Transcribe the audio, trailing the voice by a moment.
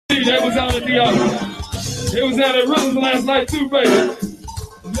They was out at the They was out at Rhythms last night too, baby.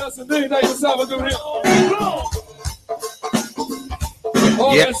 Yes, indeed. Thank you so much for doing it.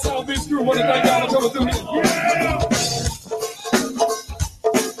 All that South Beach crew want to thank y'all for coming through here.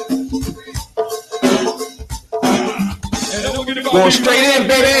 Going straight in,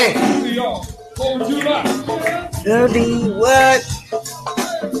 baby. Dirty what?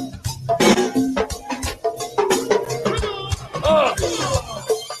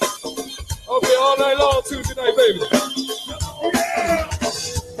 Okay, all night long Tuesday night, baby.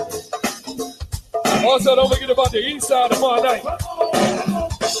 Also, don't forget about the east side tomorrow night.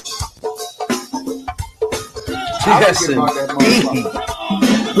 Yes, indeed.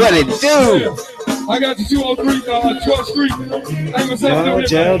 What it do? I got you 203 12th Street. No,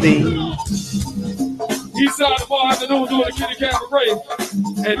 Geraldine. East side tomorrow afternoon doing the kiddie cabaret.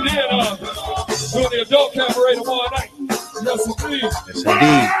 And then doing the adult cabaret tomorrow night. Yes, indeed. Yes,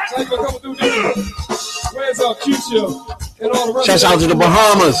 indeed. Thank you for coming through this. Where's our Keisha and all the rest Shouts out to the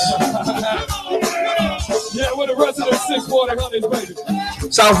Bahamas. Yeah, with the rest of the 640 honeys, baby.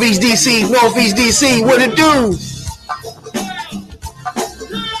 Southeast DC, Northeast DC, what it do?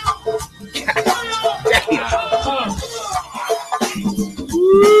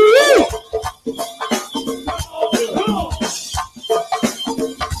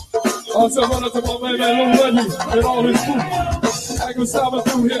 Also, run up to my man, Lou Reggie, and all his crew. Thank you for coming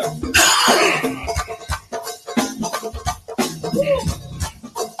through here.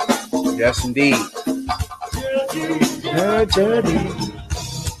 Yes, indeed.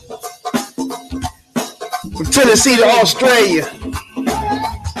 From Tennessee to Australia.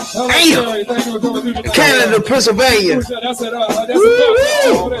 Damn. Canada to Pennsylvania.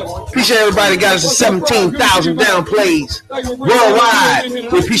 Appreciate everybody that got us to 17,000 down plays worldwide.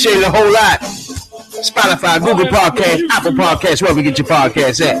 We appreciate it a whole lot. Spotify, Google Podcasts, Apple Podcasts, wherever you get your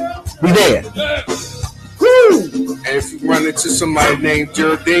podcasts at. We there. Woo! And if you run into somebody named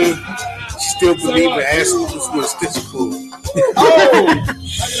Geraldine, still believe in ass whoopers with a stitch pull.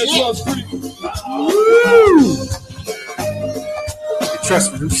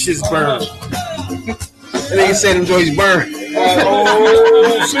 Trust me, them shits burn. And they said them joints burn. That's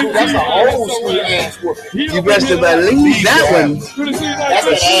an old school ass whooping. You best to believe that one. That's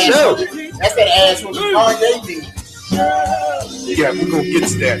that ass whooping. That's that ass whooping. Yeah, we're gonna get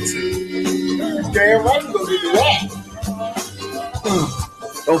to that too. Damn right, we're gonna get to that.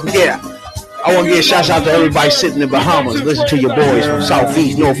 Don't forget, I want to give shouts out to everybody sitting in the Bahamas. Listen to your boys from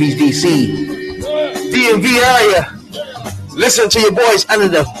Southeast, Northeast DC, DMV area. Listen to your boys under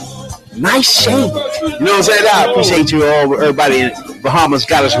the nice shade. You know what I'm saying? I appreciate you all. Everybody in Bahamas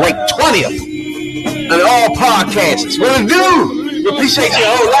got us ranked 20th on all podcasts. What it do? We appreciate you a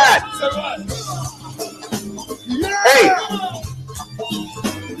whole lot. Hey.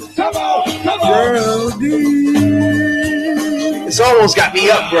 It's almost got me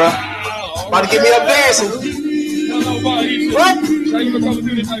up, bro. About to get me up dancing. What? Thank you for coming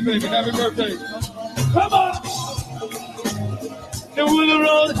through tonight, baby. Happy birthday. Come on. The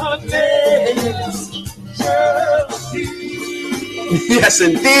road Yes,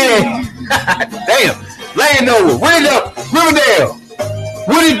 indeed. Damn. Landover, Riverdale.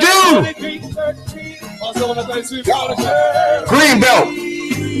 What it do? Greenbelt.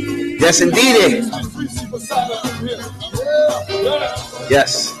 Yes, indeed.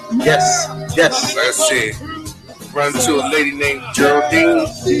 Yes. Let's see. Run to a lady named Geraldine.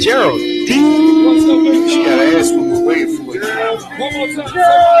 She got an ass whooping waiting for you.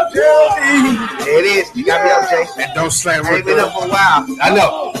 Geraldine. There it is. You got me up, Jay. And don't slam her I've been up door. for a while. I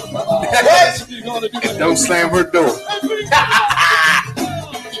know. And don't slam her door.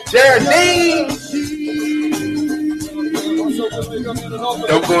 Geraldine.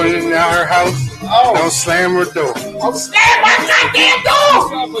 Don't go in her house. Oh. Don't slam her door. Don't slam my goddamn door.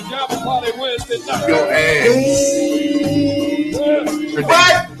 Your ass.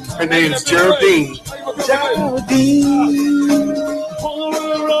 Her name's Geraldine.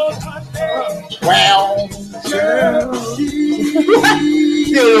 Wow.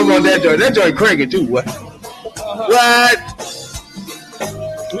 You don't know about that joint. That joint cranking too. What? What?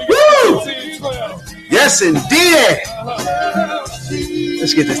 Woo! Yes, indeed.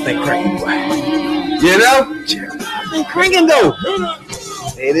 Let's get this thing cranking. You know? It's cranking though.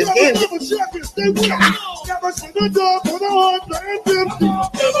 It is in.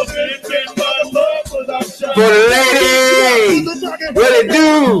 For the ladies. What it do?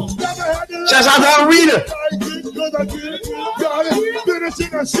 Shouts out to Rita.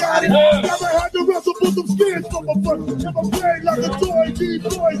 shit I shot it. Yeah. Never had to wrestle for some skins from a foot. Never played like a toy, these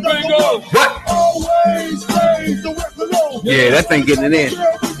boys like Bingo. a What? always raise the weapon low. Yeah, that thing getting it in.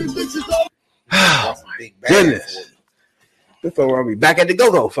 Oh, That's a big bag goodness. for you. This fuck around be back at the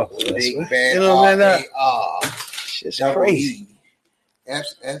go-go fuck. Big You bag. know what I'm saying? R-A-R. Shit's crazy.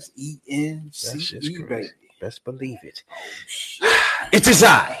 S-S-E-N-C-E, That shit's baby. crazy. Best believe it. Oh, shit. It is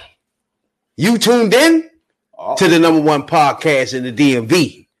I. You tuned in Oh, to the #1 podcast in the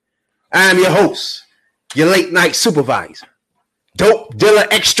DMV. I am your host, your late night supervisor, dope dealer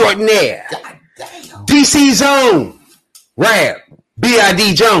extraordinaire, damn. DC Zone, Rab,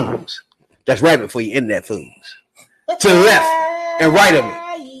 B.I.D. Jones. That's Rabbit for your internet fools. To the left and right of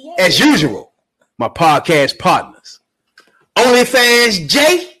me, as usual, my podcast partners, OnlyFans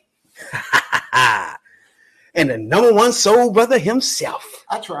Jay, and the #1 soul brother himself,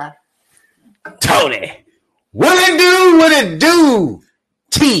 I try. Tony. What it do?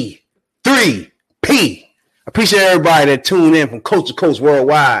 T3P. Appreciate everybody that tuned in from coast to coast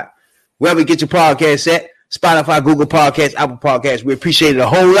worldwide. Wherever you get your podcast at, Spotify, Google Podcasts, Apple Podcasts. We appreciate it a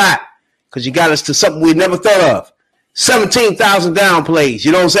whole lot because you got us to something we never thought of. 17,000 downplays.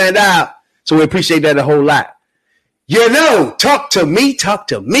 You know what I'm saying? Now, so we appreciate that a whole lot. You know, talk to me.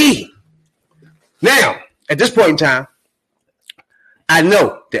 Now, at this point in time, I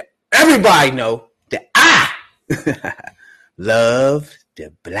know that everybody know that I love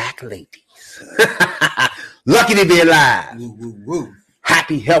the black ladies. Lucky to be alive. Woo, woo, woo.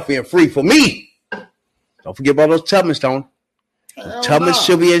 Happy, healthy, and free for me. Don't forget about those Tubmans, Stone. Tubmans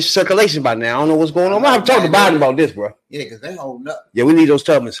should be in circulation by now. I don't know what's going on. I have talked to Biden about this, bro. Yeah, because they holding up. Yeah, we need those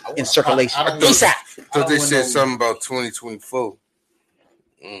Tubmans I in wanna- circulation. I don't know. ASAP. I So they don't said know. something about 2024.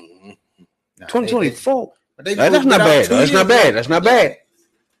 Mm-hmm. Nah, 2024. but they That's put not out bad. 2 That's years not bad. ago. That's not bad.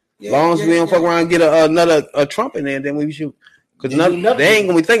 Yeah, As long as yeah, we don't yeah. fuck around and get another Trump in there, then we should. Because Yeah, you never- they ain't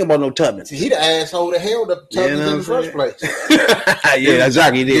gonna be thinking about no Tubmans. See, he the asshole that held up Yeah, Tubbs know in the what first I'm place. Yeah,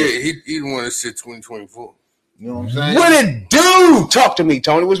 exactly. He Yeah, did. he the one that said 2024. You know what I'm saying? What it do? Talk to me,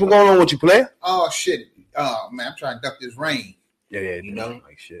 Tony. What's going on with you, player? Oh, shit. Oh, man, I'm trying to duck this rain. Yeah, You know?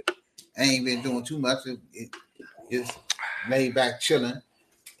 like shit. I ain't been doing too much. It's laid back chilling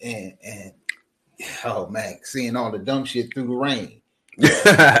and oh man, seeing all the dumb shit through the rain. You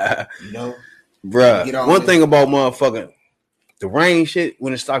know, Bruh, Get on one this. thing about motherfucking the rain shit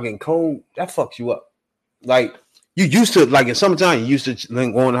when it start getting cold, that fucks you up. Like you used to, like in summertime, you used to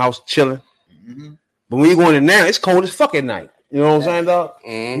go in the house chilling. Mhm. But when you going in now, it's cold as fuck at night. You know what I'm saying, dog?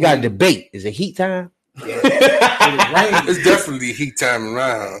 Mhm. You got to debate. Is it heat time? Yeah, it rain. It's definitely heat time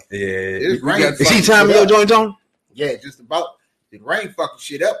around. Yeah. It's we rain. got- Is fucking heat time in shit your up. joint, Tony? Yeah, just about. The rain fucking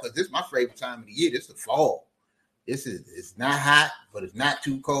shit up because this is my favorite time of the year. This is the fall. It's not hot, but it's not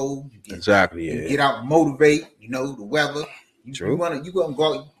too cold. You can Exactly. you Yeah. get out and motivate. You know the weather. True. You gonna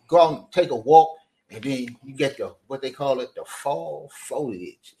go out and take a walk, and then you get the what they call it, the fall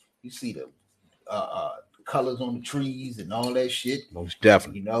foliage. You see the colors on the trees and all that shit. Most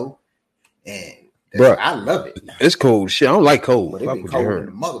definitely. You know, and Bruh. I love it. It's cold shit. I don't like cold. But it Fuck be what you cold heard.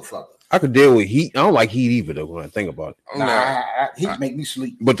 than the motherfucker. I could deal with heat. I don't like heat either, though, when I think about it. I'm Nah, not, heat make me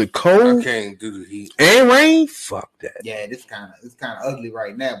sleep. But the I cold can't do the heat. and rain, fuck that. Yeah, it's kind of ugly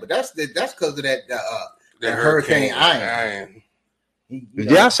right now. But that's because of that The Hurricane Ian.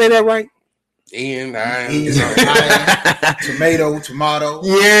 Did y'all say that right? Ian, Ian. Ian, Ian. tomato,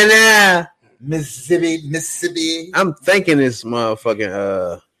 Yeah, Mississippi. I'm thinking it's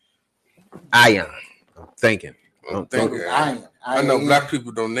motherfucking Ion. I'm thinking. I'm thinking. Iron. I know black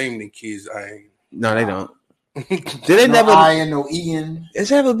people don't name their kids Ian. No, they don't. Did they no never? Iron, no Ian. Has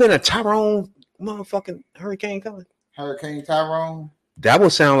there ever been a Tyrone motherfucking hurricane coming? Hurricane Tyrone. That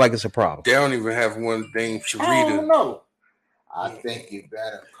would sound like it's a problem. They don't even have one named I don't Sharita. know. I think you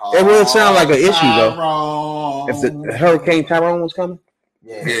better call. It would sound like an issue, though. Tyrone. If the Hurricane Tyrone was coming,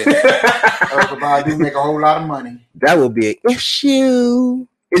 Yeah. Yeah. Everybody do make a whole lot of money. that would be an issue.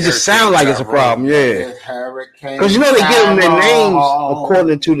 It just sounds like it's a problem, yeah. It's Hurricane. Because you know they give them their names Tyrone.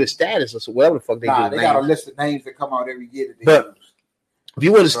 according to the status or so whatever the fuck they Nah, give they them got a names. list of names that come out every year. That they But use. If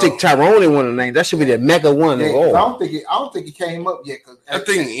you want to stick Tyrone in one of the names, that should be the mega one Yeah, of 'cause I all. don't think it came up yet. Cause I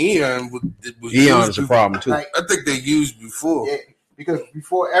think Eon was Eon used is a problem too. Like, I think they used before. yeah, because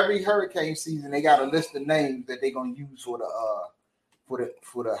before every hurricane season, they got a list of names that they're gonna use for the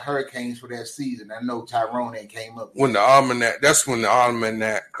hurricanes for that season. I know Tyrone ain't came up yet. When the almanac, that's when the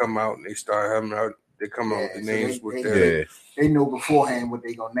almanac come out and they start having out. They come out with the Yeah, so names they- with they- that. Yeah. They know beforehand what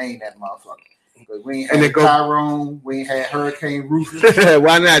they gonna name that motherfucker. Because we ain't And had they go- Tyrone, we ain't had Hurricane Rufus.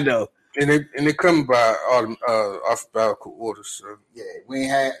 Why not though? And they come by alphabetical order. So Yeah, we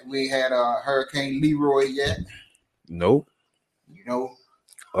ain't had Hurricane Leroy yet. Nope. You know,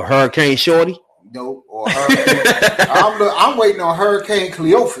 A Hurricane Shorty? No, or Hurricane. I'm waiting on Hurricane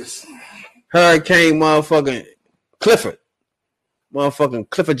Cleophas. Hurricane motherfucking Clifford. Motherfucking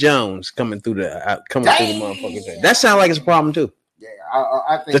Clifford Jones coming through the motherfucking thing. That sounds like it's a problem too. Yeah,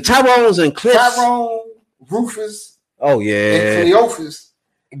 I think the Tyrones and Cliffs. Tyrone, Rufus. Oh yeah. And Cleophas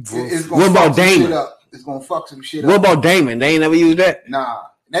is going what about Damon? It's gonna fuck some shit what up. What about Damon? They ain't never used that. Nah.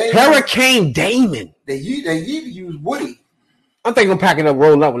 Hurricane Damon. They use Woody. I'm thinking of packing up,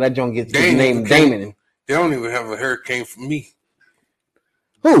 rolling up when that joint gets the name Damon. They don't even have a hurricane for me.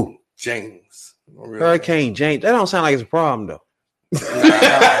 Who? James. Hurricane James. That don't sound like it's a problem though.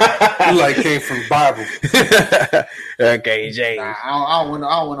 You like came from the Bible. Hurricane James. Nah, I don't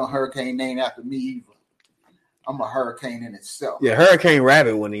want no hurricane named after me either. I'm a hurricane in itself. Yeah, Hurricane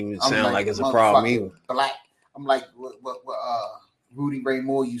Rabbit wouldn't even sound like it's a problem either. Black. I'm like what Rudy Ray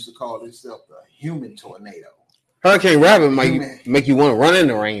Moore used to call himself the human tornado. Hurricane Rabbit might make you want to run in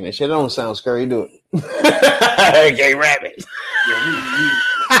the rain and shit. That don't sound scary, do it? Hurricane Rabbit. Yeah,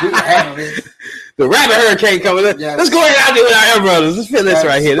 we handle this. The rabbit hurricane coming in. Yeah, let's go ahead out there with our brothers. Let's feel this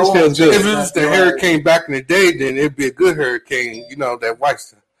right here. This feels good. If it was the hurricane back in the day, then it'd be a good hurricane. You know, that white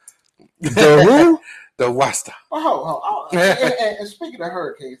stuff. The who? The white stuff. And speaking of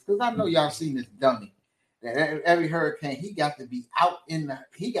hurricanes, because I know y'all seen this dummy. That every hurricane, he got to be out in the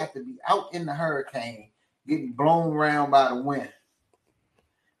hurricane, getting blown around by the wind.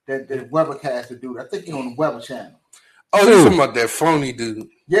 That the weathercaster dude. I think he's on the Weather Channel. Oh, you talking about that phony dude?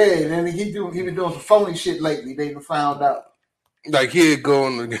 Yeah, and he been doing some phony shit lately. They found out. Like he'd go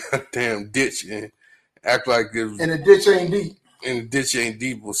in the goddamn ditch and act like it was, and the ditch ain't deep. And the ditch ain't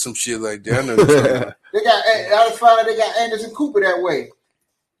deep or some shit like that. I know I found out they got Anderson Cooper that way.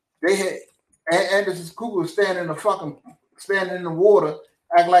 They had Anderson Cooper standing in the water,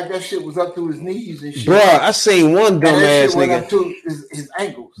 acting like that shit was up to his knees and shit. Bro, I seen one dumbass nigga up to his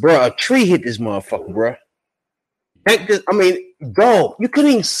ankles. Bro, a tree hit this motherfucker, bro. I mean, dog, you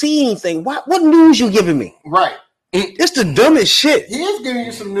couldn't even see anything. What news you giving me? Right. It's the dumbest shit. He is giving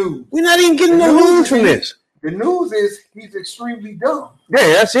you some news. We're not even getting no news from this. The news is he's extremely dumb.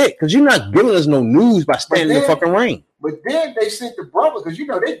 Yeah, that's it. Because you're not giving us no news by standing in the fucking rain. But then they sent the brother, because you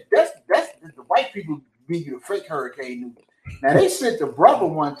know that's the white people be the fake hurricane news. Now they sent the brother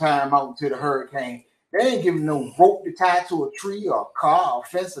one time out to the hurricane. They ain't giving no rope to tie to a tree or a car or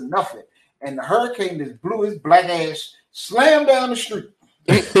fence or nothing. And the hurricane just blew his black ass slam down the street.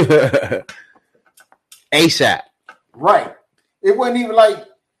 ASAP. Right. It wasn't even like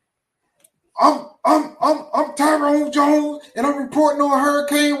I'm Tyrone Jones and I'm reporting on a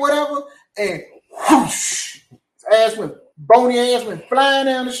hurricane, whatever, and whoosh, bony ass went flying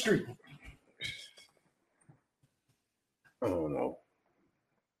down the street. I don't know.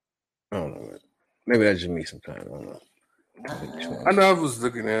 Maybe that's just me sometimes. I don't know. I know I was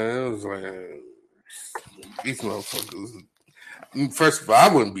looking at it. It was like these motherfuckers. First of all,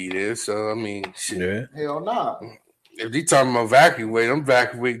 I wouldn't be there, so I mean, shit. Yeah. Hell nah. If they talking about evacuate, I'm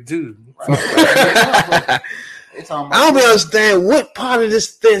evacuating too. I don't understand what part of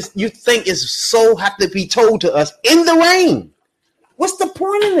this you think is so have to be told to us in the rain. What's the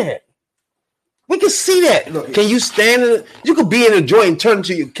point in that? We can see that. Look, can you stand in it? You could be in a joint and turn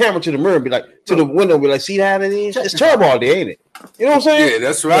to your camera to the mirror and be like, to the window and be like, see how it is? It's terrible all day, ain't it? You know what I'm saying? Yeah,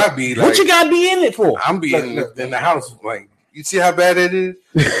 that's what I be like. What you gotta be in it for? I'm being in the house. Like, you see how bad it is?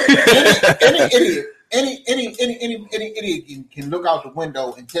 Any idiot can look out the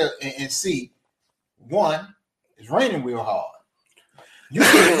window and tell and see. One, it's raining real hard. You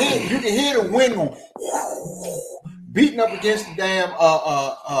can hear the wind going beating up against the damn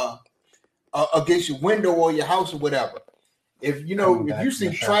against your window or your house or whatever. If you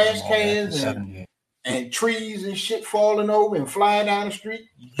see trash cans and trees and shit falling over and flying down the street,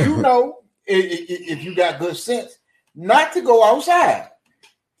 you know if you got good sense not to go outside.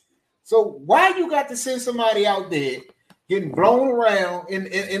 So why you got to send somebody out there getting blown around in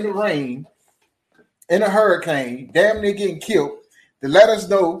the rain, in a hurricane, damn near getting killed, to let us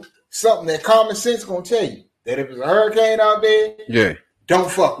know something that common sense gonna tell you, that if it's a hurricane out there, yeah, don't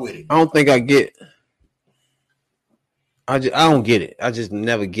fuck with it. I don't think I get. I don't get it. I just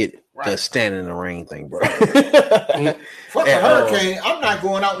never get the stand in the rain thing, bro. Fuck a hurricane. I'm not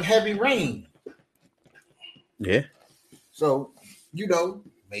going out in heavy rain. Yeah. So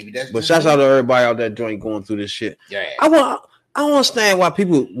maybe that's. But shouts out to everybody out that joint going through this shit. Yeah. I don't understand why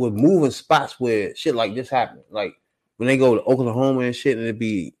people would move in spots where shit like this happen. Like when they go to Oklahoma and shit, and it'd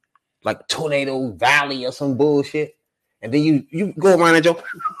be like Tornado Valley or some bullshit, and then you go around that joint.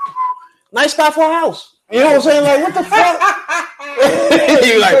 Nice spot for a house. You know what I'm saying? Like, what the fuck?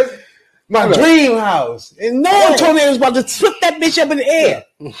 You like, My dream house. And no tornado's about to flip that bitch up in the air.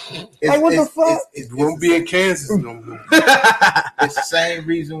 Like, what the fuck? It won't be in Kansas no more. It's the same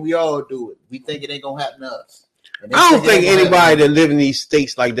reason we all do it. We think it ain't gonna happen to us. I don't think anybody that live in these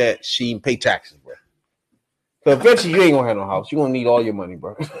states like that should even pay taxes, bro. So eventually you ain't gonna have no house. You're gonna need all your money,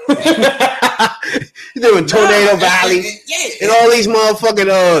 bro. You live in Tornado Valley and all these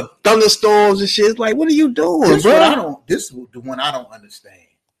motherfucking thunderstorms and shit. It's like, what are you doing, bro? This is the one I don't understand.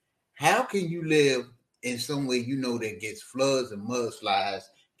 How can you live in somewhere you know that gets floods and mudslides,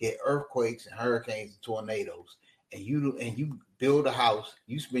 get earthquakes and hurricanes and tornadoes, and you build a house,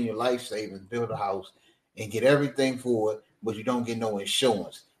 you spend your life savings, build a house, and get everything for it, but you don't get no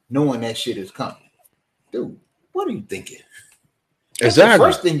insurance, knowing that shit is coming? Dude, what are you thinking? That's the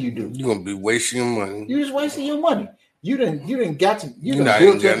first thing you do. You're gonna be wasting your money. You're just wasting your money. You done built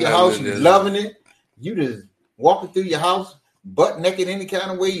up your house, you loving it. You just walking through your house, butt naked any kind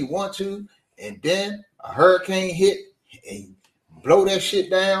of way you want to, and then a hurricane hit and blow that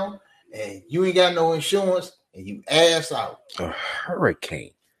shit down, and you ain't got no insurance, and you ass out. A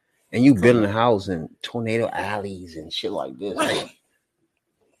hurricane, and you building a house in tornado alleys and shit like this. Right.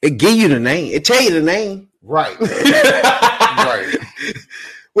 It give you the name. It tell you the name. Right. Right.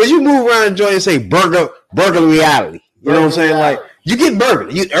 When you move around and join and say burglar reality, you know what I'm saying? Like, you get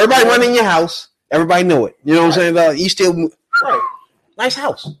burgled. Everybody run in your house. Everybody know it. You know what I'm saying? You still right. Nice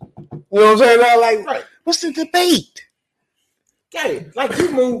house. You know what I'm saying? Like, right. What's the debate? Yeah, like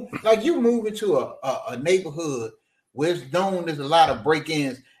you move into a neighborhood where it's known there's a lot of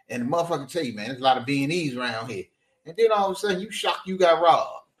break-ins, and the motherfucker tell you, man, there's a lot of B&Es around here. And then all of a sudden you shocked you got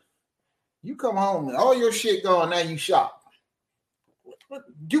robbed. You come home and all your shit gone, now you shocked.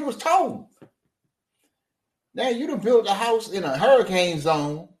 You was told. Now you done built a house in a hurricane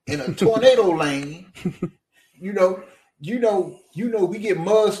zone, in a tornado lane. You know, we get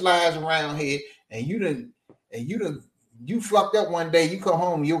mudslides around here, and you fucked up one day. You come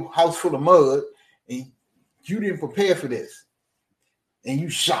home, your house full of mud, and you didn't prepare for this, and you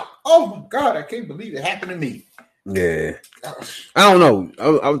shocked. Oh my God, I can't believe it happened to me. Yeah, I don't know.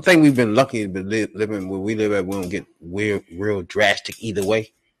 I think we've been lucky to living where we live at. We don't get real drastic either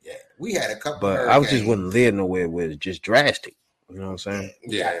way. Yeah, we had a couple, but I just wouldn't live nowhere where it's just drastic. You know what I'm saying?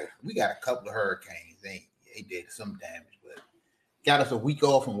 Yeah, we got a couple of hurricanes. They did some damage, but got us a week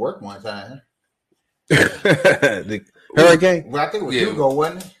off from work one time. The hurricane? Well, I think it was Hugo,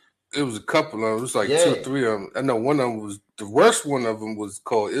 wasn't it? It was a couple of them. It was like 2 or 3 of them. I know one of them was the worst. One of them was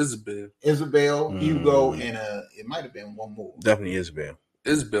called Isabel. Hugo, and it might have been one more. Definitely Isabel.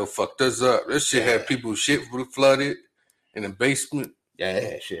 Isabel fucked us up. That shit had people shit flooded in the basement.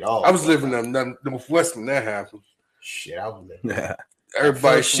 Yeah, shit. I was living up northwest when that happened. Shit, I was living.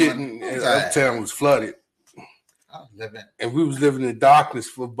 Everybody shitting in uptown was flooded. I was living. And we was living in darkness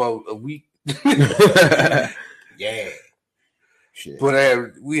for about a week. Yeah. Shit.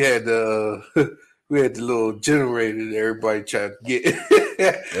 But we had the little generator that everybody tried to get.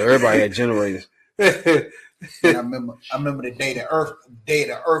 Everybody had generators. And I remember the day of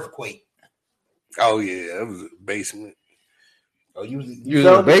the earthquake. Oh yeah, that was a basement. Oh, you was in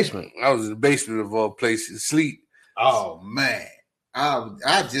the basement. I was in the basement of all places, sleep. Oh man,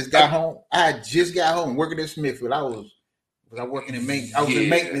 I just got home. I just got home working in Smithfield. I was working in maintenance. I was in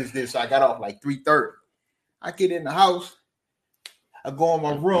maintenance there, so I got off like 3:30. I get in the house. I go in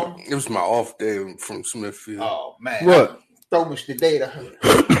my room. It was my off day from Smithfield. Oh man! What? Throw my the day to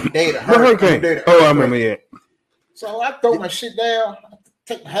hurricane. Oh, I remember that. So I throw my shit down,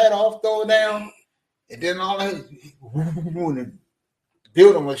 take my hat off, throw it down, and then all that the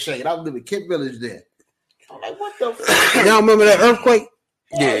building was shaking. I was living in Kent Village then. I'm like, what the fuck? Y'all remember that earthquake?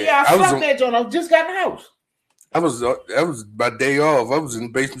 Yeah, I felt that joint. I just got in the house. That was my day off. I was in the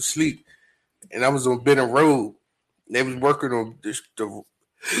basement sleep, and I was on Benton Road. They was working on the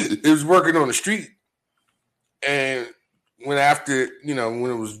street, and when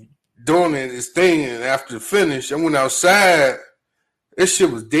it was doing its thing, and after it finished, I went outside. This shit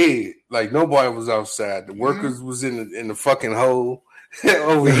was dead. Like nobody was outside. The workers was in the fucking hole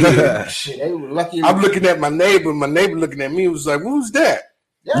over here. Shit, they were lucky. I'm looking at my neighbor. My neighbor looking at me was like, "What was that?"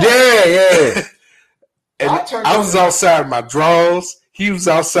 Yeah. And I was outside my drawers. He was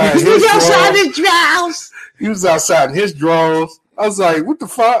outside his drawers. He was outside in his drawers. I was like, what the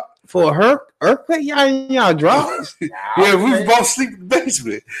fuck? For a earthquake, y'all in y'all drawers? Yeah, we was both sleep in the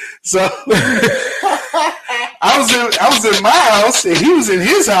basement. So I was in my house and he was in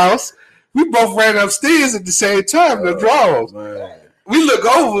his house. We both ran upstairs at the same time in the drawers. We look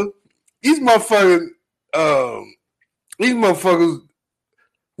over, these motherfuckers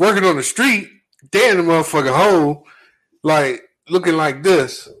working on the street, they in the motherfucking hole, like looking like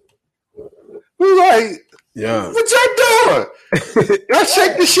this. We like, yeah. what y'all doing? Y'all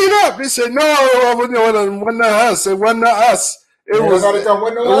shake the shit up. They said, no, it wasn't us. It wasn't us. It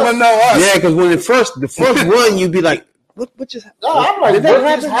wasn't us. Yeah, because when the first one, you'd be like, what just happened? No, I'm like,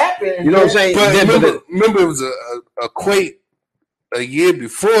 what just happened? You know what I'm saying? But remember, it was a quake a year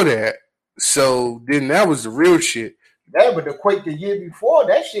before that. So then that was the real shit. Yeah, but the quake the year before,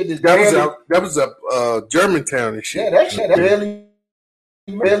 that shit is that was up Germantown and shit. Yeah, that shit really.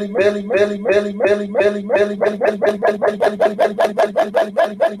 Yeah,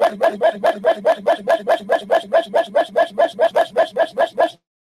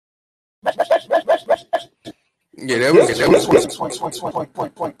 that was.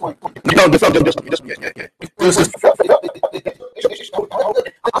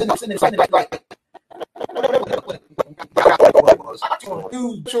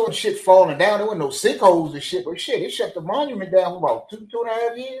 Dude, shit falling down. There wasn't no sinkholes and shit, but shit, it shut the monument down for about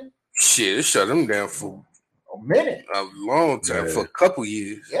 2.5 years. Shit, it shut them down for a minute, a long time, for a couple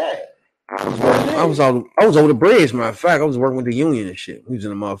years. Yeah. I was over the bridge. Matter of fact, I was working with the union and shit. We was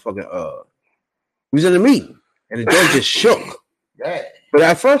in the motherfucking we was in the meeting, and the joint just shook. Yeah. But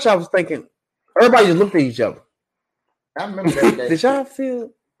at first, I was thinking, everybody just looked at each other. I remember that day. Did y'all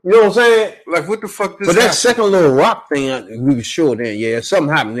feel? You know what I'm saying? Like, what the fuck? But that second little rock thing, we were sure then. Yeah,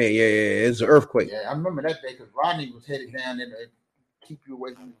 something happened there. Yeah, it's an earthquake. Yeah, I remember that day because Rodney was headed down there to keep you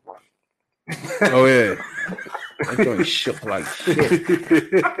away from the rock. Oh yeah, that joint shook like shit.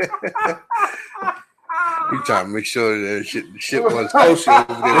 You trying to make sure that the shit was kosher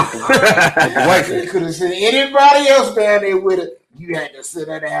over there. Wife, you could have seen anybody else down there with it. You had to sit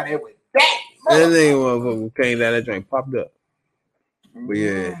down there with that. That nigga motherfucker came down, that joint popped up. But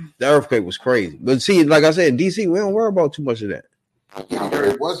yeah, the earthquake was crazy. But see, like I said, DC, we don't worry about too much of that.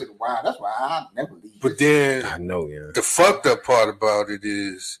 It wasn't wild. That's why I never leave. But then I know, yeah. The fucked up part about it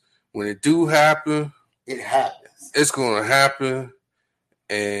is when it do happen, it happens. It's gonna happen.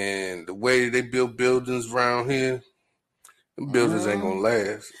 And the way they build buildings around here, the buildings ain't gonna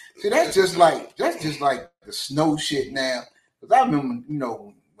last. See, that's just like the snow shit now. Because I remember,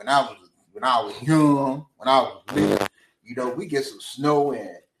 when I was young, when I was little, we get some snow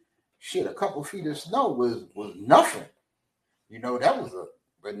and shit. A couple feet of snow was nothing. That was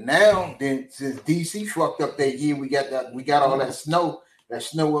But now, then since DC fucked up that year, we got all that snow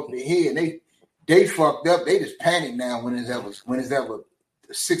up the here, and they fucked up. They just panic now when it's ever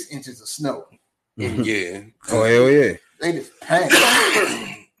 6 inches of snow. Yeah. Oh hell yeah. They just panic.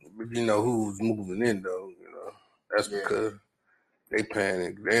 But you know who's moving in though? That's because they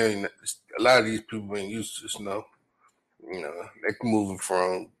panic. They ain't. A lot of these people ain't used to snow. They moving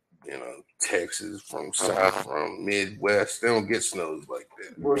from Texas, from South, from Midwest. They don't get snows like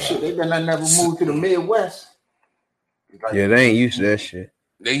that. Well, shit, they better never move to the Midwest. Yeah, they ain't used to that shit.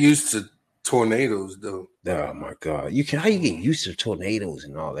 They used to tornadoes though. Oh my god, how you get used to tornadoes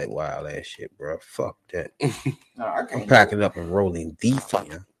and all that wild ass shit, bro? Fuck that. No, I can't. I'm packing up and rolling deep.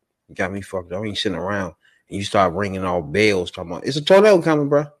 You got me fucked up. I ain't sitting around and you start ringing all bells talking about it's a tornado coming,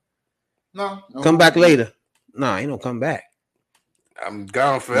 bro. No. Come back later. Nah, ain't no come back. I'm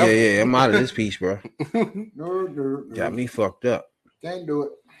gone forever. Yeah, I'm out of this piece, bro. No. Got me fucked up. Can't do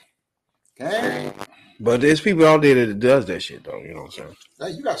it. Can't. But there's people out there that does that shit though. You know what I'm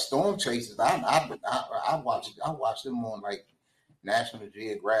saying? You got storm chasers. I watch them on like National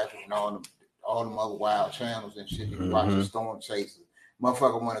Geographic and all them other wild channels and shit. You watch the storm chasers.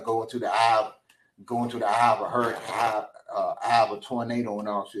 Motherfucker want to go into the eye of a hurricane, eye of a tornado and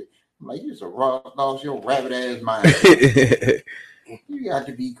all shit. I'm like, you just lost your rabbit ass mind. You got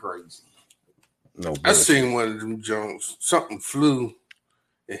to be crazy. No, I seen one of them Jones. Something flew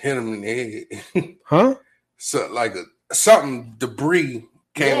and hit him in the head. Huh? So something debris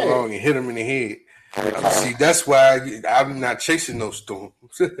came along and hit him in the head. See, that's why I'm not chasing no storms.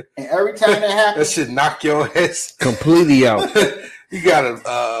 And every time that happens, that shit knock your ass completely out. You got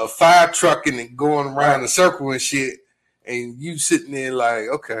a fire truck and it going around the circle and shit, and you sitting there like,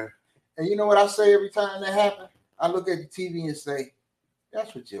 okay. And you know what I say every time that happens? I look at the TV and say,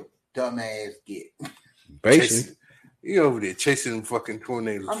 that's what your dumb ass get. Basically. You over there chasing them fucking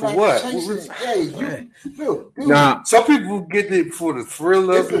tornadoes. I'm for like, what? Dude. Some people get it for the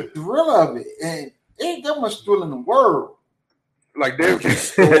thrill of it. The thrill of it. And ain't that much thrill in the world. Like they'll get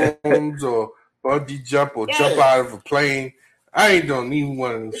storms or bungee jump or jump out of a plane. I ain't don't even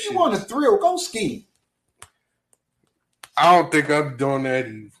want to. If you want a thrill, go ski. I don't think I'm doing that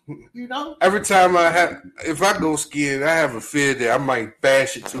either. Every time if I go skiing, I have a fear that I might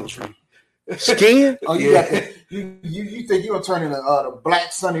bash it to a tree. Skiing? Oh, you got you think you're gonna turn into the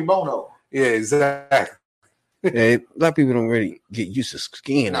Black Sonny Bono? Yeah, exactly. Yeah, a lot of people don't really get used to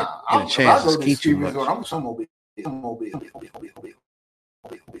skiing and get a chance to ski too much. I'm snowmobile.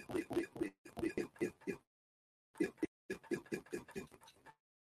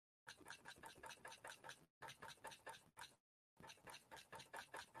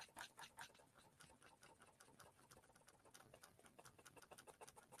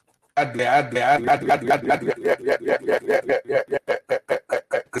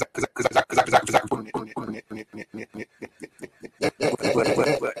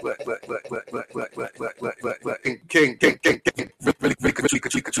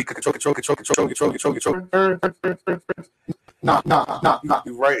 Nah.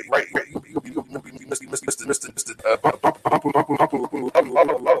 You right.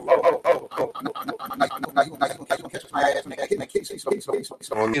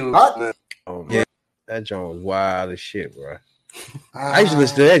 Oh yeah, that joint was wild as shit, bro. I used to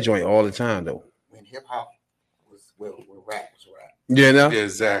listen to that joint all the time though. When hip hop was where rap was rap. You know? Yeah,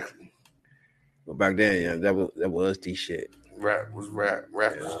 exactly. But back then, yeah, that was the shit. Rap was rap.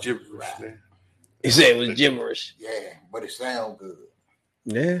 Rap was gibberish. Man. He said it was gibberish. Yeah, but it sound good.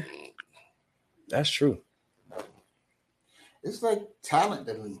 Yeah, that's true. It's like talent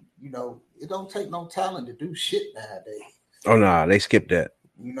that it don't take no talent to do shit nowadays. Oh no, they skipped that.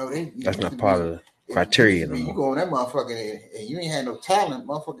 That's not part of the criteria no more. You go on that motherfucker and you ain't had no talent,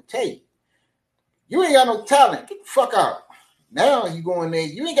 motherfucker. Take you ain't got no talent. Get the fuck out. Now you go in there,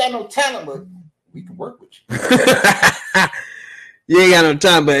 you ain't got no talent, but we can work with you. You ain't got no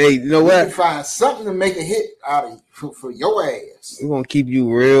time, but hey, you know what? We can find something to make a hit out of you for your ass. We're gonna keep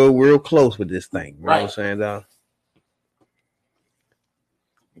you real close with this thing. You know what I'm saying, dog?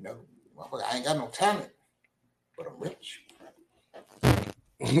 I ain't got no talent, but I'm rich.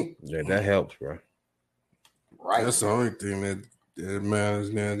 Yeah, that helps, bro. Right. That's the only thing that matters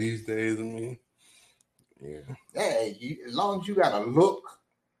now these days. I mean, yeah. As long as you got a look,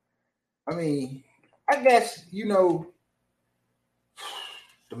 I mean, I guess the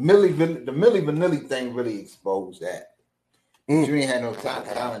Milli Vanilli thing really exposed that. You ain't had no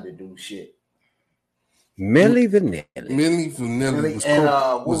talent to do shit. Milli Vanilli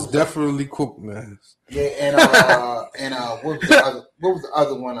was definitely Cook, man. Yeah, and what was the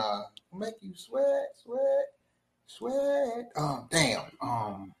other one? Make you sweat.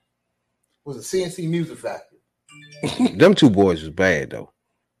 Was it CNC Music Factory? Them two boys was bad though.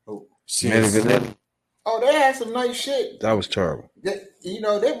 Oh, Milli Vanilli. Oh, they had some nice shit. That was terrible. They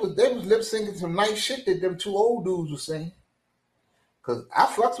was lip syncing some nice shit that them two old dudes were saying. Cause I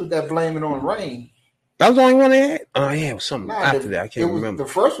fucks with that Blame It on Rain. That was the only one they had? Oh, yeah, it was something after that. I can't remember. The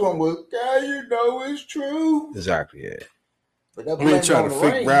first one was, "God, you know it's true." Exactly, yeah. But that they tried to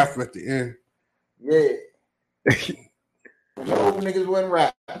fake rap at the end. Yeah. The old niggas wasn't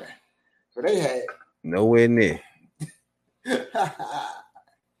rapping. So they had. Nowhere near.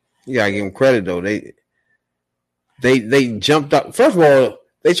 You gotta give them credit, though. They jumped up. First of all,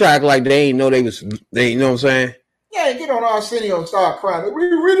 they tried to act like they ain't know you know what I'm saying? Yeah, get on Arsenio and start crying. We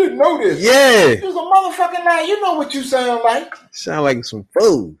didn't know this. Yeah. It was a motherfucking lie. You know what you sound like. Sound like some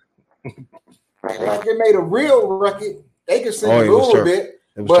food. Like they made a real record. They could sing a little bit.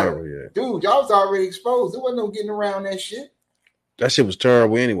 It was terrible, yeah. Dude, y'all was already exposed. There wasn't no getting around that shit. That shit was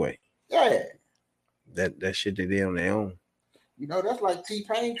terrible anyway. Yeah. That shit they did on their own. That's like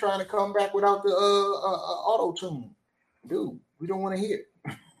T-Pain trying to come back without the auto-tune. Dude, we don't want to hear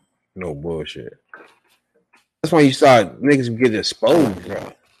it. No bullshit. That's when you start niggas get exposed,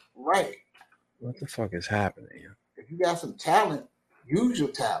 bro. Right. What the fuck is happening? If you got some talent, use your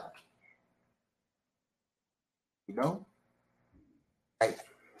talent. Like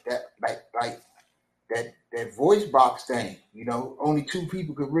that voice box thing. Only two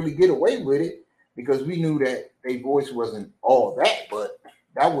people could really get away with it because we knew that their voice wasn't all that, but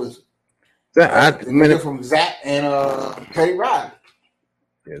that was from Zach and Teddy Riley.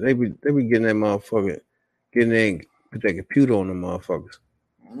 Yeah, they be getting that motherfucker. Getting in, put that computer on the motherfuckers.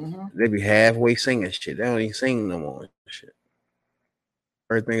 Mm-hmm. They be halfway singing shit. They don't even sing no more shit.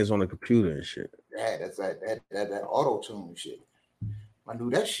 Everything is on the computer and shit. Yeah, that's that auto tune shit. I knew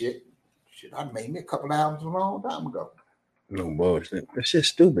that shit. Shit, I made me a couple albums a long time ago. No bullshit. That shit's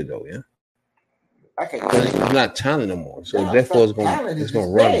stupid though, yeah. I can't. It's not talent no more, so therefore it's gonna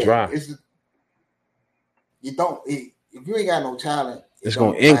run dry. If you ain't got no talent, it's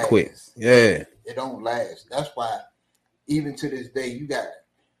gonna end quick. Yeah. It don't last. That's why, even to this day, you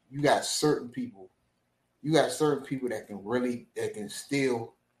got certain people. You got certain people that can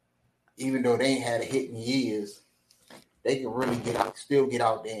still, even though they ain't had a hit in years, they can really get out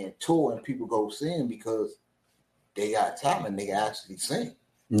there and tour, and people go see them because they got talent. They can actually sing.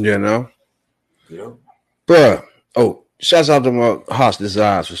 You know. Bruh. Oh, shouts out to my House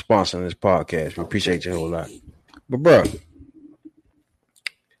Designs for sponsoring this podcast. We appreciate you a whole lot. But bruh,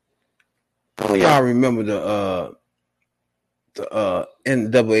 y'all remember the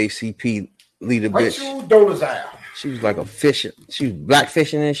NAACP leader bitch? Rachel Dolezal. She was like a fishing. She was black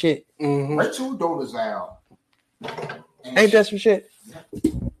fishing and shit. Mm-hmm. Rachel Dolezal. Ain't that some shit?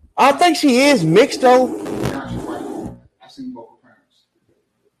 I think she is mixed though. I seen both her parents.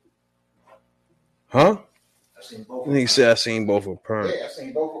 Huh? I seen both. Nigga said I seen both of her parents. Yeah, I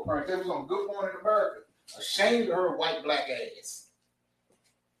seen both her parents. They was on Good Morning America. Ashamed of her white black ass.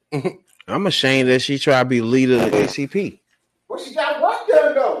 I'm ashamed that she tried to be the leader of the ACP. Well, she got work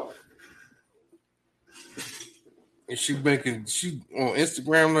done though. And she on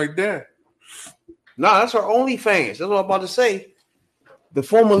Instagram like that. Nah, that's her OnlyFans. That's what I'm about to say. The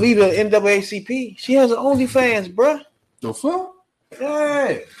former leader of NAACP, she has an OnlyFans, bruh. The fuck?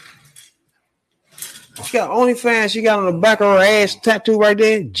 Yeah. She got OnlyFans. She got on the back of her ass tattoo right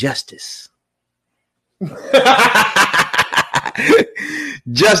there. Justice.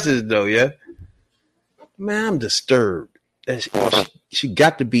 Justice, though, yeah. Man, I'm disturbed. She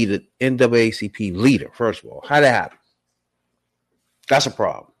got to be the NAACP leader, first of all. How'd that happen? That's a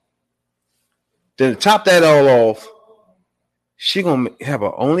problem. Then to top that all off, she gonna have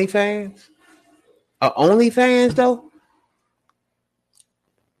a OnlyFans? A OnlyFans, though?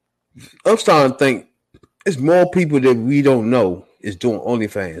 I'm starting to think it's more people that we don't know is doing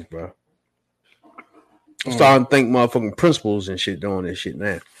OnlyFans, bro. I'm starting to think motherfucking principals and shit doing this shit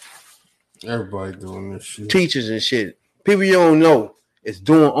now. Everybody doing this shit. Teachers and shit. People you don't know is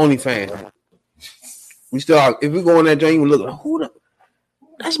doing OnlyFans. We still, if we go on that joint, you look, who the?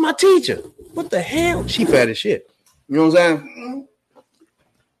 That's my teacher. What the hell? She fat as shit. You know what I'm saying?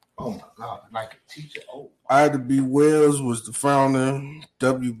 Oh my God, like a teacher. Oh, Ida B. Wells was the founder.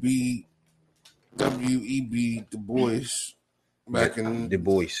 W.E.B. Du Bois back in the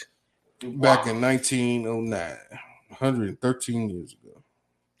boys. Back in 1909, 113 years ago.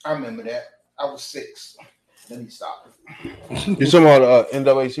 I remember that. I was 6. Then he stopped. You're talking about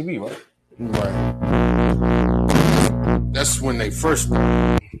NAACP, right? Right. That's when they first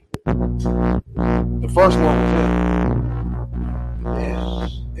met. The first one was him. Yeah.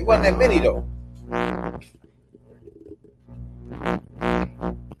 It wasn't that many though.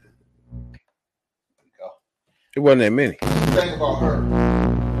 It wasn't that many. Think about her.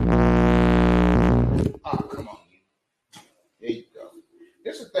 Oh, come on. There you go.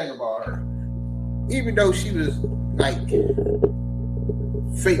 Here's the thing about her. Even though she was like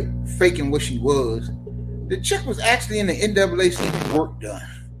faking what she was, the chick was actually in the NAACP work done.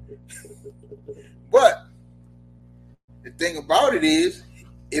 But the thing about it is,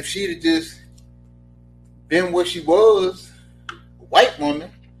 if she'd have just been what she was, a white woman,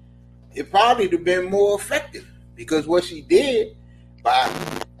 it probably would have been more effective. Because what she did by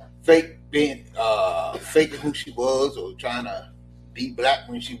faking who she was or trying to be black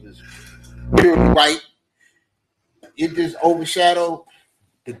when she was purely white, it just overshadowed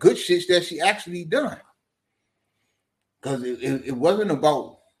the good shit that she actually done. Because it wasn't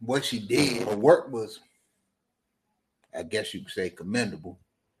about what she did. Her work was, I guess you could say, commendable.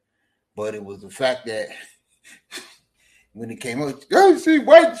 But it was the fact that when it came out, oh, she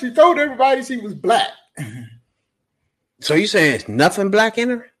white, she told everybody she was black. So you saying it's nothing black in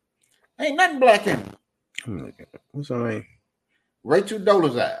her? Ain't nothing black in her. What's her name? Rachel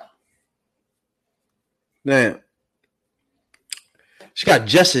Dolezal. Now, she got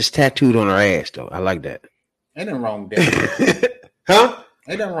justice tattooed on her ass, though. I like that. Ain't nothing wrong with that. Huh?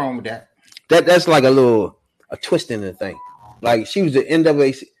 Ain't nothing wrong with that. That's like a twist in the thing. Like she was the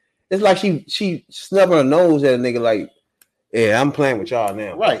NAACP. It's like she snubbing her nose at a nigga like, yeah, I'm playing with y'all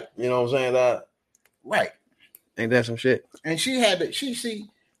now. Right. You know what I'm saying? Right. Ain't that some shit? And she had to,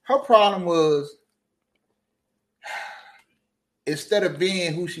 her problem was, instead of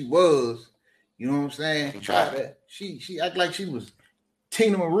being who she was, you know what I'm saying? She acted like she was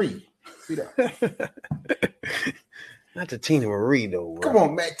Tina Marie. See that? Not the Tina Marie though. Bro. Come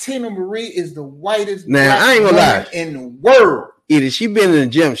on, man. Tina Marie is the whitest now I ain't gonna lie in the world. Either she been in the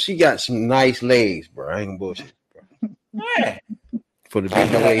gym, she got some nice legs, bro. I ain't gonna bullshit, bro. Man. For the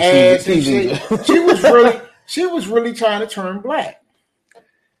BACP. She was really trying to turn black.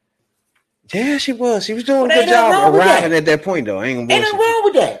 Yeah, she was. She was doing a good job arriving at that point, though. I ain't gonna bullshit. Ain't nothing wrong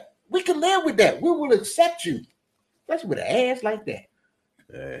with that. We can live with that. We will accept you, especially with an ass like that.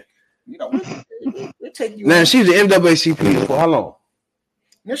 Yeah. You know, we'll take you. Now she was the NAACP for how long?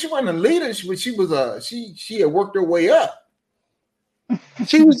 No, she wasn't a leader, but she was she had worked her way up.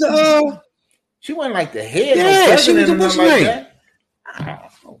 She was she wasn't like the head. Yeah, she was the what's like name?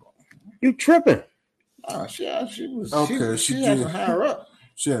 that. You tripping? She was. Okay, she had to hire up.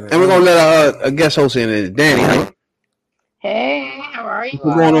 And we're gonna let a guest host in. Danny, Hey, how are you?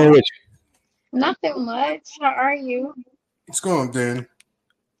 What's going on with you? Nothing much. How are you? What's going on, Dan?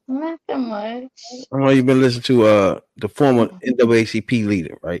 Nothing much. I know you've been listening to the former NAACP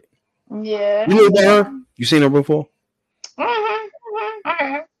leader, right? Yeah. You know about her? You seen her before?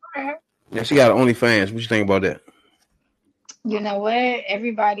 Mm-hmm. Yeah, she got OnlyFans. What you think about that? You know what?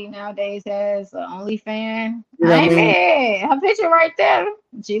 Everybody nowadays has an OnlyFans. You know what I mean? Hey, her picture right there.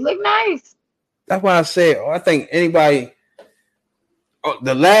 She look nice. That's why I said I think anybody.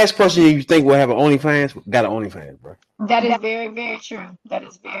 The last person you think will have an OnlyFans got an OnlyFans, bro. That is very, very true. That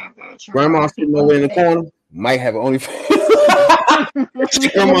is very, very true. Grandma sitting over in the corner might have an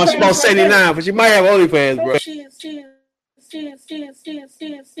OnlyFans. Grandma's about 79, but she might have OnlyFans, bro.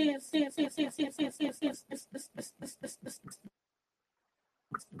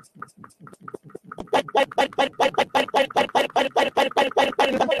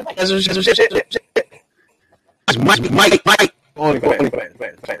 Mike. OnlyFans.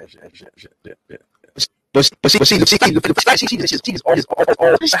 But see,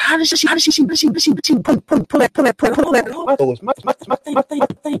 how does she pull that? My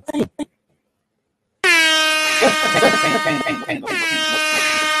thing.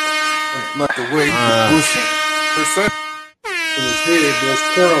 Not the way push percent in his head that's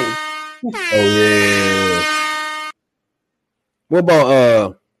curly. Oh yeah. What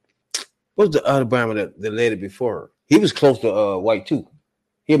about what's the other Bama that led it before her? He was close to White too.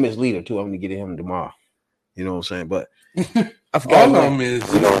 He a misleader too. I'm gonna get him tomorrow. You know what I'm saying? But I forgot. All of them is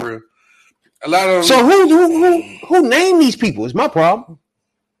real. A lot of them. So who named these people? Is my problem.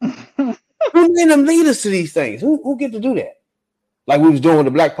 Who named them leaders to these things? Who get to do that? Like we was doing with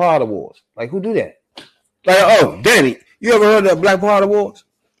the Black Power Awards. Like who do that? Like Danny, you ever heard of the Black Power Awards?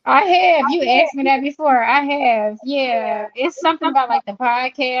 I have. You asked me that before. I have. Yeah. It's something about like the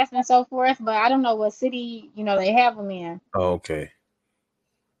podcast and so forth, but I don't know what city, they have them in. Oh, okay.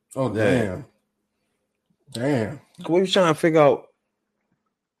 Oh, damn. We was trying to figure out.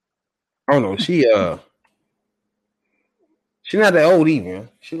 I don't know. She not that old even.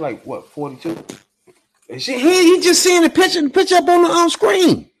 She like what, 42? He just seeing the picture up on the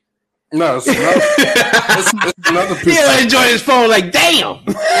screen. No, it's another picture. Yeah, enjoy his phone like damn.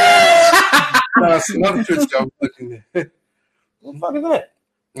 No, it's another picture I was looking at. What the fuck is that?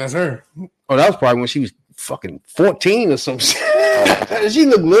 That's her. Oh, that was probably when she was fucking 14 or something. She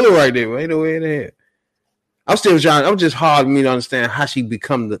looked little right there. Ain't no way in the head. I'm still trying. I'm just hard for me to understand how she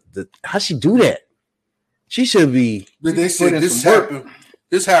become the how she do that. She should be. But they said this happened.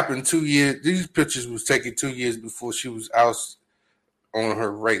 This happened 2 years. These pictures was taken 2 years before she was out on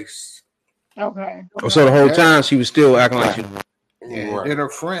her race. Okay. Oh, so the whole time she was still acting like she. Yeah, right. Did her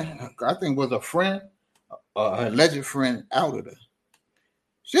friend? I think was a friend, her alleged friend, outed her.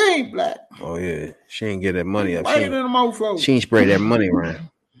 She ain't black. Oh yeah, she ain't get that money up. She ain't spray that money around.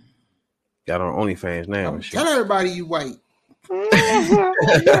 Got on OnlyFans now. Tell everybody you white. You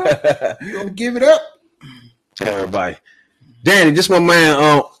gonna give it up? Tell everybody. Danny, this my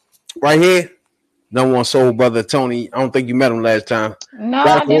man right here. Number one soul brother Tony. I don't think you met him last time. No,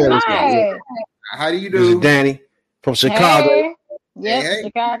 I did not. How do you do? This is Danny from Chicago. Hey. Yes,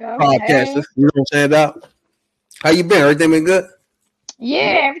 Chicago. Podcaster. Hey. You know what I'm saying, Doc? How you been? Everything been good?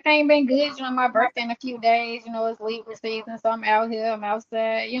 Yeah, everything been good. My birthday in a few days. It's Libra season, so I'm out here. I'm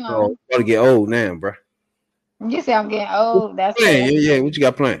outside. Oh, about to get old now, bro. You say I'm getting old. That's yeah. What you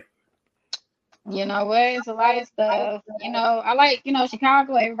got planned? You know what? It's a lot of stuff. I like,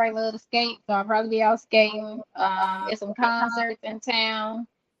 Chicago. Everybody loves to skate, so I'll probably be out skating. There's some concerts in town.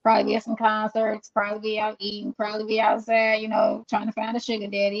 Probably be at some concerts. Probably be out eating. Probably be outside. Trying to find a sugar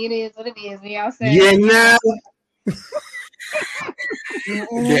daddy. It is what it is. We outside. Yeah, now.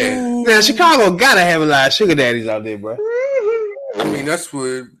 Yeah, Chicago gotta have a lot of sugar daddies out there, bro. I mean, that's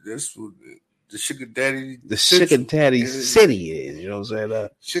what the sugar daddy, sugar daddy city is. You know what I'm saying?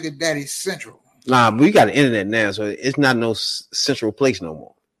 Sugar daddy central. Nah, but we got the internet now, so it's not no central place no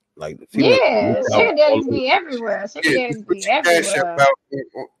more. Like sugar daddies be everywhere. Sugar daddies be everywhere.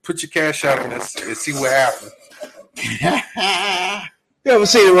 Put your cash out and see what happens. You ever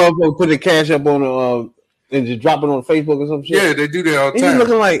seen a motherfucker put the cash up on and just drop it on Facebook or some shit? Yeah, they do that all the time. He's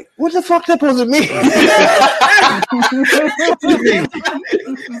looking like, what the fuck that supposed to mean?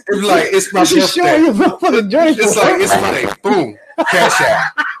 It's like, it's my birthday. It's like, it's my boom, cash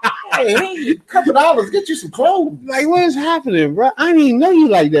out. Hey, a couple dollars, get you some clothes. Like, what is happening, bro? I didn't even know you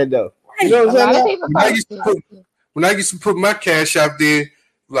like that, though. You know what I'm saying? When I used to put my cash out there,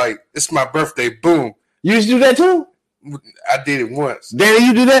 like, it's my birthday, boom. You used to do that too? I did it once. Danny,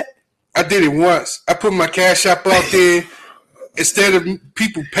 you do that? I did it once. I put my Cash App out there. Instead of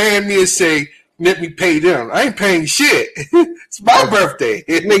people paying me and say, let me pay them. I ain't paying shit. It's my birthday.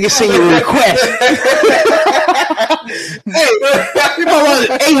 Nigga send you a request. Hey, you know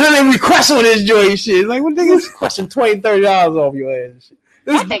 800 requests on this joint shit. Like, what niggas requesting $20, $30 off your ass?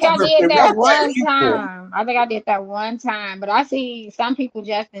 I think I did that one time. I think I did that one time. But I see some people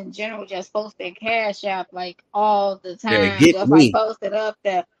just in general just post their Cash App like all the time. Just like post it up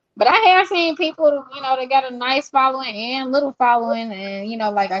there. But I have seen people, you know, they got a nice following and little following, and you know,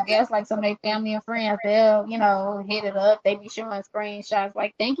 like I guess like some of their family and friends, they'll, you know, hit it up. They be showing screenshots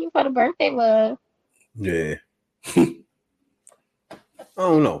like, "Thank you for the birthday love." Yeah. I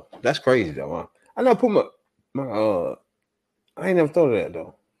don't know. That's crazy though. Huh? I know. I put my I ain't never thought of that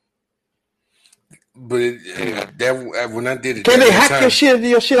though. But that when I did it, can they hack your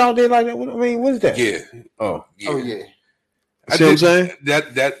shit out there like that? I mean, what is that? Yeah. Oh yeah. See what I'm saying?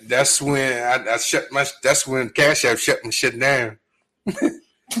 That's when I shut my. That's when Cash App shut my shit down.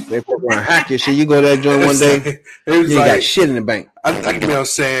 They put around hack your shit. You go to that joint one day, you got shit in the bank. I email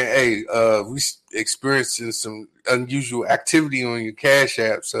saying, "Hey, we experiencing some unusual activity on your Cash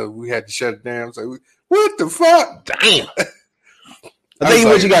App, so we had to shut it down." So what the fuck? Damn. I think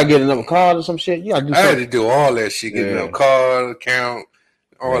what you gotta get another card or some shit. You gotta do. I had to do all that shit. Get another card, account,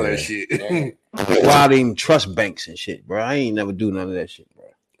 all that shit. Yeah. Why I didn't even trust banks and shit, bro. I ain't never do none of that shit, bro.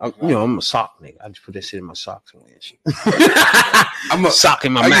 I'm a sock nigga. I just put that shit in my socks and shit. I'm a sock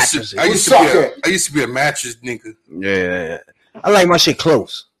in my mattress. I used to be a mattress nigga. Yeah. I like my shit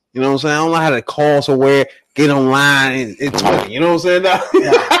close. You know what I'm saying? I don't know how to call somewhere, get online, and talk. You know what I'm saying?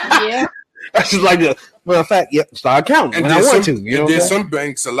 Yeah. I just like to, matter of fact, start counting when I want to. You know, there's some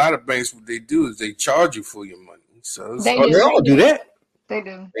banks, a lot of banks, what they do is they charge you for your money. So they all do that. They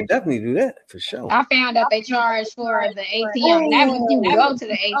do. They definitely do that for sure. I found out they charge for the ATM. Not when you go to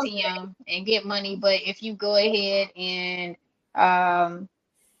the ATM and get money, but if you go ahead and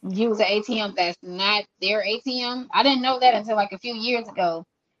use an ATM that's not their ATM. I didn't know that until like a few years ago.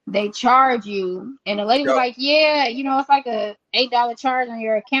 They charge you, and the lady was like, "Yeah, you know, it's like a $8 charge on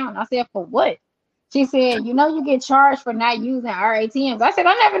your account." I said, "For what?" She said, "You know, you get charged for not using our ATMs." I said,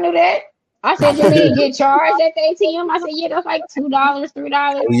 "I never knew that." I said, "You mean get charged at the ATM?" I said, "Yeah, that's like $2,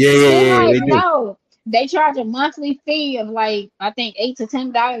 $3." Yeah. Like, no, they charge a monthly fee of like I think $8 to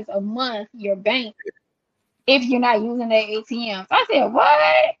 $10 a month. Your bank, if you're not using their ATMs. I said,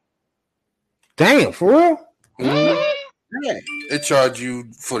 "What?" Damn, for real? Mm-hmm. Yeah. They charge you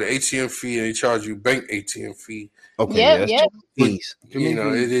for the ATM fee, and they charge you bank ATM fee. Okay, yep. Fees. You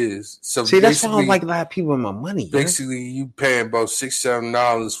know, it is. So see, that's why I don't like a lot of people in my money. Basically, you paying about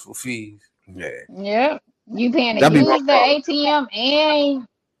 $6-7 for fees. Yeah. You paying to use the ATM, and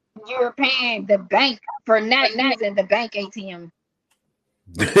you're paying the bank for not using the bank ATM.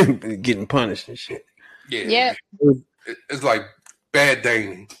 Getting punished and shit. Yeah. It's like bad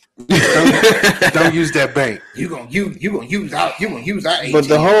dining. Don't use that bank. You gonna use our ATM. But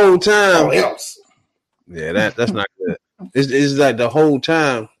the whole time, or else. Yeah, that's not good. It's like the whole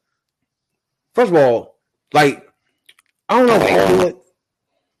time. First of all, like I don't know if they do it.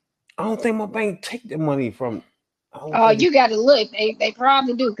 I don't think my bank take the money from. Oh, you got to look. They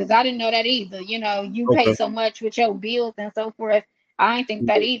probably do, because I didn't know that either. You know, you pay so much with your bills and so forth. I ain't think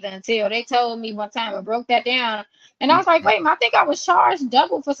that either until they told me one time. I broke that down, and I was like, "Wait, I think I was charged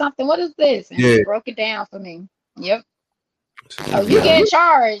double for something. What is this?" And they broke it down for me. Yep. So you get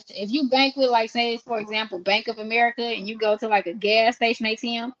charged if you bank with, like, say, for example, Bank of America, and you go to like a gas station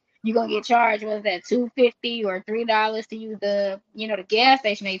ATM. You're gonna get charged, was that $2.50 or $3 to use the gas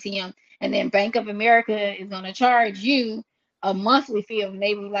station ATM, and then Bank of America is gonna charge you a monthly fee of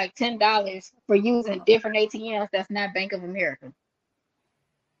maybe like $10 for using different ATMs that's not Bank of America.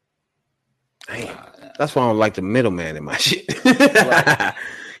 Damn. That's why I don't like the middleman in my shit. Because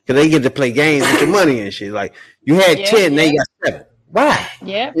they get to play games with the money and shit. Like, you had 10, now you got 7. Why?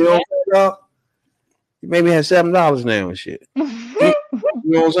 Yeah. You know what I'm saying? You maybe have $7 now and shit. You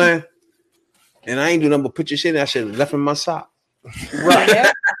know what I'm saying? And I ain't do nothing but put your shit in. I should have left in my sock.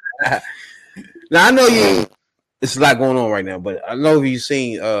 Right. Now, I know it's a lot going on right now, but I know you've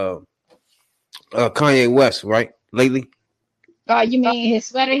seen Kanye West, right? Lately? You mean his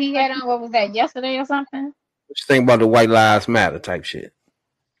sweater he had on? What was that, yesterday or something? What you think about the White Lives Matter type shit?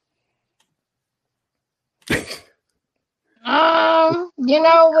 With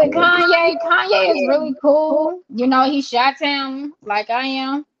Kanye is really cool. You know, he shot him like I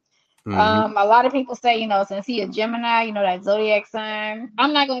am. Mm-hmm. A lot of people say, since he a Gemini, that zodiac sign.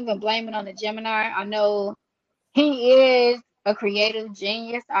 I'm not going to even blame it on the Gemini. I know he is a creative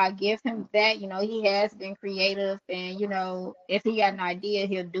genius. I give him that. He has been creative, and if he got an idea,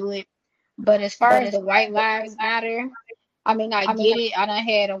 he'll do it. But as far as the white lives matter, I mean, I get it. I done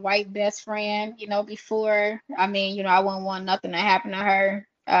had a white best friend, before. I mean, I wouldn't want nothing to happen to her.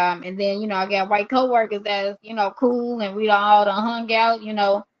 And then, I got white coworkers that's, cool, and we all done hung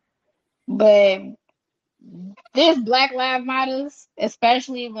out. But this Black Lives Matters,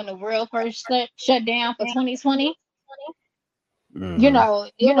 especially when the world first shut down for 2020,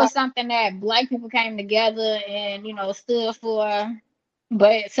 it was something that Black people came together and, stood for.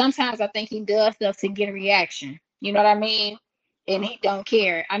 But sometimes I think he does stuff to get a reaction. You know what I mean? And he don't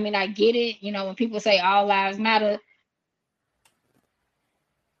care. I mean, I get it. When people say all lives matter.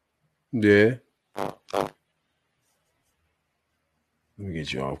 Yeah. Let me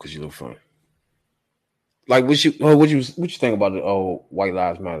get you off because you look funny. Like, what you think about the White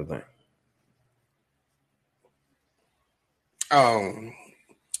Lives Matter thing?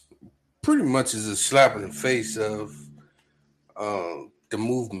 Pretty much is a slap in the face of the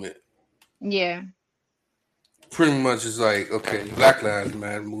movement. Yeah. Pretty much is like, okay, Black Lives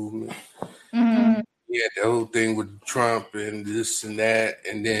Matter movement. Mm-hmm. Yeah, the whole thing with Trump and this and that,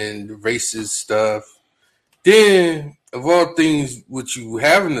 and then the racist stuff. Then, of all things, what you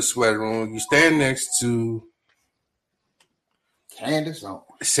having the sweater on, you stand next to Candace on.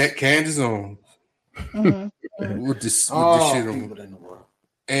 Candace on. Mm-hmm. with this shit on.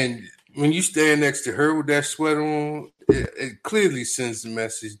 And when you stand next to her with that sweater on, it clearly sends the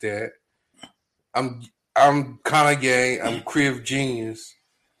message that I'm Kanye, I'm Crib Genius,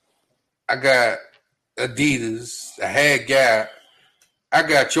 I got Adidas, I had Gap, I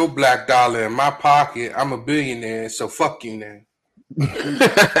got your black dollar in my pocket, I'm a billionaire, so fuck you now.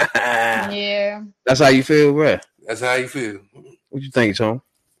 Yeah. That's how you feel, bro? That's how you feel. What you think, Tom?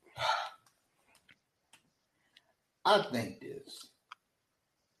 I think this.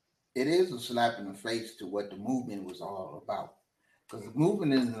 It is a slap in the face to what the movement was all about. Because the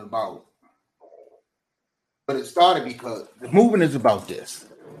movement isn't about, but it started because the movement is about this.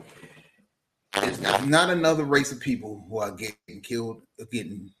 It's not another race of people who are getting killed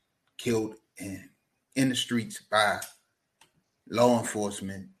in the streets by law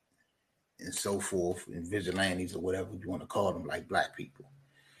enforcement and so forth, and vigilantes or whatever you want to call them, like black people.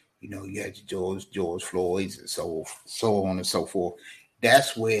 You had your George Floyd's and so on and so forth.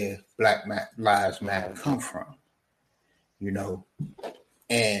 That's where Black Lives Matter come from,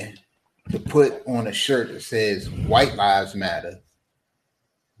 and to put on a shirt that says White Lives Matter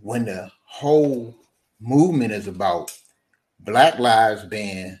when the whole movement is about Black lives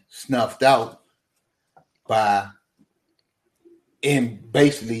being snuffed out by, in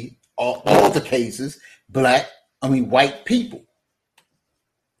basically all the cases, white people.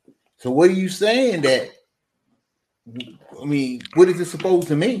 So what are you saying that? What is it supposed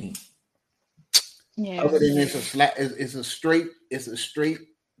to mean? Yeah. Other than it's a straight disrespect.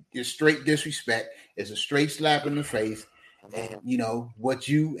 It's a straight slap in the face. And what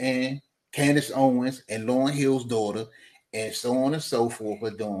you and Candace Owens and Lauryn Hill's daughter and so on and so forth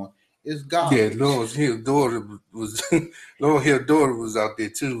are doing is garbage. Yeah, Lauryn Hill's daughter was out there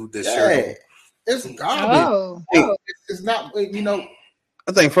too. That shirt. It's garbage. Oh. It's not.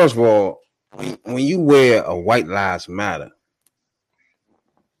 I think first of all, when you wear a White Lives Matter,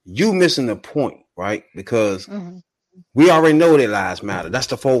 you missing the point, right? Because we already know that lives matter. That's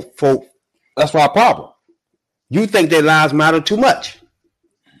the folk. That's our problem. You think their lives matter too much,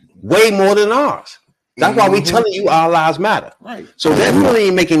 way more than ours. That's why we telling you our lives matter. Right. So that really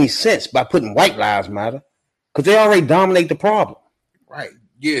ain't make any sense by putting White Lives Matter, because they already dominate the problem. Right.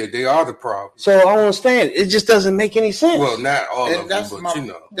 Yeah, they are the problem. So I don't understand. It just doesn't make any sense. Well, not all of them, but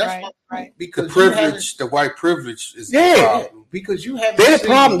that's right. Because the privilege, the white privilege is the problem. Because you haven't. They're the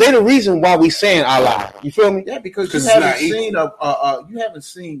problem. They're the reason why we saying our lie. You feel me? Yeah, because you haven't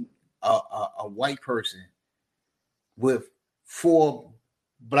seen a white person with 4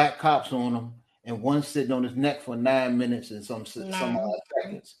 black cops on them and one sitting on his neck for 9 minutes and some odd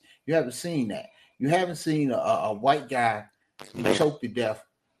seconds. You haven't seen that. You haven't seen a white guy choked to death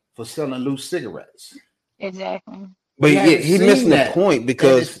for selling loose cigarettes. Exactly. But he's missing the point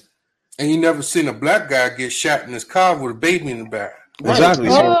because. And you never seen a black guy get shot in his car with a baby in the back. Right. Exactly.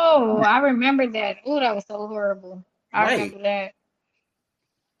 Oh, I remember that. Oh, that was so horrible. I remember that.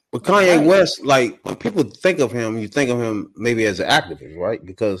 But Kanye West, like, when people think of him, you think of him maybe as an activist, right?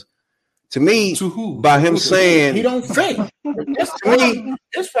 Because to me, by him saying he don't think.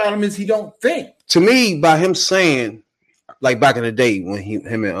 His problem is he don't think. To me, by him saying, like back in the day when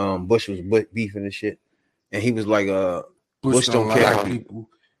him and Bush was beefing and shit, and he was like, Bush don't care about people.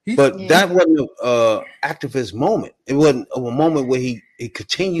 But that wasn't an activist moment. It wasn't a moment where he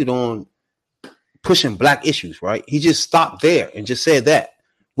continued on pushing black issues, right? He just stopped there and just said that.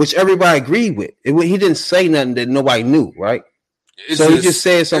 which everybody agreed with. He didn't say nothing that nobody knew, right? So he just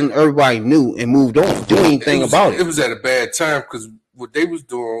said something everybody knew and moved on. Do anything about it. It was at a bad time because what they was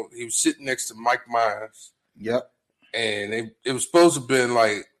doing, he was sitting next to Mike Myers. Yep. And it was supposed to have been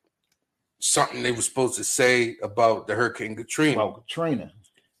like something they were supposed to say about the Hurricane Katrina. About Katrina.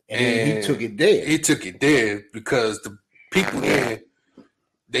 And he took it dead. He took it dead because the people there,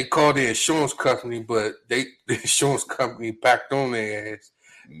 they called the insurance company, but the insurance company packed on their ass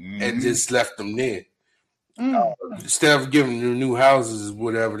and just left them there. Instead of giving them new houses or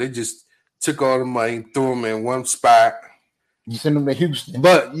whatever, they just took all the money, threw them in one spot. You send them to Houston.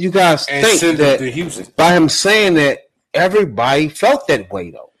 But you guys think that by him saying that, everybody felt that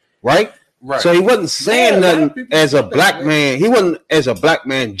way, though, right? Right. So he wasn't saying nothing as a black man. He wasn't as a black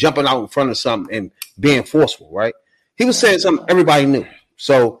man jumping out in front of something and being forceful, right? He was saying something everybody knew.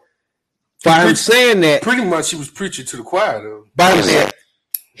 So by him saying that, pretty much he was preaching to the choir, though. By him saying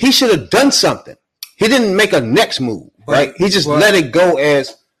he should have done something. He didn't make a next move, right? He just let it go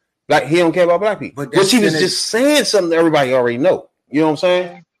as like he don't care about black people. But he was just saying something that everybody already know. You know what I'm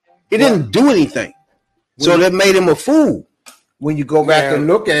saying? He didn't do anything. So that made him a fool. When you go back and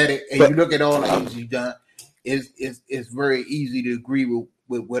look at it, and you look at all the things he's done, it's very easy to agree with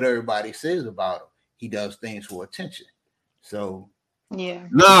what everybody says about him. He does things for attention. So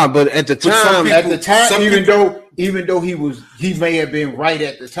but at the time, even though he may have been right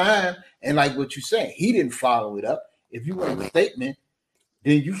at the time, and like what you said, he didn't follow it up. If you want a statement,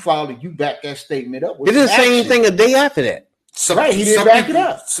 then you back that statement up. He didn't say anything a day after that. He didn't back it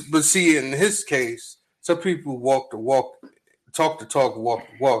up. But see, in his case, some people walk the walk. Talk the talk, walk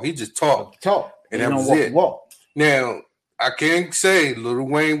the walk. He just talked, and that was it. Now, I can't say Lil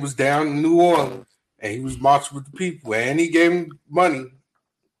Wayne was down in New Orleans and he was marching with the people, and he gave him money.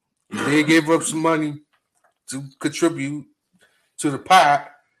 They gave up some money to contribute to the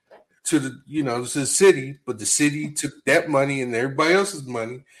pot, to the city, but the city took that money and everybody else's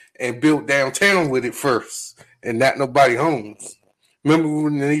money and built downtown with it first, and not nobody homes. Remember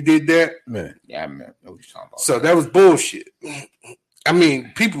when he did that? Man. Yeah, I remember what you're talking about. So that was bullshit. I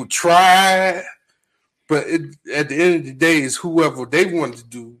mean, people tried, but at the end of the day, it's whoever they wanted to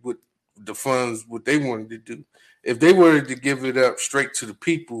do with the funds, what they wanted to do. If they wanted to give it up straight to the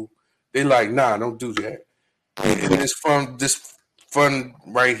people, they like, nah, don't do that. And this fund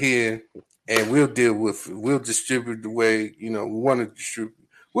right here, and we'll deal with it. We'll distribute the way, we want to distribute.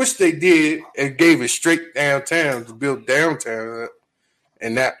 Which they did and gave it straight downtown to build downtown up.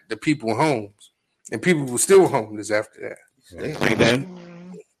 And not the people homes, and people were still homeless after that.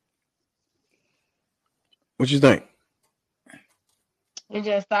 What you think? It's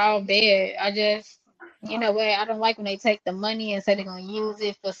just all bad. I don't like when they take the money and say they're gonna use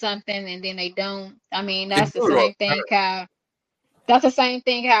it for something and then they don't. I mean, that's the same thing. That's the same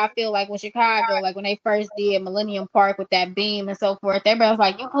thing how I feel like when Chicago, like when they first did Millennium Park with that beam and so forth. Everybody was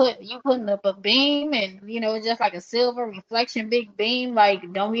like, you putting up a beam and it's just like a silver reflection big beam.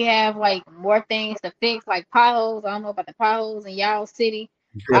 Like, don't we have like more things to fix, like potholes? I don't know about the potholes in y'all city.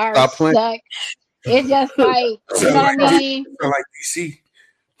 Ours suck. It's just like, you know what I mean? Like DC.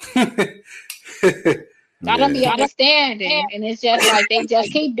 I don't be understanding, and it's just like they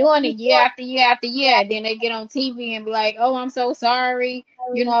just keep doing it year after year after year. Then they get on TV and be like, "Oh, I'm so sorry.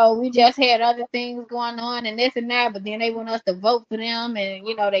 We just had other things going on and this and that." But then they want us to vote for them, and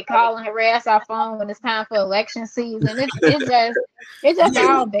they call and harass our phone when it's time for election season. It's just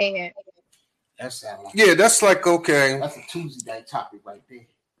all bad. That's like okay. That's a Tuesday night topic right there.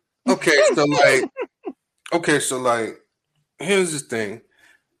 Okay, so here's the thing.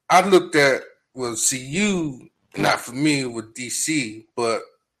 I looked at. Well, see, you not familiar with DC, but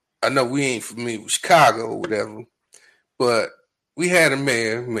I know we ain't familiar with Chicago or whatever. But we had a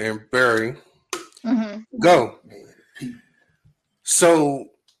Mayor Barry, go. So,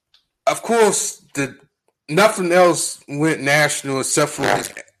 of course, nothing else went national except for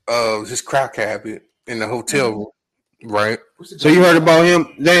his crack habit in the hotel room, right? So you heard about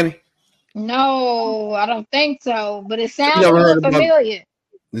him, Danny? No, I don't think so. But it sounds a little familiar.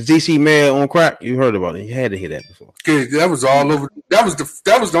 The DC mayor on crack, you heard about it. You had to hear that before. Okay, that was all over. That was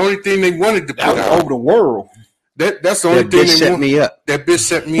the only thing they wanted to put out over the world. That's the only thing they set me up. That bitch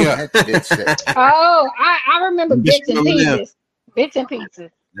set me up. Oh, I remember bits and pieces. Bits and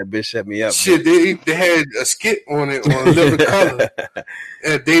pieces. That bitch set me up. Shit, they had a skit on it on Living Color.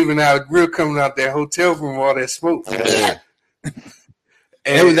 Dave and Al Grill coming out that hotel room, all that smoke.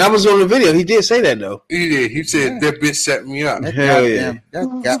 And that was on the video. He did say that though. He did. He said that bitch set me up. Hell yeah.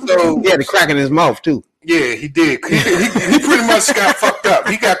 So, he had the crack in his mouth too. Yeah, he did. He pretty much got fucked up.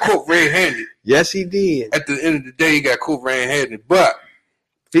 He got caught red-handed. Yes, he did. At the end of the day, he got caught red-handed. But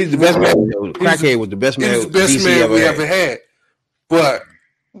He's the best man. Crackhead was the best man. He's the best man we ever had. But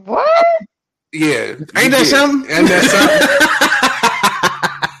what? Yeah, ain't that something? Ain't that something?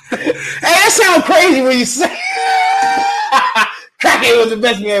 Hey, that sounds crazy when you say Crackhead was the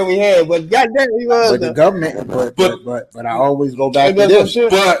best man we had, but goddamn, he was. But the government. But I always go back to this.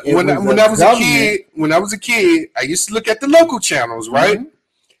 But when I was a kid, I used to look at the local channels, right? Mm-hmm.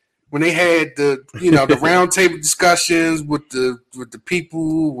 When they had the the round table discussions with the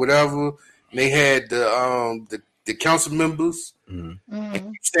people, whatever, and they had the council members.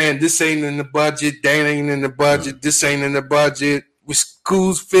 Mm-hmm. Saying this ain't in the budget, that ain't in the budget, this ain't in the budget. With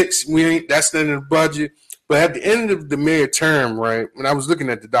schools fixed, that's not in the budget. But at the end of the mayor term, right, when I was looking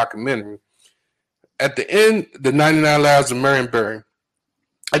at the documentary, at the end, the 99 Lives of Marion,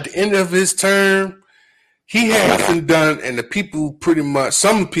 at the end of his term, he had nothing done, and the people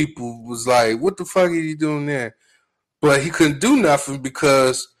some people was like, what the fuck are you doing there? But he couldn't do nothing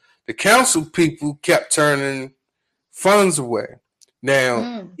because the council people kept turning funds away.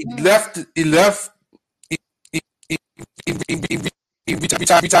 Now, he left.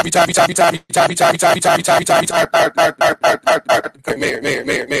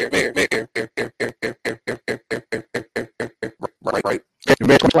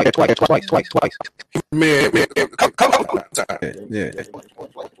 Right. Twice. Man, come on. Yeah.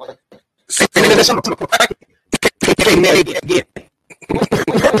 No.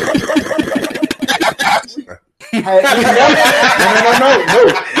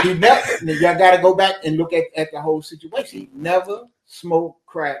 He never. Y'all got to go back and look at the whole situation. He never smoked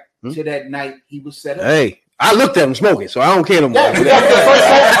crack till that night he was set up. Hey, I looked at him smoking, so I don't care no more. Yeah,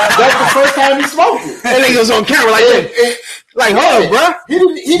 that's the first time he smoked it. That nigga was on camera like that. Like, hold on, bro. He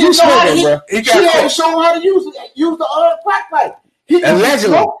didn't know how to. He had to show him how to use the crack pipe.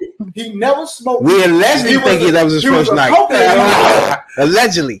 Allegedly, he never smoked. We allegedly think that was his first night.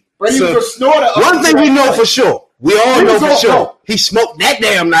 Allegedly. But he was a snorter. One thing we know for sure. We all know for sure. He smoked that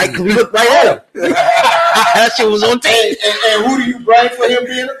damn night because we looked right at him. That shit was on tape. And who do you blame for him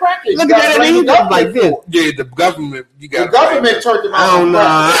being a crackhead? Look at that. He looked like this. Yeah, the government. The government turned him out.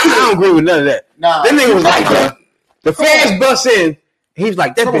 I don't agree with none of that. Nah. That nigga was like, the fans bust in. He was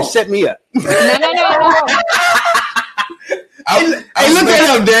like, that bitch set me up. No. Hey, look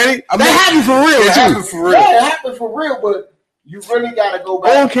at him, Danny. That happened for real. Yeah, it happened for real, but you really got to go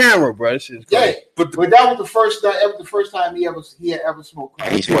back on camera, bro. This is crazy. Yeah, but that was the first time he had ever smoked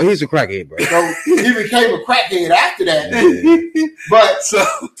crack. He's a crackhead, bro. So he became a crackhead after that. Yeah. But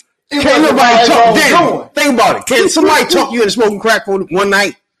can't nobody talk. Danny, think about it. Can somebody talk you into smoking crack for one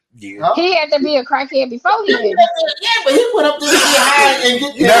night? Yeah. He had to be a crackhead before he did. Yeah, but he went up there to get high and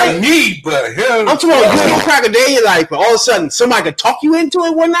get there. Not me, but him. I'm talking about you smoke crack a day in your life, but all of a sudden somebody could talk you into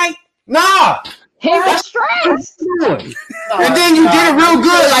it one night? Nah. He was stressed. And then you did it real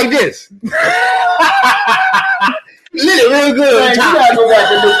good like this. Lit it real good. Man, you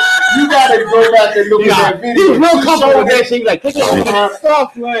gotta go back and look at that video. He was real comfortable with that shit. He was like, take it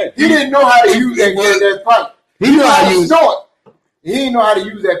off, man. He didn't know how to use that pipe. He knew how to use it. He didn't know how to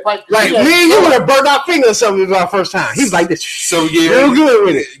use that pipe. Like me, you would have burnt our finger or something. It was our first time. He was like this. So yeah, real good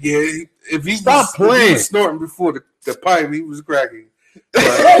with it. Yeah, if he playing, he was snorting before the pipe, he was cracking.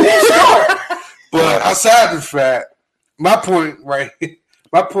 But outside the fact, my point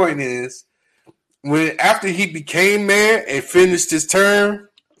is when after he became mayor and finished his term,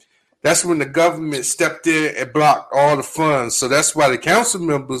 that's when the government stepped in and blocked all the funds. So that's why the council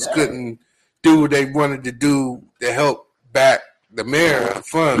members couldn't do what they wanted to do to help back the mayor of the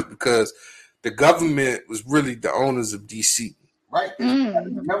funds because the government was really the owners of DC. Right.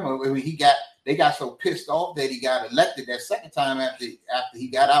 Remember when they got so pissed off that he got elected that second time after he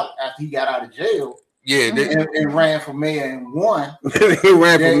got out of jail. Yeah, and ran for mayor and won. He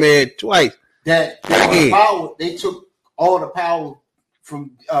ran for mayor twice. They took all the power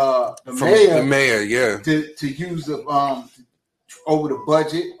from the mayor, yeah, to use the over the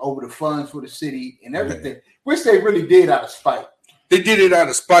budget, over the funds for the city and everything, which they really did out of spite. They did it out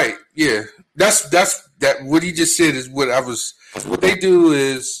of spite. Yeah, that's that. What he just said is what they do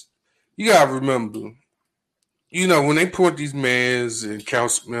is you gotta remember. You know, when they appoint these mayors and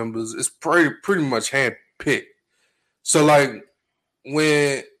council members, it's pretty much handpicked. So, like,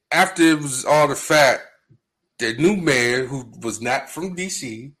 when after it was all the fact, the new mayor, who was not from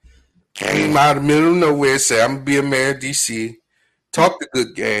D.C., came out of the middle of nowhere and said, I'm going to be a mayor of D.C., talked a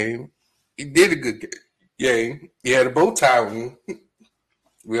good game. He did a good game. He had a bow tie on.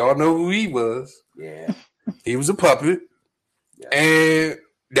 We all know who he was. Yeah. He was a puppet. Yeah. And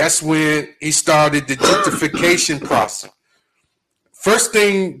that's when he started the gentrification process. First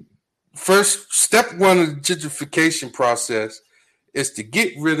step one of the gentrification process is to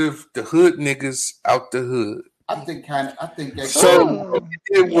get rid of the hood niggas out the hood. I think that's so.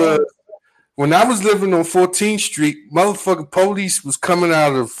 It was when I was living on 14th Street. Motherfucking police was coming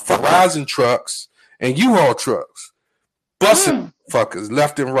out of Verizon trucks and U-Haul trucks, busting fuckers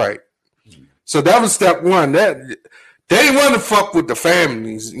left and right. So that was step one. That they didn't want to fuck with the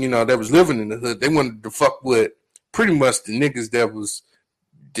families, that was living in the hood. They wanted to fuck with pretty much the niggas that was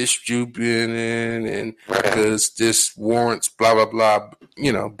distributing and because this warrants blah blah blah,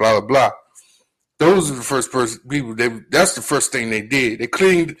 blah blah blah. Those are the first people. That's the first thing they did.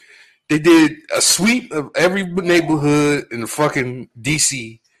 They did a sweep of every neighborhood in the fucking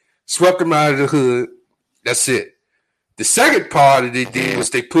DC, swept them out of the hood. That's it. The second part that they did was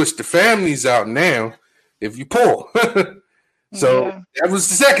they pushed the families out now if you poor. So that was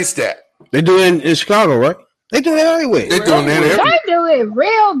the second step. They do it in Chicago, right? They do it everywhere. They do it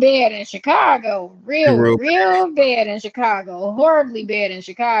real bad in Chicago. Real bad in Chicago. Horribly bad in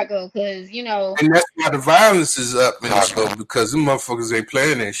Chicago because, And that's why the violence is up in Chicago because them motherfuckers ain't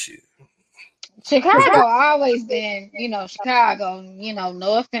playing that shit. Chicago always been, Chicago,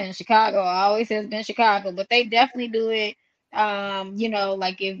 no offense. Chicago always has been Chicago, but they definitely do it.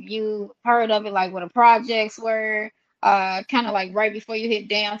 Like if you heard of it, like where the projects were. Kind of like right before you hit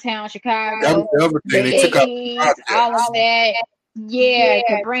downtown Chicago, they took all of that,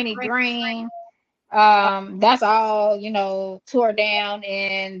 Cabrini Green, that's all tore down,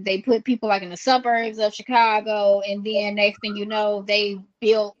 and they put people like in the suburbs of Chicago, and then next thing you know, they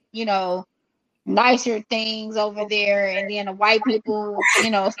built nicer things over there, and then the white people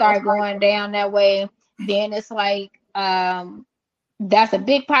start going down that way. Then it's like that's a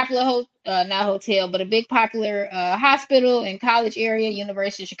big popular not hotel, but a big popular hospital and college area,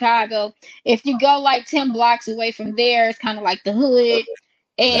 University of Chicago. If you go like 10 blocks away from there, it's kind of like the hood.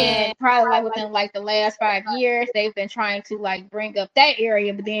 And probably like within like the last 5 years, they've been trying to like bring up that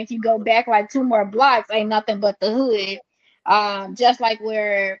area. But then if you go back like 2 more blocks, ain't nothing but the hood. Just like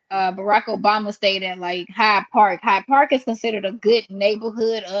where Barack Obama stayed at like Hyde Park. Hyde Park is considered a good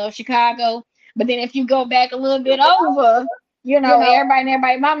neighborhood of Chicago. But then if you go back a little bit over, everybody and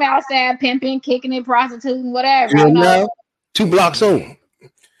everybody, mama outside pimping, kicking it, prostituting, whatever. 2 blocks over.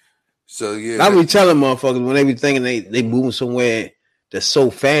 So yeah, I be telling motherfuckers when they be thinking they moving somewhere that's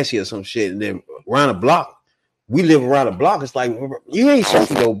so fancy or some shit, and then around a block, we live around a block. It's like you ain't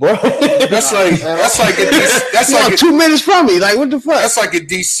something though, bro. that's like 2 minutes from me. Like what the fuck? That's like a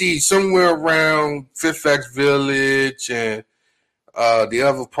DC, somewhere around Fairfax Village and the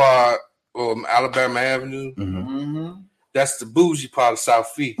other part, Alabama Avenue. Mm-hmm. That's the bougie part of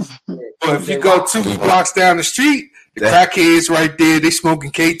Southeast. But if you go 2 blocks down the street, the crackheads right there, they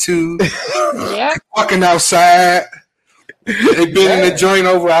smoking K2. Yeah. Fucking outside. They been in the joint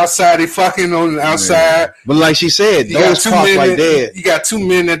over outside. They fucking on the outside. Yeah. But like she said, those parks right there. You got 2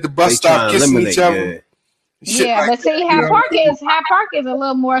 men at the bus stop kissing each other. Yeah, but see, Hyde Park is a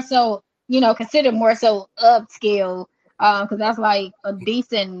little more so, considered more so upscale, because that's like a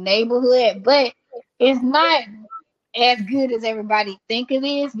decent neighborhood, but it's not as good as everybody think it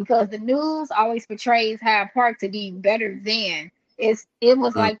is because the news always portrays Hyde Park to be better than. It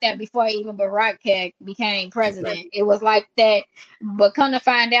was like that before even Barack became president. It was like that, but come to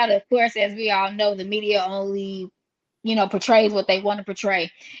find out, of course, as we all know, the media only, portrays what they want to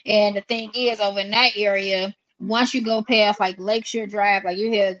portray. And the thing is, over in that area, once you go past like Lakeshore Drive, like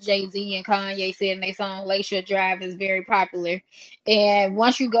you hear Jay-Z and Kanye saying their song Lakeshore Drive is very popular. And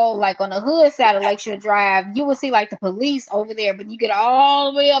once you go like on the hood side of Lakeshore Drive, you will see like the police over there, but you get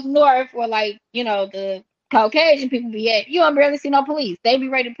all the way up north where like, the Caucasian people be at, you don't barely see no police. They be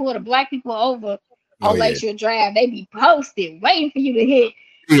ready to pull the black people over on Lakeshore Drive. They be posted, waiting for you to hit,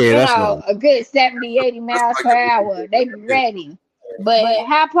 a good 70, 80 miles per hour. They be ready. But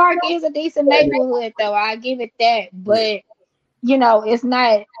Hyde Park is a decent neighborhood, though. I give it that. But, it's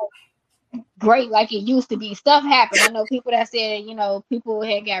not great like it used to be. Stuff happened. I know people that said, people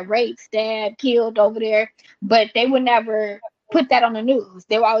had got raped, stabbed, killed over there. But they would never put that on the news.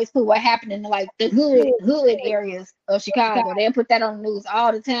 They would always put what happened in like the hood areas of Chicago. They put that on the news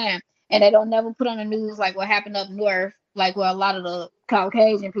all the time. And they don't never put on the news like what happened up north, like where a lot of the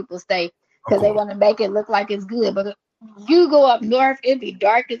Caucasian people stay. Because they want to make it look like it's good. But you go up north, it be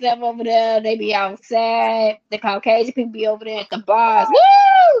dark as ever over there. They be outside. The Caucasian people be over there at the bars.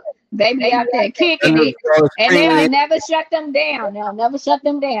 Woo! They be out there kicking it. And they'll never shut them down. They'll never shut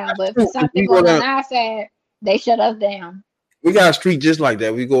them down. But if something going on our side, they shut us down. We got a street just like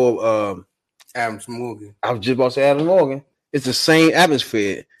that. We go Adams Morgan. I was just about to say Adams Morgan. It's the same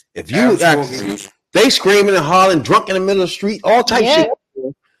atmosphere. If you they screaming and hollering, drunk in the middle of the street, all types of shit.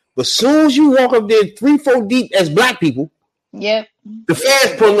 But as soon as you walk up there 3-4 deep as black people, The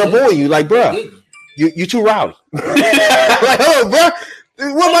fans pulling up on you, like, bro, you too rowdy. Like, oh, bro,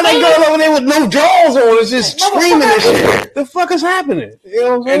 what about that girl over there with no jaws on? It's just screaming and shit. The fuck is happening? You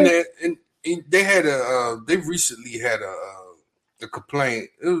know what I'm saying? And they had they recently had a complaint.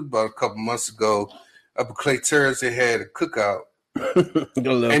 It was about a couple months ago. Up at Clay Terrace, they had a cookout,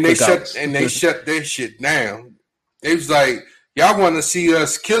 and they shut their shit down. They was like, y'all want to see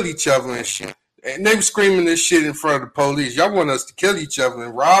us kill each other and shit. And they were screaming this shit in front of the police. Y'all want us to kill each other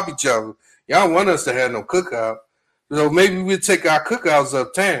and rob each other. Y'all want us to have no cookout. So maybe we'll take our cookouts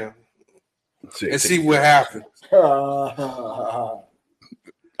uptown and see what happens. I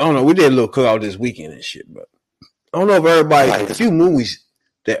don't know. We did a little cookout this weekend and shit, but I don't know if everybody, a few movies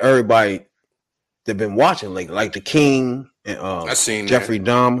that everybody that been watching, like The King and I seen Jeffrey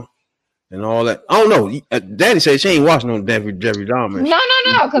Dahmer and all that. I don't know. Daddy said she ain't watching no Jeffrey Dahmer.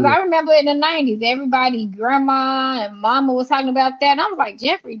 No, because I remember in the 90s, everybody, grandma and mama was talking about that. And I was like,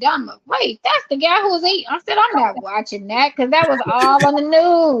 Jeffrey Dahmer. Wait, that's the guy who was eating. I said, I'm not watching that because that was all on the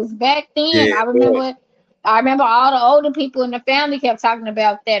news back then. Yeah, I remember all the older people in the family kept talking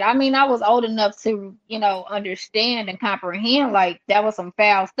about that. I mean, I was old enough to, understand and comprehend like that was some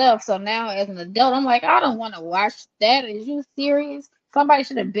foul stuff. So now as an adult, I'm like, I don't want to watch that. Is you serious? Somebody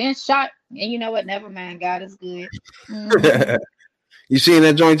should have been shot. And you know what? Never mind. God is good. Mm-hmm. You seen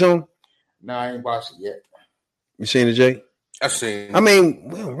that joint, Tom? No, I ain't watched it yet. You seen it, Jay? I've seen. I mean,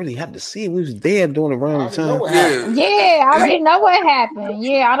 we don't really have to see it. We was there during around the time. Yeah, I already know what happened.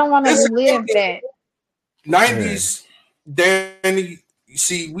 Yeah, I don't want to relive that. 90s, Danny. You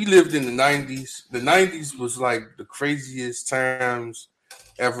see, we lived in the 90s. The 90s was like the craziest times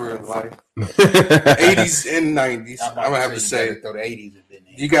ever in life. 80s and 90s. I'm gonna have to say, throw the 80s in there.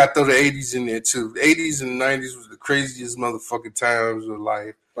 You got to throw the 80s in there too. The 80s and the 90s was the craziest motherfucking times of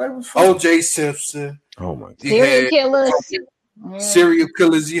life. O.J. Simpson. Oh my God. Serial killers. Serial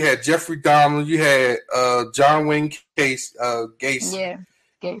killers. You had Jeffrey Dahmer. You had John Wayne Gacy. Yeah.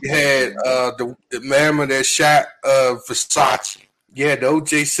 You had the man that shot Versace. You had the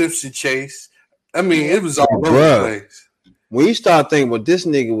O.J. Simpson chase. I mean, it was all over the place. When you start thinking what this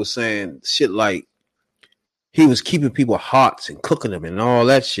nigga was saying, shit like he was keeping people hearts and cooking them and all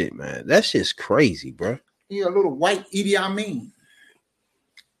that shit, man. That shit's crazy, bro. He a little white Idi Amin.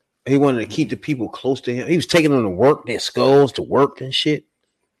 He wanted to keep the people close to him. He was taking them to work, their skulls to work and shit.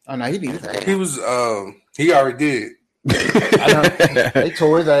 Oh no, he did that. He was he already did. They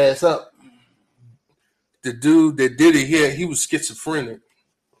tore his ass up. The dude that did it, he was schizophrenic.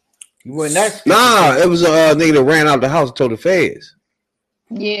 You wasn't that? Nah, it was a nigga that ran out the house and told the feds.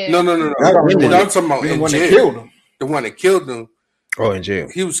 Yeah. No. I'm talking about the one jail. that killed him. The one that killed him. Oh, in jail.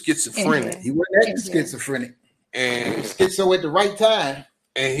 He was schizophrenic. He wasn't that schizophrenic. And he was schizo at the right time.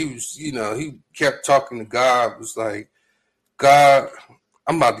 And he was, he kept talking to God. Was like, God,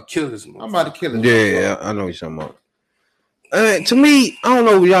 I'm about to kill this man. I'm about to kill him. Yeah, I know what you're talking about. To me, I don't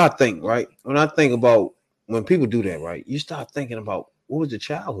know what y'all think, right? When I think about when people do that, right? You start thinking about what was the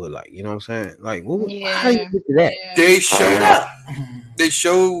childhood like? You know what I'm saying? Like, how do you get to that? They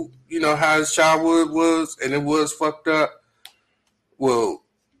showed, how his childhood was, and it was fucked up. Well,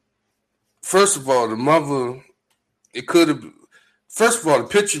 first of all, the mother, it could have. First of all, the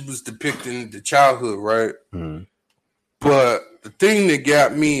picture was depicting the childhood, right? Mm-hmm. But the thing that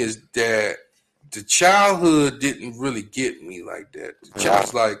got me is that the childhood didn't really get me like that. The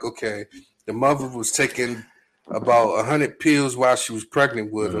child's like, okay, the mother was taking about 100 pills while she was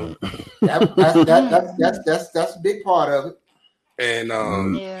pregnant with him. That's a big part of it. And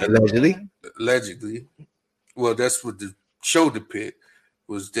allegedly, well, that's what the show depicted,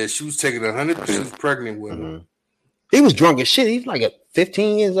 was that she was taking 100 pills pregnant with him. Mm-hmm. He was drunk as shit. He's like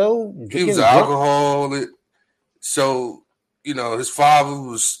 15 years old. He was an alcoholic. So, his father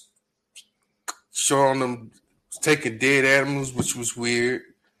was showing him taking dead animals, which was weird.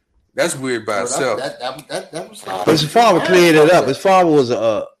 That's weird by itself. That was but his father cleared it up. His father was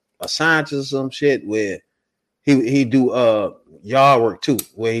a scientist or some shit where he do yard work too,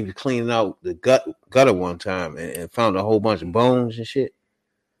 where he was cleaning out the gutter one time and found a whole bunch of bones and shit.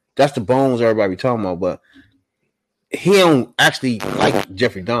 That's the bones everybody be talking about, but he don't actually like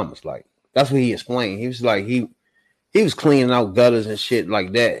Jeffrey Dahmer's like. That's what he explained. He was like he was cleaning out gutters and shit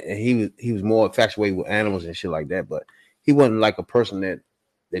like that, and he was more infatuated with animals and shit like that. But he wasn't like a person that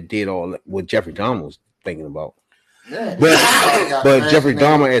did all what Jeffrey Dahmer was thinking about. Yeah. But Jeffrey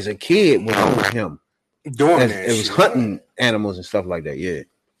Dahmer as a kid was with him doing that. It was hunting animals and stuff like that. Yeah,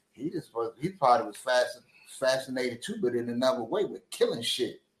 he probably was fascinated too, but in another way with killing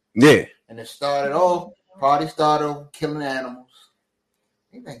shit. Yeah, and it started off. Party started killing animals,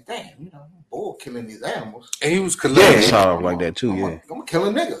 He like, damn, you know, I'm bored killing these animals. And he was Yeah, collecting. it started off like that too. I'm Yeah. gonna kill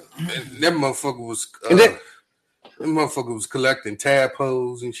a nigga. And that motherfucker was. And then- That motherfucker was collecting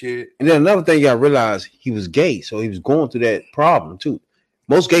tadpoles and shit. And then another thing you gotta realize, he was gay, so he was going through that problem too.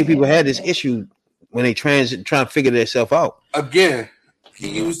 Most gay people had this issue when they trying to figure themselves out. Again, he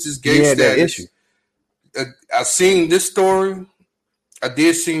used his He gay had that status. issue. I seen this story. I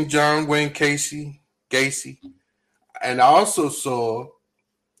did see John Wayne Gacy, and I also saw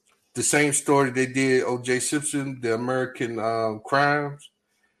the same story they did O.J. Simpson, the American Crimes.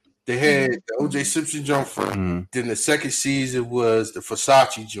 They had the O.J. Simpson joint first. Mhm. Then the second season was the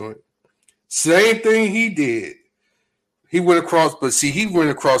Versace joint. Same thing he did. He went across, but see, he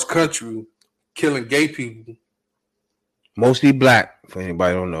went across country killing gay people. Mostly black, for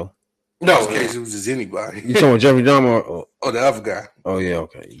anybody who don't know. No, in case it was just anybody. You talking about Jeffrey Dahmer? Or, Oh, the other guy. oh yeah,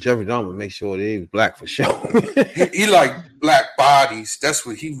 okay. Jeffrey Dahmer make sure they was black for sure. He liked black bodies. That's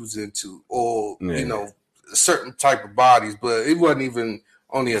what he was into, or Yeah. you know, a certain type of bodies. But it wasn't even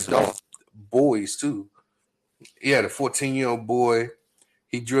only adult boys too. He had a 14-year-old boy.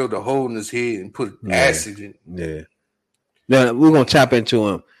 He drilled a hole in his head and put acid in. Yeah. Now we're gonna tap into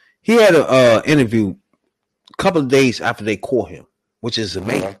him. He had a interview a couple of days after they caught him, which is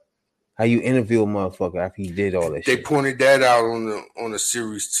amazing. How you interview a motherfucker after he did all that They shit. pointed that out on the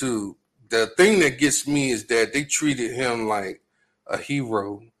series too. The thing that gets me is that they treated him like a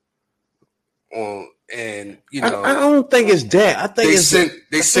hero. And you know, I don't think it's that. I think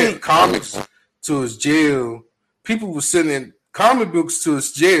they sent comics to his jail. People were sending comic books to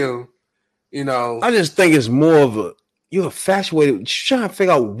his jail. You know, I just think it's more of a you're infatuated. You're trying to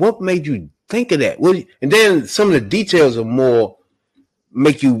figure out what made you think of that. And then some of the details are more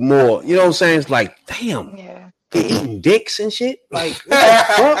make you more. You know what I'm saying? It's like, damn, Yeah. they eating dicks and shit. Like, what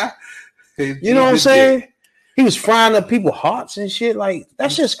the fuck? You know what I'm saying? He was frying up people's hearts and shit. Like,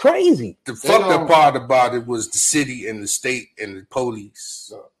 that's just crazy. The fucked up part about it was the city and the state and the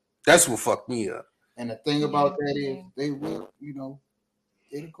police. That's what fucked me up. And the thing about that is they will, you know,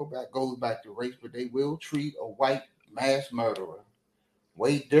 it goes back to race, but they will treat a white mass murderer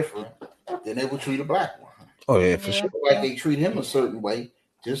way different than they would treat a black one. Oh yeah, for sure. Like they treat him a certain way,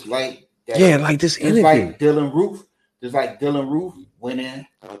 just like that. Yeah, like this Just interview. like Dylan Roof. Just like Dylan Roof went in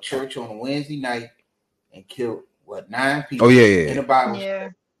a church on a Wednesday night and killed 9 people. Oh, yeah. In the Bible. Yeah.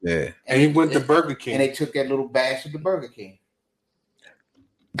 Yeah. And he went to Burger King. And they took that little bastard to Burger King.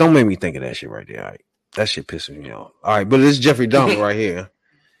 Don't make me think of that shit right there. All right. That shit pisses me off. All right, but this is Jeffrey Dahmer right here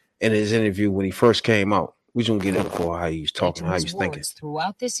in his interview when he first came out. We're gonna get into how he was talking, how he was thinking.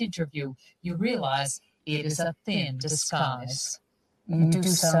 Throughout this interview, you realize it is a thin disguise. You do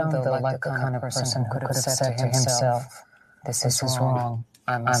sound, though, like the kind of person who could have said to himself, this is wrong,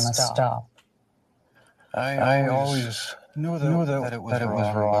 I must stop. I always knew that it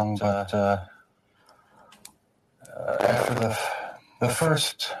was wrong, but after the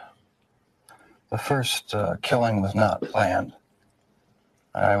first killing was not planned.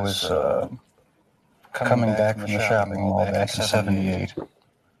 I was coming back from the shopping mall back in '78.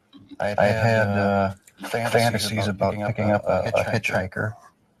 I had fantasies about picking up a hitchhiker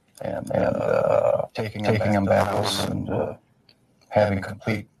and taking him backwards and having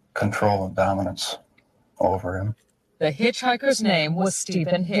complete control and dominance over him. The hitchhiker's name was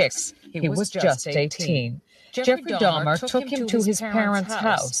Stephen Hicks. He was just 18. Jeffrey Dahmer took him to his parents'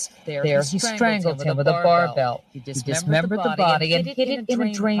 house. There he strangled him with a barbell. He dismembered the body and hid it in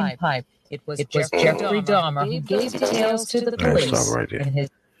a drain pipe. It was Jeffrey Dahmer who gave details to the Let's police. stop right there.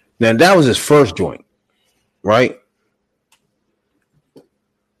 Now that was his first joint, right?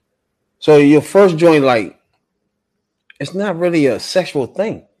 So your first joint, like, it's not really a sexual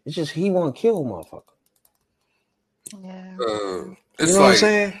thing. It's just he want to kill a motherfucker. Yeah. It's You know what I'm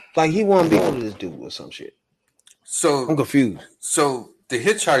saying? Like he want to be with this dude or some shit. So I'm confused. So the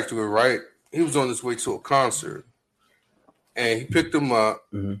hitchhiker, right? He was on his way to a concert, and he picked him up,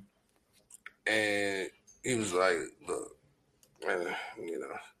 and he was like, "Look, man, you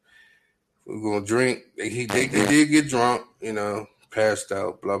know, we're gonna drink." They did get drunk, you know, passed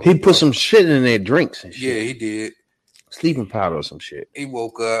out. Blah blah. He blah. put some shit in their drinks and shit. Yeah, he did. Sleeping powder or some shit. He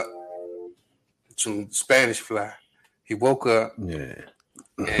woke up. Some Spanish fly. He woke up. Yeah.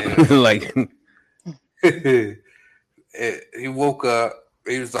 And like he woke up.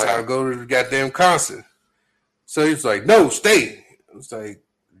 He was like, "I'll go to the goddamn concert." So he was like, "No, stay." I was like,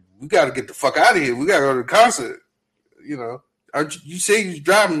 "We got to get the fuck out of here. We got to go to the concert." You know, you say you're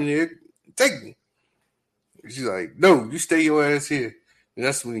driving me there. Take me. She's like, "No, you stay your ass here." And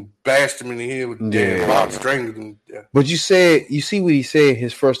that's when he bashed him in the head with the damn box, strangled him. Yeah. But you see what he said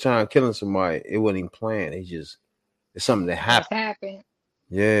his first time killing somebody, it wasn't even planned. It's something that happened.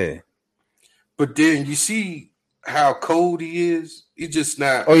 Yeah. But then you see how cold he is. He's just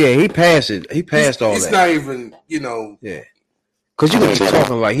not. Oh yeah, he passed it. He passed all it's that. It's not even, you know. Yeah. Cause you can be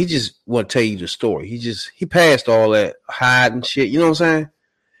talking like he just want to tell you the story. He passed all that hiding shit. You know what I'm saying?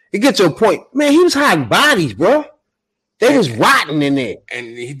 It gets to a point, man. He was hiding bodies, bro. They was rotting in there,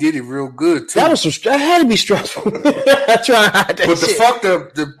 and he did it real good too. That had to be stressful. Trying to hide that but shit. The fucked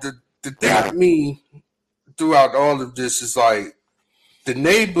up, the thing with me throughout all of this is like the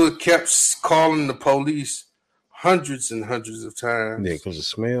neighbor kept calling the police hundreds and hundreds of times. Yeah, because of the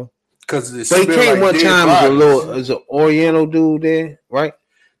smell. Because they came one time as an Oriental dude there, right?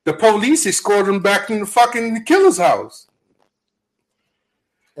 The police escorted him back in the fucking killer's house.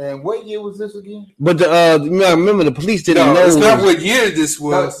 And what year was this again? But I remember the police didn't know. It's not what year this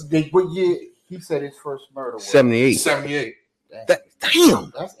was. What year he said his first murder was? 78. 78.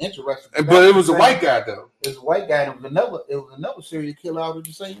 Damn. That's interesting. But it was a white guy though. It was a white guy. It was another serial killer out at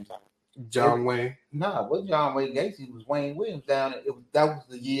the same time. John Wayne. Nah, it wasn't John Wayne Gacy. It was Wayne Williams down. That was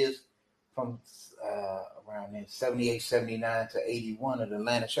the years from around there, 78, 79 to 81 of the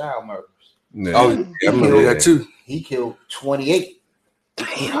Atlanta child murders. Yeah. Oh, I remember that too. He killed 28.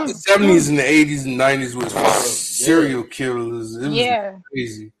 Damn. The 70s and the 80s and 90s was serial killers. It was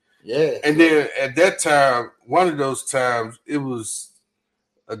crazy. Yeah. And then at that time, one of those times, it was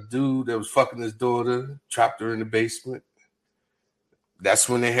a dude that was fucking his daughter, trapped her in the basement. That's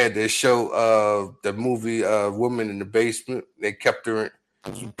when they had their show, the movie Woman in the Basement. They kept her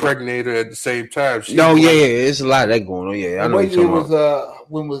impregnated her at the same time. It's a lot of that going on. Yeah, I know you're talking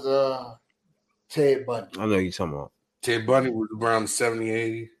about. When was Ted Bundy? I know you're talking about. Ted Bundy was around 70,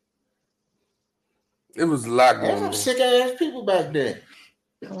 80. It was a lot going on. Some sick ass people back then.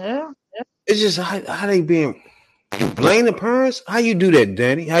 Yeah. It's just how they being. You blame the parents? How you do that,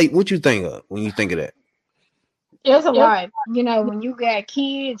 Danny? What you think of when you think of that? It's a lot. You know, when you got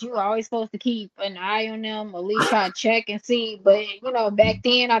kids, you always supposed to keep an eye on them, at least try to check and see. But, you know, back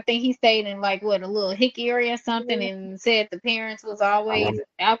then, I think he stayed in like, a little hick area or something and said the parents was always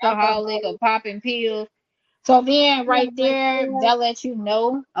alcoholic or popping pills. So then right there, that lets you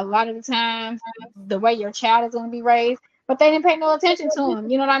know a lot of the times the way your child is going to be raised. But they didn't pay no attention to him.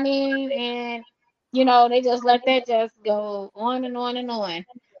 You know what I mean? And, you know, they just let that just go on and on and on.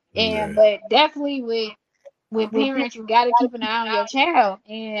 And but definitely with parents, you got to keep an eye on your child.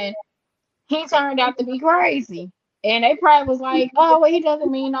 And he turned out to be crazy. And they probably was like, oh, well, he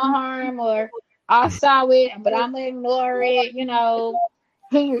doesn't mean no harm, or I saw it, but I'm going to ignore it. You know,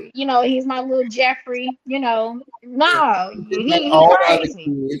 he's my little Jeffrey, you know. No, he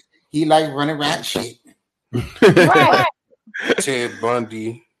crazy. He like running around shit. Right. Ted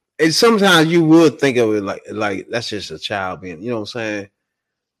Bundy. And sometimes you would think of it like that's just a child being, you know what I'm saying?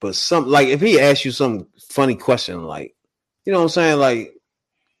 But like if he asks you some funny question, like, you know what I'm saying, like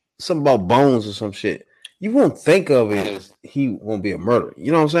something about bones or some shit, you won't think of it as he won't be a murderer.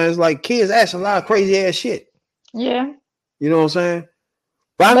 You know what I'm saying? It's like kids ask a lot of crazy ass shit. Yeah. You know what I'm saying?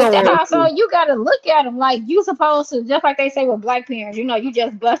 But then also you gotta look at them like you supposed to, just like they say with black parents, you know, you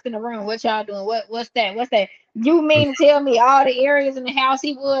just bust in the room. What y'all doing? What's that? You mean to tell me all the areas in the house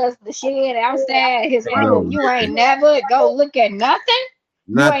he was, the shed, outside, his room, you ain't never go look at nothing?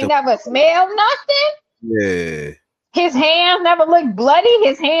 You ain't never smelled nothing? Yeah. His hands never looked bloody.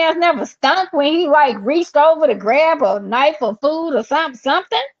 His hands never stunk when he like reached over to grab a knife or food or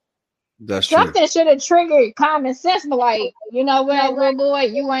something. That's something should have triggered common sense, but like, you know what, little boy,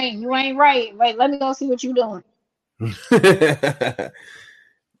 you ain't right. Wait, let me go see what you doing.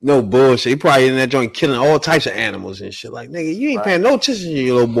 No bullshit. He probably in that joint killing all types of animals and shit. Like, nigga, you ain't paying no attention to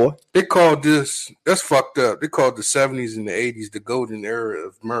your little boy. They called that's fucked up. They called the 70s and the 80s the golden era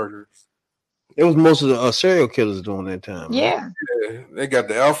of murders. It was most of the serial killers during that time. Yeah. They got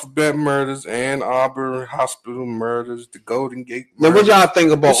the Alphabet murders, Ann Arbor Hospital murders, the Golden Gate murders. Now, what y'all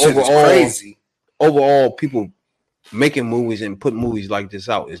think about crazy? Overall, people making movies and putting movies like this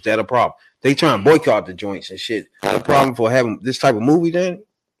out? Is that a problem? They trying to boycott the joints and shit. A problem for having this type of movie then?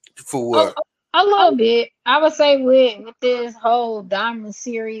 For what? A little bit. I would say with this whole Diamond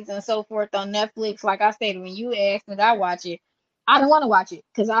series and so forth on Netflix, like I said, when you asked me, I watch it. I don't want to watch it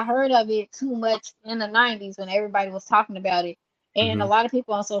because I heard of it too much in the 90s when everybody was talking about it. And a lot of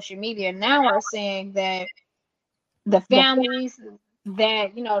people on social media now are saying that the families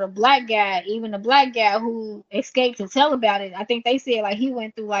that, you know, the black guy who escaped to tell about it, I think they said like he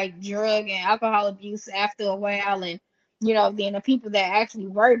went through like drug and alcohol abuse after a while. And, you know, then the people that actually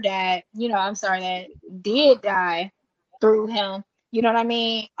that did die through him. You know what I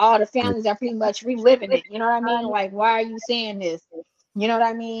mean? All the families are pretty much reliving it. You know what I mean? Like, why are you saying this? You know what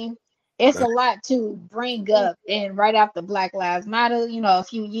I mean? it's a lot to bring up. And right after Black Lives Matter, a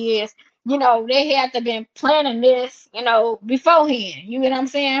few years, they had to been planning this, beforehand. You get what I'm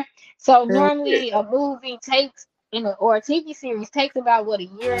saying? So Hell yeah. normally a movie takes or a TV series takes about what, a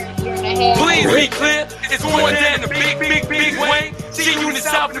year and a half. Please be clear. It's going down the big way. See you in the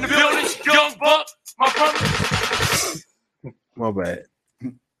south in the building. Young Buck, my brother. My bad.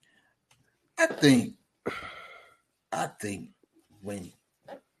 I think when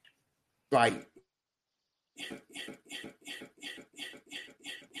like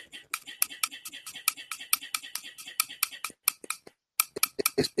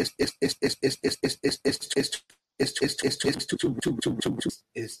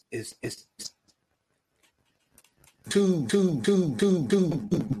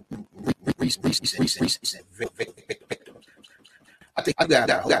I think I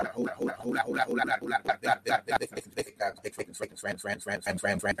got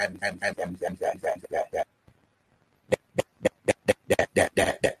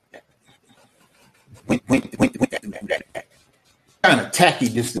kind of tacky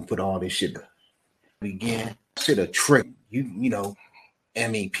just to put all this shit again. Shit a trick. I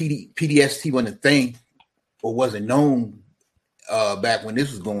mean, PTSD wasn't a thing or wasn't known back when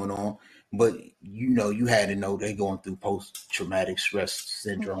this was going on, but you had to know they going through post-traumatic stress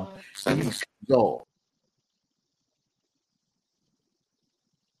syndrome. So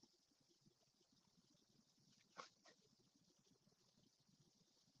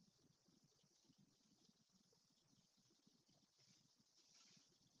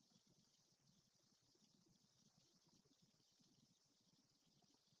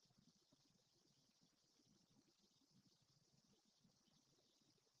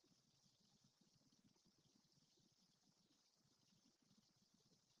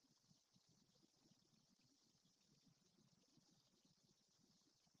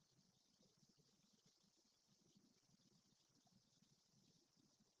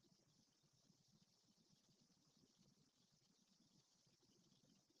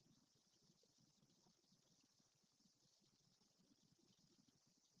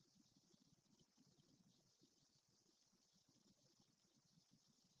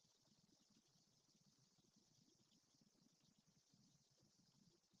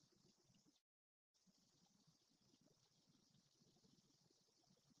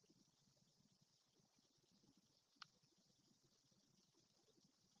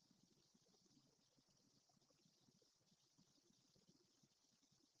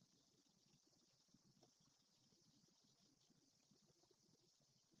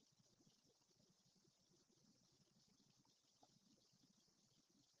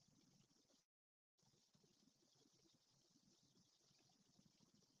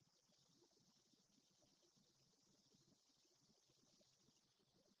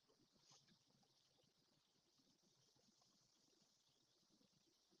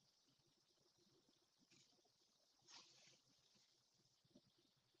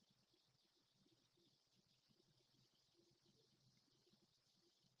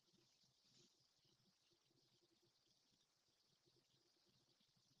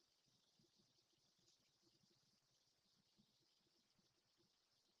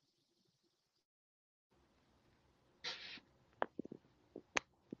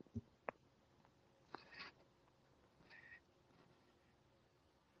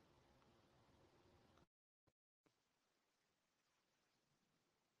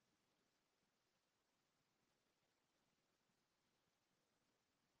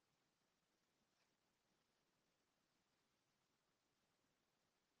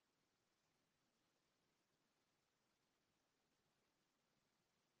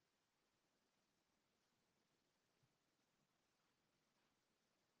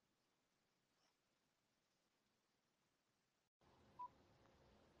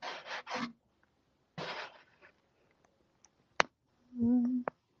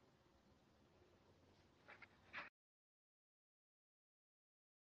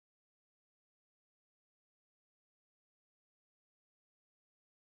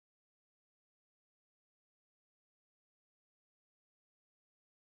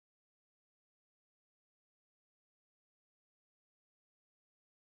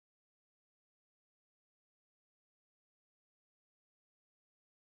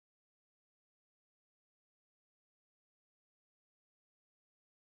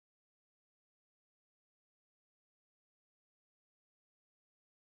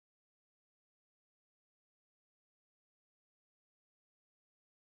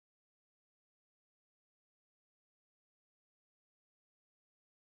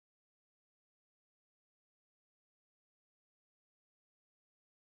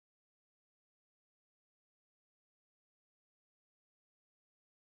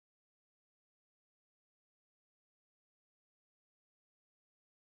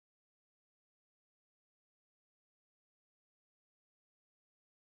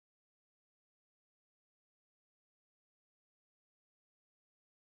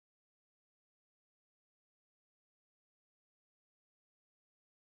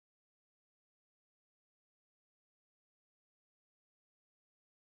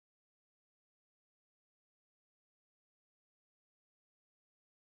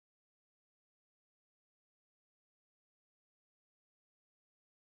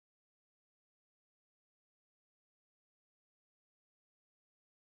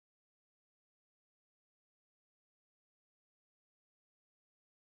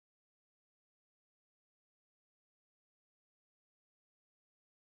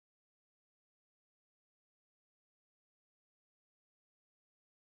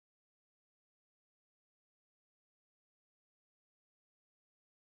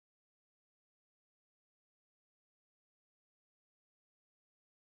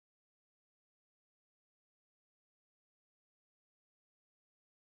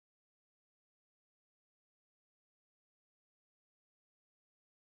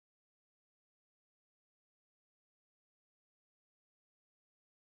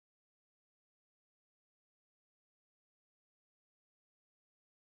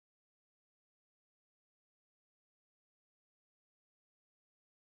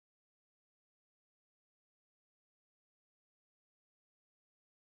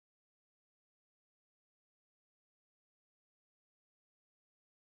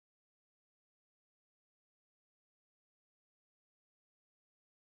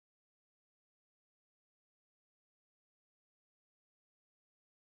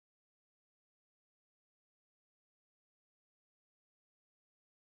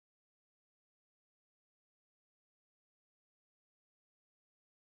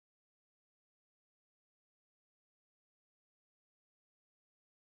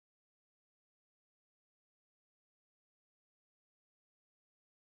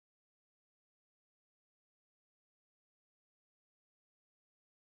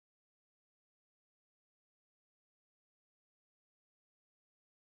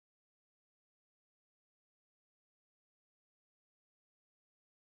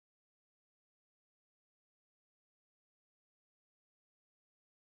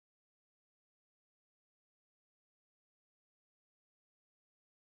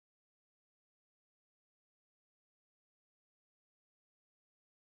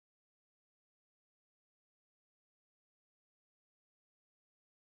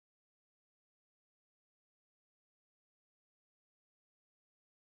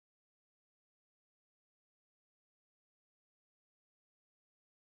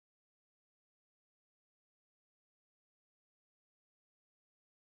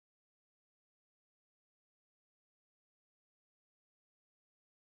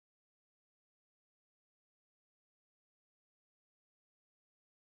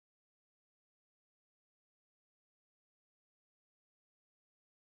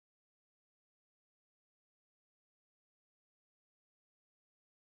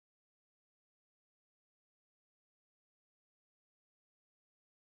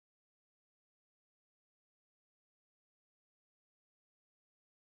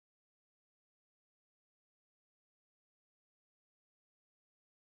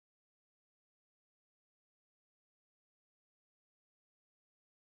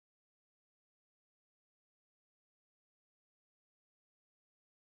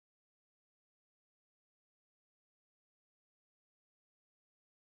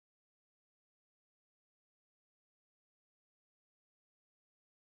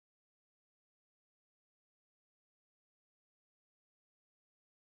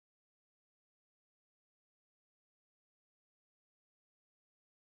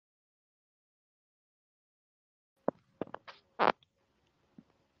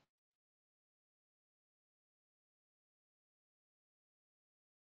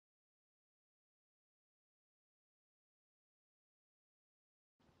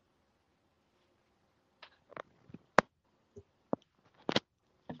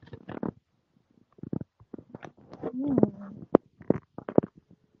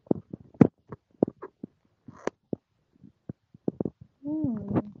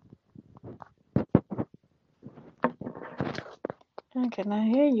I cannot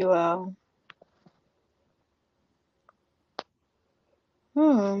hear you all.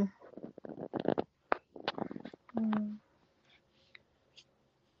 Hmm. Mm.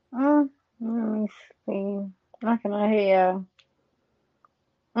 Let me see. I cannot hear you.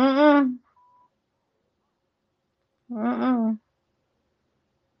 Mm-mm. Mm-mm.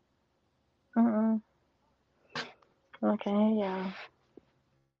 Mm-mm. I can't hear you.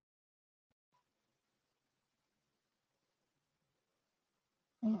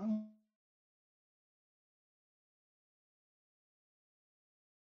 Mm-mm.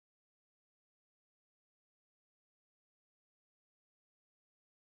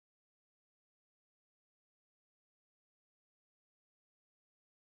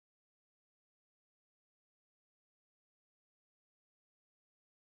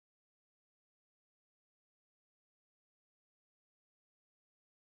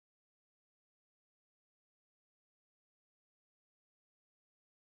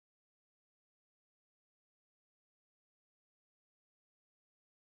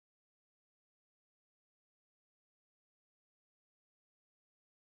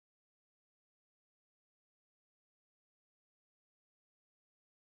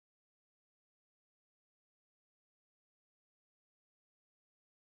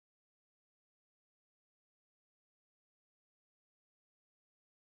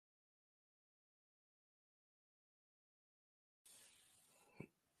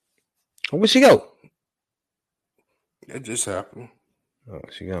 Where'd she go? It just happened. Oh,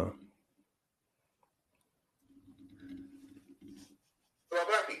 she gone. But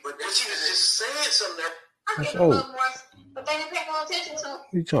she was just saying something. What's old? But they didn't pay no attention to.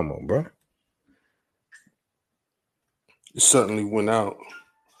 What you talking about, bro? It suddenly went out.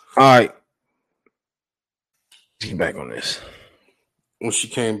 All right. She's back on this. When she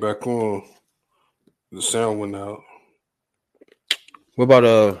came back on, the sound went out. What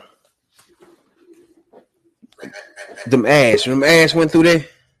about them ads? Them ads went through there?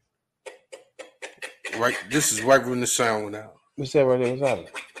 Right. This is right when the sound went out. What's that right there? What's happening?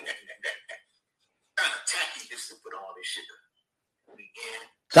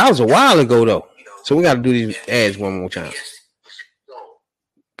 That was a while ago though. So we gotta do these ads one more time.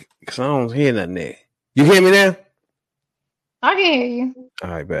 Cause I don't hear nothing there. You hear me now? I can hear you.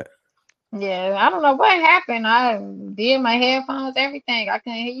 All right, bet. Yeah, I don't know what happened. I did my headphones, everything. I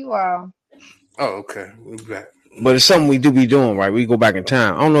couldn't hear you all. Oh, okay. We're back. But it's something we do be doing, right? We go back in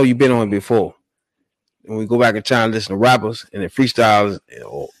time. I don't know if you've been on it before. When we go back in time, listen to rappers and then freestyles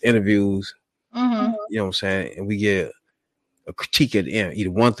or interviews. Mm-hmm. You know what I'm saying? And we get a critique at the end,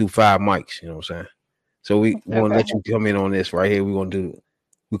 either 1 through 5 mics. You know what I'm saying? So we want to let you come in on this right here. We're gonna do.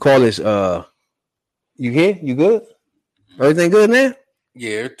 We call this. You here? You good? Everything good now?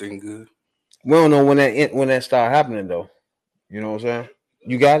 Yeah, everything good. We don't know when that start happening though. You know what I'm saying?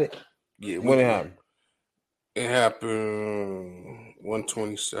 You got it? Yeah. When it happened? It happened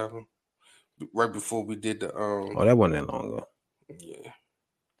 127. Right before we did the Oh, that wasn't that long ago. Yeah.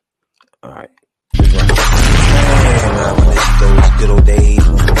 All right. Those good old days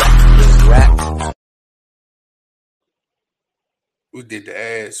when rap. We did the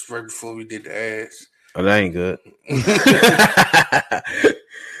ads right before we did the ads. Oh, that ain't good.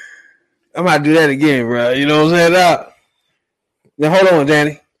 I'm about to do that again, bro. You know what I'm saying? Now, hold on,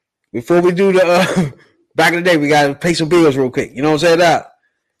 Danny. Before we do the back in the day, we got to pay some bills real quick. You know what I'm saying?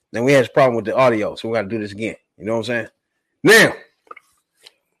 Then we had this problem with the audio, so we got to do this again. You know what I'm saying? Now,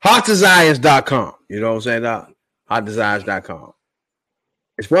 HotDesires.com. You know what I'm saying? HotDesires.com.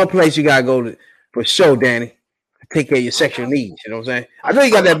 It's one place you got to go to for sure, Danny, to take care of your sexual needs. You know what I'm saying? I know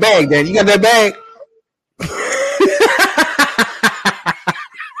you got that bag, Danny. You got that bag?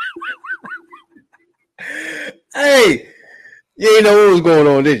 Hey, you ain't know what was going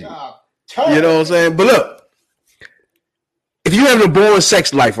on, did you? You know what I'm saying? But look, if you having a boring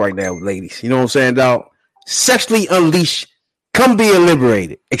sex life right now, ladies, you know what I'm saying, dog? Sexually unleash, come be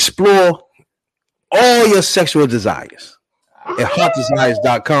liberated. Explore all your sexual desires at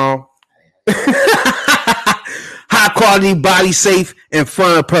HotDesires.com. High quality, body safe, and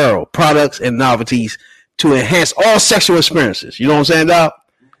fun apparel, products, and novelties to enhance all sexual experiences. You know what I'm saying, dog?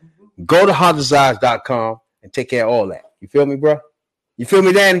 Go to HotDesires.com and take care of all that. You feel me, bro? You feel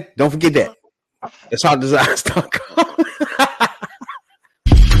me, Danny? Don't forget that. It's HotDesires.com.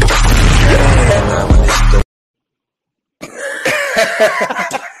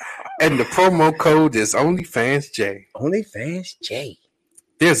 And the promo code is OnlyFansJ. OnlyFansJ.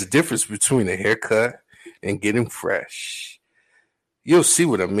 There's a difference between a haircut and getting fresh. You'll see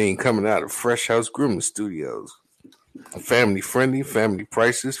what I mean coming out of Fresh House Grooming Studios. Family friendly, family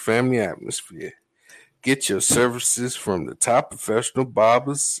prices, family atmosphere. Get your services from the top professional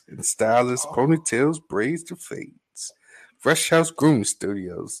barbers and stylists, ponytails, braids, to fades. Fresh House Grooming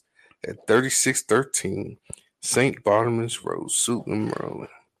Studios at 3613 St. Barnabas Road, Suitland, Maryland.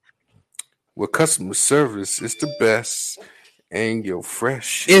 Where customer service is the best and your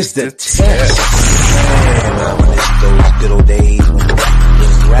fresh Is the test. Those good old days when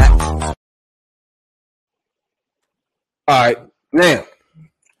rap. All right, now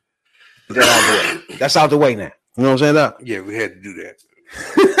that's out the way now. You know what I'm saying? Doc? Yeah, we had to do that.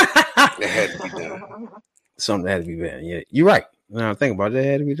 That had to be done. Something had to be done. Yeah, you're right. Now I think about it, that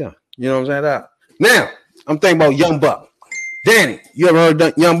had to be done. You know what I'm saying? Doc? Now I'm thinking about Young Buck. Danny, you ever heard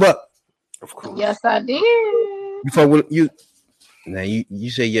of Young Buck? Of course. Yes, I did. Before you, now you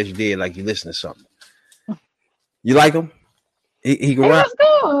say yes, you did, like you listen to something. You like him? He can He rap. was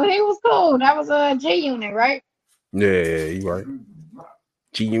cool. He was cool. That was a G Unit, right? Yeah, you right.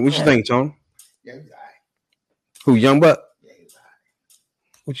 Gee, what you think, Tony? Yeah, he's all right. Who, Young Buck? Yeah, he's all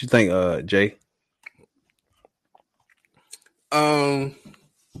right. What you think, Jay?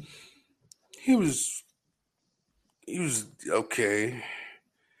 He was okay.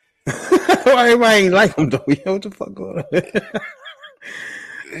 Why everybody ain't like him though? Yo, what the fuck going on?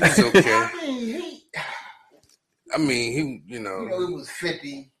 He's okay. I mean, he, it was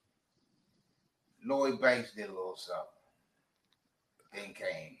 50. Lloyd Banks did a little something. Then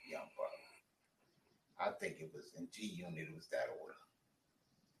came Young Buck. I think it was in G Unit. It was that order.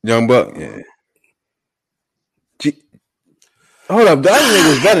 Young Buck, yeah. Hold up, the other nigga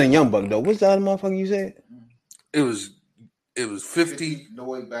was better than Young Buck though. What's the other motherfucker you said? It was 50.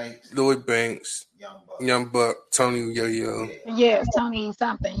 Lloyd Banks, Young Buck, Tony Yo-Yo. Yeah, Tony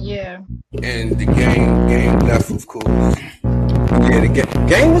something. Yeah. And the game left, of course. Yeah, the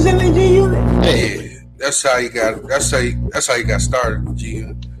game was in the G Unit. Yeah, that's how he got. That's how he got started with G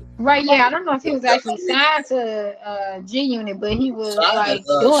Unit. Right. Yeah. I don't know if he was actually signed to G Unit, but he was like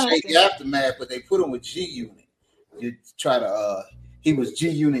doing Shaky Aftermath, but they put him with G Unit. You try to. He was G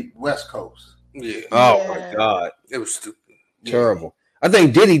Unit West Coast. Yeah. Oh my God, it was stupid. Terrible. I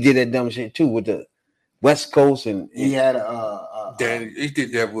think Diddy did that dumb shit too with the West Coast, and he had he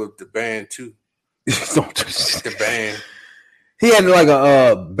did that with the band too. The band. He had like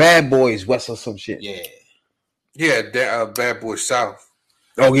a Bad Boys West or some shit. Yeah. He had Bad Boys South.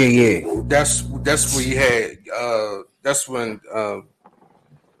 Oh yeah. That's where he had. That's when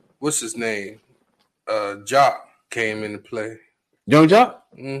what's his name? Jock came into play. Young Jock?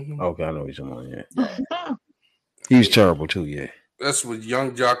 Mm-hmm. Okay, I know he's someone. Yeah. He was terrible too. Yeah. That's when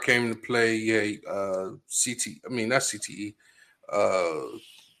Young Jock came into play. Yeah. Not CTE.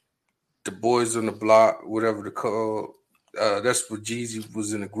 The Boys on the Block, whatever the call. That's what Jeezy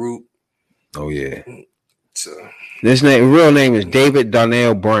was in the group. Oh yeah. So this real name is David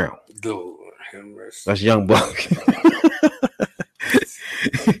Donnell Brown. Lord have mercy. That's Young Buck.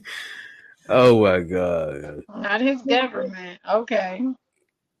 Oh my God. Not his government. Okay.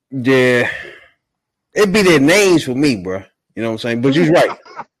 Yeah. It'd be their names for me, bro. You know what I'm saying? But you're right.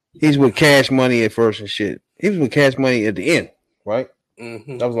 He's with Cash Money at first and shit. He was with Cash Money at the end, right?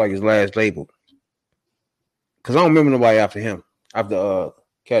 Mm-hmm. That was like his last label. Because I don't remember nobody after him. After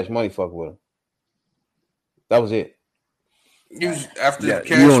Cash Money fucked with him. That was it. Cash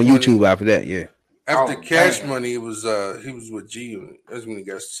you on Money, YouTube after that, yeah. After Cash Money, it was he was with G Unit. That's when he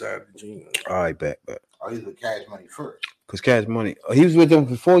got signed to G Unit. All right, back. Oh, he was with Cash Money first. Because Cash Money, he was with them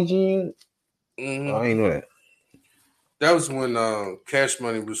before G Unit? Mm-hmm. I didn't know that. That was when Cash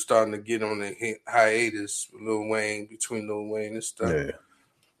Money was starting to get on the hiatus with Lil Wayne, between Lil Wayne and stuff. Yeah.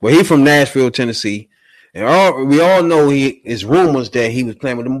 Well, he from Nashville, Tennessee. And we all know it's rumors that he was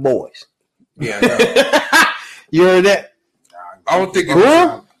playing with them boys. Yeah, I know. You heard that? I don't think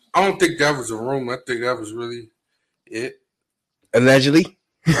that was a rumor. I think that was really it. Allegedly.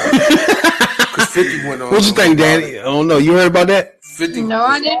 50 went on. What you think, Danny? I don't know. You heard about that? 50. No,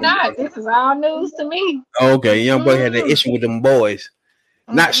 I did not. This is all news to me. Oh, okay. Young Buck had that issue with them boys.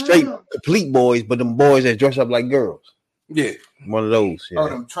 Not straight complete boys, but them boys that dress up like girls. Yeah. One of those. Yeah. Oh,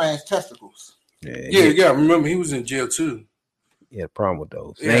 them trans testicles. Yeah. Remember, he was in jail too. He had a problem with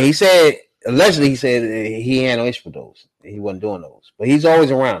those. Yeah. Now, he said he had no issue with those. He wasn't doing those. But he's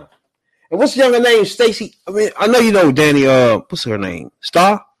always around them. And what's the younger name? Stacy. I mean, I know you know Danny. What's her name?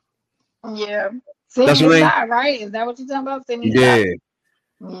 Star? Yeah. That's her name? Star, right? Is that what you're talking about? Sydney Yeah.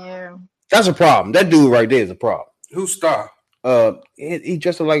 Star? Yeah. That's a problem. That dude right there is a problem. Who's Star? He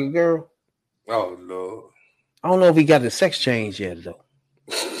dressed up like a girl. Oh Lord. I don't know if he got the sex change yet though.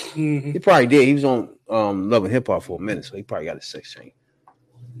 He probably did. He was on Love and Hip Hop for a minute, so he probably got a sex change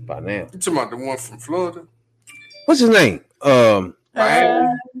by now. You talking about the one from Florida? What's his name? Miami.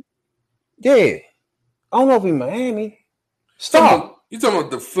 Yeah. I don't know if he's Miami. Star. You talking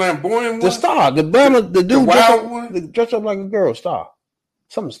about the flamboyant one? The Star. The dude the wild one? Dressed up like a girl. Star.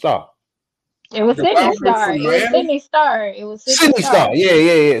 Something Star. It was Sydney Star. It was Sydney Star. It was Sydney Star.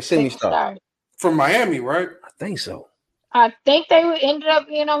 Yeah. Sydney Star. From Miami, right? I think so. I think they ended up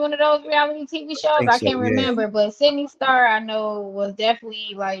being on one of those reality TV shows. I can't remember, but Sydney Star, I know, was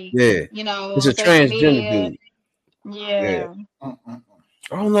definitely like, you know, it's a transgender dude. Yeah. I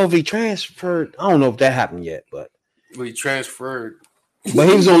don't know if he transferred. I don't know if that happened yet, but he transferred. But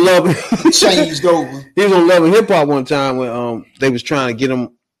he was on Love. Changed over. He was on Love and Hip Hop one time when they was trying to get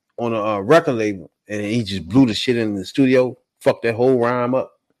him on a record label, and he just blew the shit in the studio, fucked that whole rhyme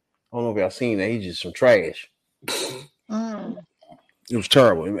up. I don't know if y'all seen that. He's just some trash. It was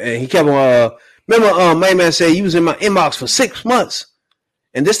terrible, and he kept on. Remember, Main Man said you was in my inbox for 6 months,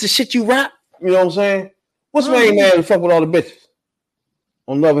 and this the shit you rap. You know what I'm saying? What's Main Man to fuck with all the bitches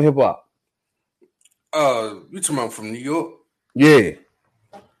on Love and Hip Hop? You talking about from New York? Yeah.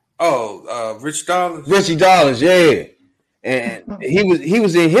 Oh, Rich Dollars. Richie Dollars, yeah. And he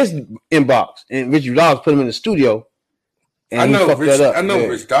was in his inbox, and Richie Dollars put him in the studio. And I know he fucked that up. I know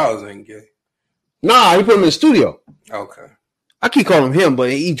Rich Dollars ain't gay. Nah, he put him in the studio. Okay. I keep calling him, but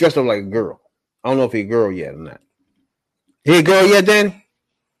he dressed up like a girl. I don't know if he a girl yet or not. He a girl yet, Danny?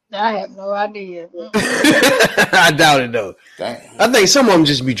 I have no idea. I doubt it though. Dang. I think some of them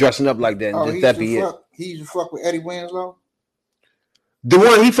just be dressing up like that. And just that be it. He used to fuck with Eddie Winslow. The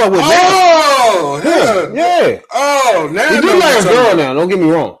one he fucked with. Oh, yeah. Oh, now he do like a girl now. Don't get me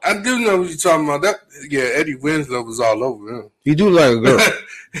wrong. I do know what you're talking about. That Eddie Winslow was all over him. He do like a girl.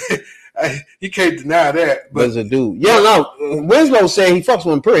 He can't deny that. But as a dude, Winslow said he fucks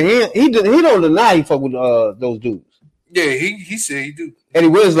with him. He don't deny he fuck with those dudes. Yeah, he said he do. Eddie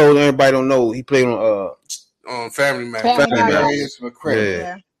Winslow, everybody don't know. He played on Family Man.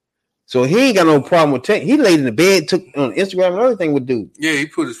 Yeah. So he ain't got no problem with he laid in the bed, took on Instagram and everything with dudes. Yeah, he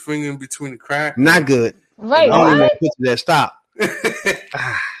put his finger in between the crack. Not good. Wait, what? That stop. He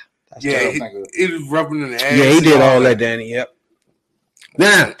was rubbing in the ass. Yeah, he did all that, Danny. Yep.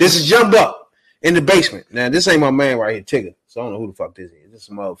 Now, this is Jump Up in the basement. Now, this ain't my man right here, Tigger. So I don't know who the fuck this is. This is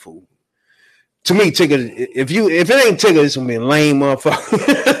some other fool. To me, Tigger, if it ain't Tigger, it's gonna be a lame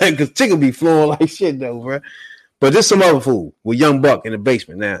motherfucker. Because Tigger be flowing like shit though, bro. But this some other fool with Young Buck in the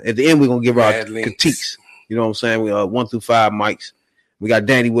basement. Now, at the end, we're gonna give our critiques. You know what I'm saying? We 1 through 5 mics. We got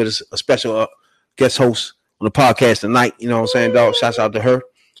Danny with us, a special guest host on the podcast tonight. You know what I'm saying, dog? Shouts out to her.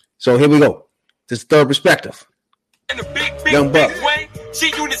 So here we go. This is Third Perspective. In the big Young Buck. way.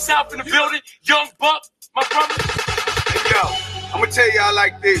 G-Unit South in the building. Young Buck, my brother. Hey, yo, I'm gonna tell y'all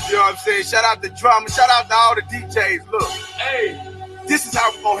like this. You know what I'm saying? Shout out to Drama. Shout out to all the DJs. Look, hey, this is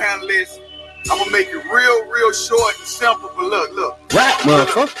how we're gonna handle this. I'm gonna make it real short and simple. But look. Rap,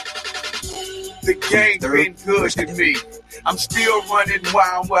 motherfucker. The game been good to me. I'm still running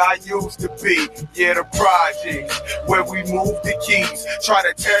wild where I used to be. Yeah, the projects where we move the keys. Try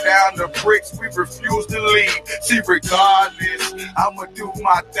to tear down the bricks, we refuse to leave. See, regardless, I'ma do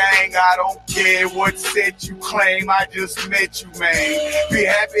my thing. I don't care what set you claim. I just met you, man. Be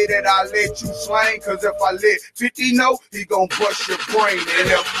happy that I let you slang. Cause if I let 50 know, he gon' bust your brain. And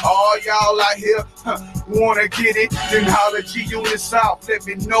if all y'all out here wanna get it, then holler G-Unit South. Let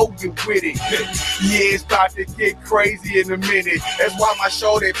me know you with it. Yeah, it's about to get crazy in a minute. That's why my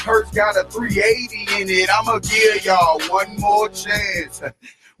show that purse got a 380 in it. I'ma give y'all one more chance.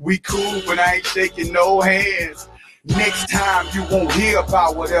 We cool, but I ain't shaking no hands. Next time you won't hear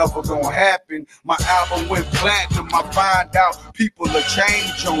about whatever gonna happen. My album went platinum. I find out people will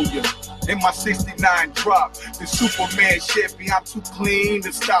change on you. In my 69 drop, the Superman Chevy, I'm too clean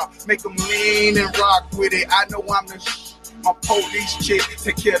to stop. Make them lean and rock with it. I know I'm the my police chick,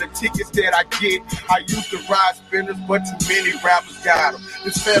 take care of the tickets that I get. I used to ride spinners, but too many rappers got them.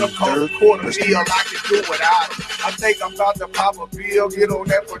 This Phantom cost a $250,000, I can do without them. I think I'm about to pop a bill, get on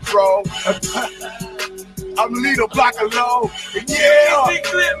that patrol. I'm lead a block alone. Yeah,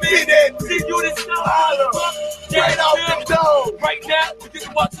 get that G-Unit straight off the door. Right now, we get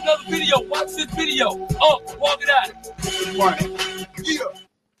to watch another video. Watch this video. Walk it out. Yeah.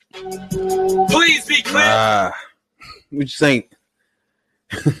 Please be clear. What you think?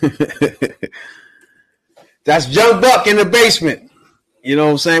 That's Young Buck in the basement. You know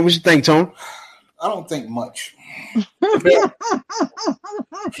what I'm saying? What you think, Tone? I don't think much. I'm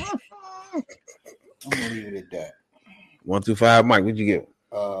gonna leave it at that. 1 through 5, Mike. What'd you give?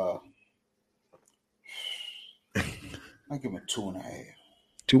 I give him a 2.5.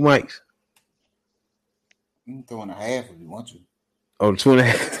 2 mics. You can throw in a half if you want to. Oh,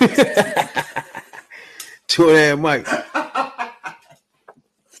 2.5. 2.5 mics.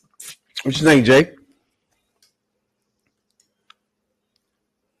 What you think, Jay?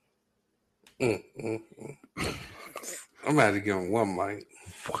 I'm gonna have to give him one mic.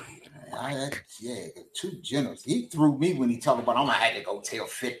 Yeah, too generous. He threw me when he talked about I'm gonna have to go tell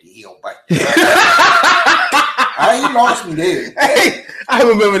 50 he'll bite. He lost me there. Hey, I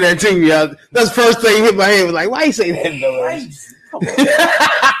remember that too, y'all. That's the first thing hit my head. Was like, why you say that? Come on.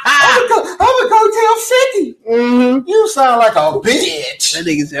 I'm gonna go tell 50. Mm-hmm. You sound like a bitch. That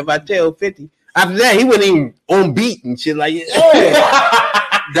nigga said if I tell 50. After that, he wasn't even on beat and shit like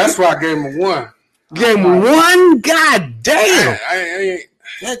that. That's why I gave him a 1. Gave him 1? God damn.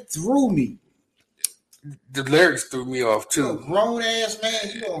 That threw me. The lyrics threw me off too. You a grown ass man,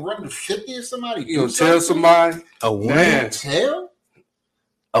 you gonna run to 50 or somebody? You gonna tell somebody? A 1? Man. Tell?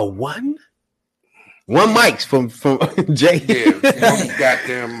 A 1? 1 mics from Jay. Yeah,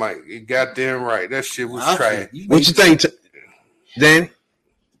 goddamn mic. You goddamn right. That shit was trash. What you think, Danny?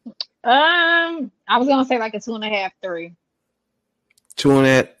 I was gonna say like a 2.5, 3.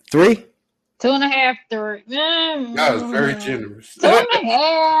 2.5, 3? 2.5, 3. That was very generous.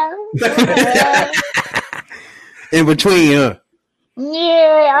 2.5. In between, huh?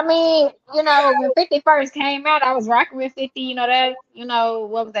 Yeah, I mean, you know, when 50 first came out, I was rocking with 50. You know that,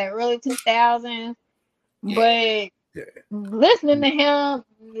 what was that, early 2000s? But listening to him,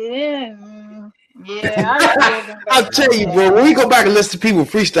 I'll tell you, bro. When we go back and listen to people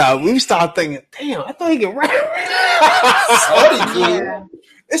freestyle, we start thinking, "Damn, I thought he could rap."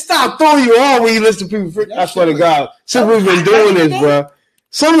 It started throwing you on when you listen to people freestyle. I swear to God, since we've been doing this, bro,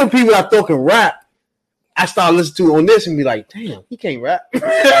 some of the people I thought can rap, I started listening to on this and be like, "Damn, he can't rap."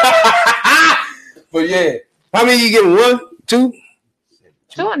 But yeah, how many you give him? 1, 2?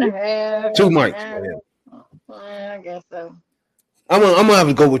 2.5. 2 mics. I guess so. I'm gonna have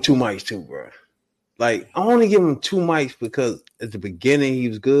to go with 2 mics too, bro. Like I only give him 2 mics because at the beginning he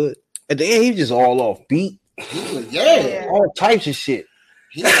was good. At the end he was just all off beat. All types of shit.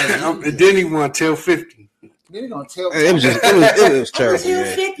 And then he want to tell 50. Then he gonna tell. It was terrible. Tell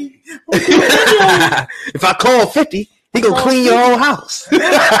 50. If I call 50, he gonna clean your whole house.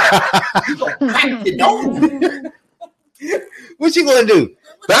 What you gonna do?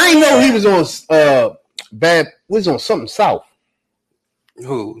 But I didn't know he was on was on something South.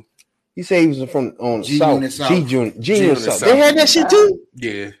 Who? He said he was from on G-Unit South. South. G-Unit South. They had that shit too?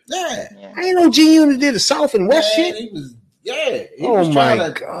 Yeah. Yeah. I didn't know G-Unit did the South and West shit. He was, he oh was my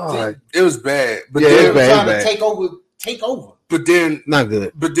trying God. It was bad. But Yeah, then, it was bad. trying to take over. But then Not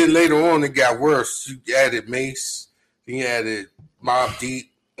good. But then later on it got worse. You added Mace. You added Mobb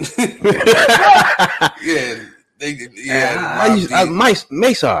Deep. Yeah.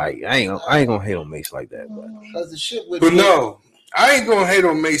 Mace alright. I ain't gonna hate on Mace like that. Because the shit with But no, I ain't gonna hate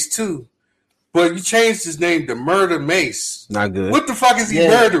on Mace too. But you changed his name to Murder Mace. Not good. What the fuck is he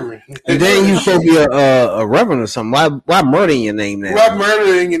murdering? And then you supposed to be a reverend or something. Why murdering your name now? Why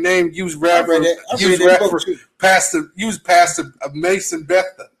murdering your name? You was Pastor Mason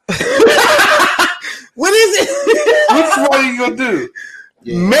Betha. What is it? Which one are you gonna do?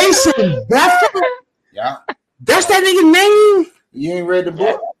 Mason Betha? Yeah. That's that nigga name? You ain't read the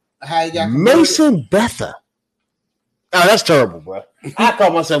book? How you got Mason Betha. Oh, that's terrible, bro. I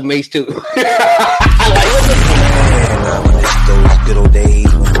call myself Mace too. Those good old days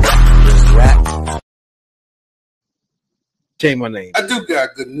when was rap. Change my name. I do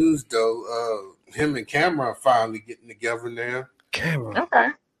got good news though. Him and Cameron finally getting together now. Cameron.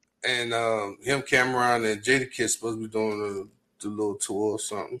 Okay. And him, Cameron, and Jadakiss supposed to be doing the little tour or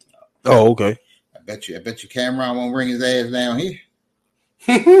something. Oh, okay. I bet you Cameron won't bring his ass down here.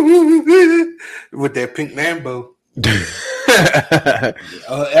 With that pink Lambo.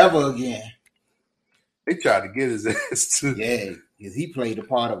 Ever again. They tried to get his ass too. Yeah, because he played the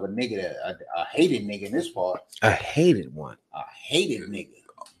part of a nigga, a hated nigga in this part. A hated one. A hated nigga.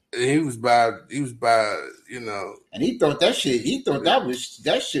 He was by, and he thought that shit. He thought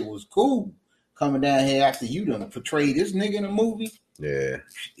that shit was cool. Coming down here after you done portrayed this nigga in a movie. Yeah.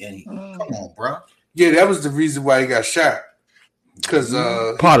 And come on, bro. Yeah, that was the reason why he got shot. Because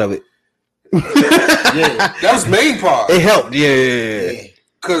part of it. Yeah, that was the main part. It helped. Yeah.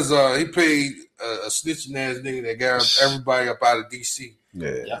 Because he paid a snitching ass nigga that got everybody up out of DC.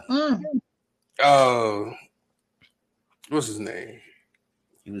 Yeah. What's his name?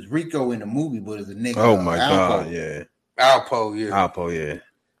 He was Rico in the movie, but as a nigga. Oh my Alpo. God. Yeah. Alpo. Yeah. Alpo. Yeah.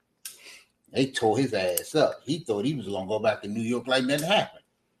 They tore his ass up. He thought he was gonna go back to New York like nothing happened.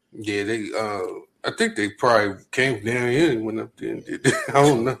 Yeah, they. I think they probably came down here and went up there and did that. I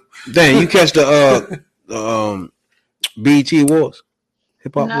don't know. Dang, you catch the BET Awards?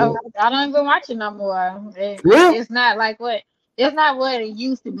 Hip Hop No, Awards? I don't even watch it no more. Really? It's not like what. It's not what it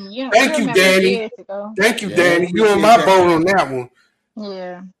used to be. Thank you, Danny. Thank you, Danny. You on my boat on that one.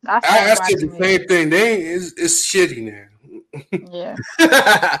 Yeah, I said the same thing. It's shitty now. Yeah.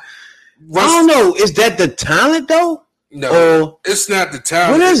 I don't know. Is that the talent though? No, it's not the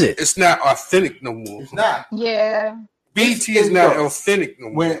talent. What is it? It's not authentic no more. It's not. Yeah. BT is not authentic no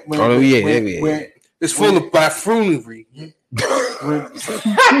more. It's full of buffoonery. That's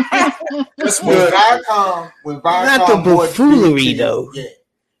when Viacom not the buffoonery though. Yeah,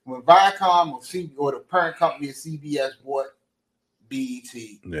 when Viacom or the parent company of CBS bought BET,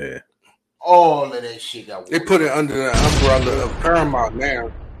 yeah, all of that shit got. They put it under the umbrella of Paramount now.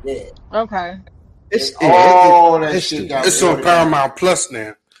 Yeah. Okay. It's all that it's shit got. It's on Paramount Plus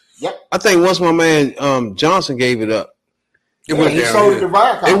now. Yep. I think once my man Johnson gave it up, it went down.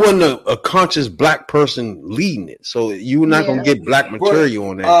 It wasn't a conscious black person leading it, so you were not gonna get black material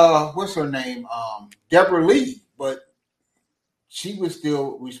on that. What's her name? Deborah Lee, but she was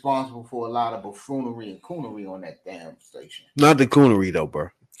still responsible for a lot of buffoonery and coonery on that damn station. Not the coonery though, bro.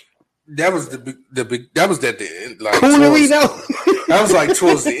 That was the big. That was at the end. Like coonery though. That was like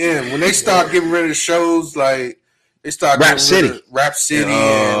towards the end when they start getting rid of shows. Like they start Rap City. Rap City.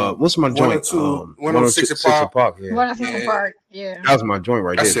 What's my joint? 106 and Park. Yeah. 106 and Park. Yeah. That was my joint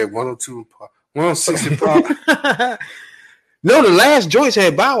right there. I said 102 and Park. 106 and Park. No, the last joints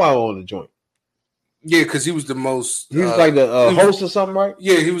had Bow Wow on the joint. Yeah, because he was the most. He was like the host or something, right?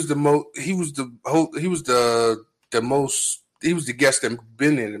 Yeah, he was the most. He was the host. He was the most. He was the guest that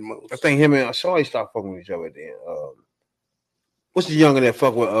been in the most. I think him and Shawty stopped fucking with each other then. What's the younger that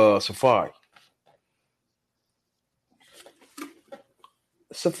fuck with Safari?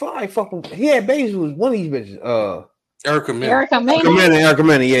 Safari fucking. He had babies with one of these bitches. Erica Mena. Erica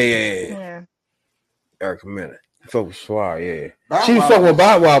Mena. Yeah. Erica Mena. Fuck with Safari, Bow she was Wow fucking with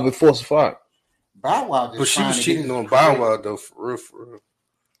Bow Wow before Safari. Bow Wow, but she was cheating on Bow Wow though, for real.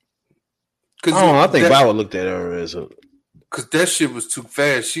 I think Bow Wow looked at her as a. Because that shit was too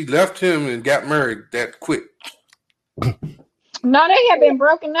fast. She left him and got married that quick. No, they had been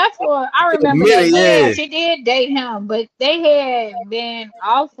broken up for. I remember she did date him, but they had been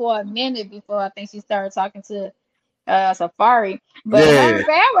off for a minute before I think she started talking to Safari. But her and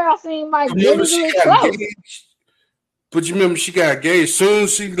Bow Wow seemed like really close. Engaged. But you remember she got engaged. As soon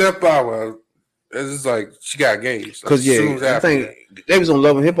as she left Bow Wow, it's like she got engaged. Because I think they was on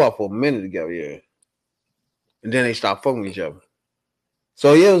Love and Hip Hop for a minute together, and then they stopped fucking with each other.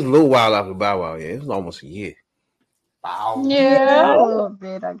 So it was a little while after Bow Wow. It was almost a year. Yeah, a little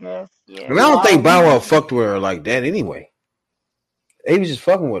bit, I guess. Yeah. I don't think Bow Wow fucked with her like that anyway. He was just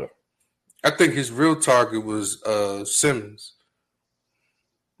fucking with her. I think his real target was Simmons.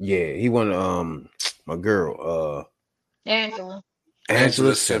 Yeah, he wanted my girl, Angela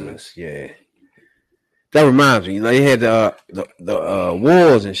Simmons. Yeah. That reminds me, they had the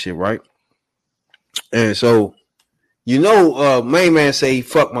wars and shit, right? And so, main man say he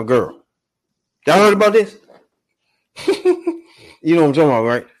fucked my girl. Y'all heard about this? You know what I'm talking about,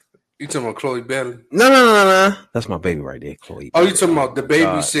 right? You talking about Chloe Bailey? No. That's my baby right there, Chloe. Oh, you talking about the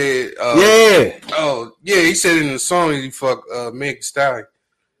baby said? Yeah. Oh, yeah. He said in the song he fucked Meg Thee Stallion.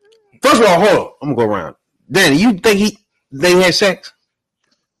 First of all, hold on. I'm gonna go around. Danny, you think they had sex?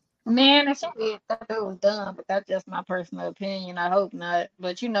 Man, I thought it was done, but that's just my personal opinion. I hope not.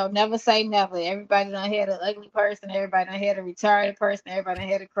 But never say never. Everybody done had an ugly person. Everybody done had a retarded person. Everybody done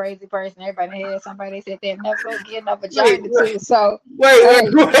had a crazy person. Everybody done had somebody that said they'd never go get no vagina too. So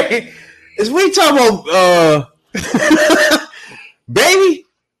wait. Is we talking about baby?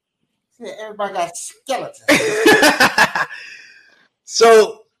 Yeah, everybody got skeletons.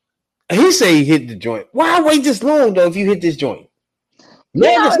 So he say he hit the joint. Why wait this long though? If you hit this joint.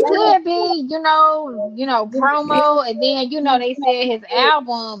 It could be, promo, and then they said his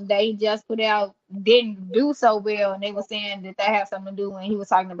album that he just put out didn't do so well, and they were saying that had something to do when he was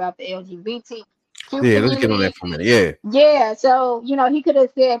talking about the LGBT. Yeah, let's get on that for a minute. Yeah. Yeah, so he could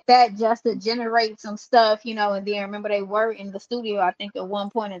have said that just to generate some stuff, and then remember they were in the studio, I think, at one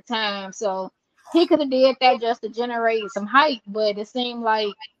point in time. So he could have did that just to generate some hype, but it seemed like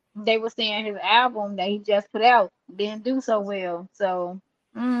they were saying his album that he just put out didn't do so well. So,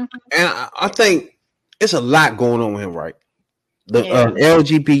 and I think it's a lot going on with him, right? The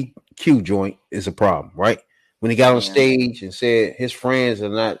LGBTQ joint is a problem, right? When he got on stage and said his friends are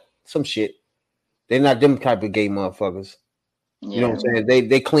not some shit, they're not them type of gay motherfuckers. You know what I'm saying?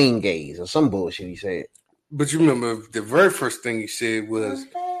 They clean gays or some bullshit he said. But you remember the very first thing he said was,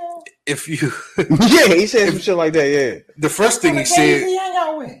 if you he said some shit like that. Yeah, the first thing he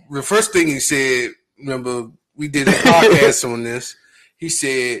said, remember we did a podcast on this. He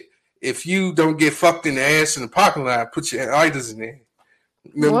said, if you don't get fucked in the ass in the parking lot, put your idols in there.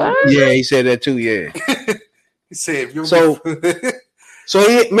 Remember? Yeah, he said that too. Yeah, he said if you So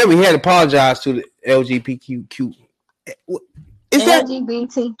remember he had apologized to the LGBTQ. Is that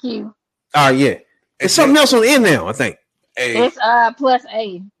LGBTQ? yeah. It's something else on the end now, I think. It's plus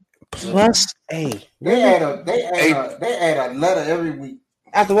A. Plus A. They add a letter every week.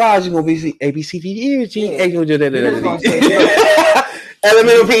 After a while, you're gonna be A B C D E F G H I J K L M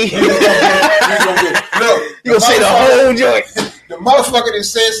N O P. You're gonna say the whole joint. The motherfucker that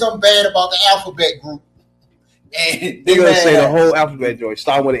said something bad about the alphabet group, and they're gonna say the whole alphabet joint,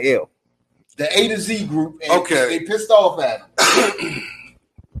 starting with an L. The A to Z group. And they pissed off at him.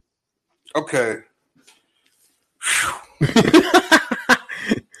 Okay.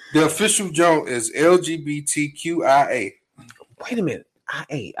 The official joint is LGBTQIA. Wait a minute.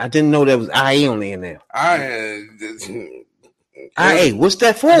 IA. I didn't know there was IA on there now. IA. What's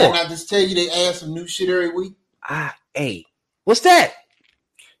that for? Didn't I just tell you they add some new shit every week? IA. What's that?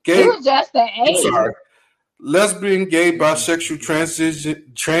 Gay. It was just the A. I'm sorry. Lesbian, gay, bisexual,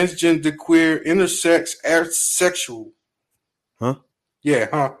 transgender, queer, intersex, asexual. Huh? Yeah,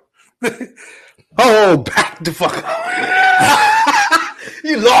 huh? Oh, back the fuck up.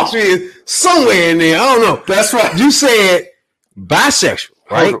 You lost me somewhere in there. I don't know. That's right. You said bisexual,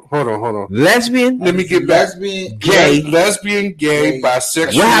 right? Hold on. Lesbian. Let me get back. Gay. Lesbian, gay,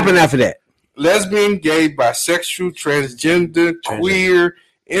 bisexual. What happened after that? Lesbian, gay, bisexual, transgender, queer,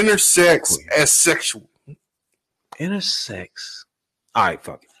 intersex, asexual. Intersex. All right,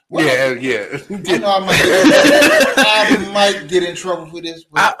 fuck it. Well, yeah. I know I might get in trouble for this.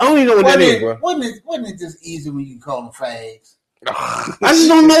 I don't even know what that is, bro. Wasn't it just easy when you can call them fags? I just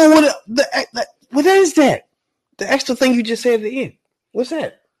don't know what is that? The extra thing you just said at the end. What's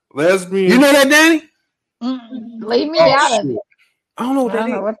that? Lesbian. You know that, Danny? Leave me out of it. I don't know what I that don't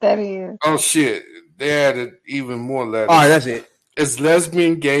is. know what that is. Oh shit! They added even more letters. All right, that's it. It's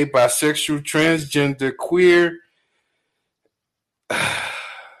lesbian, gay, bisexual, transgender, queer,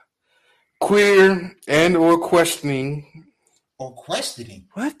 and or questioning. Or questioning?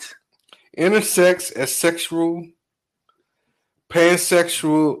 What? Intersex, asexual,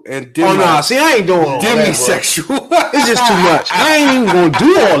 pansexual, and see, I ain't doing all demisexual. It's just too much. I ain't even gonna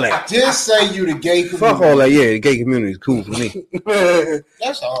do all that. Just say you the gay community. Fuck all that. Yeah, the gay community is cool for me.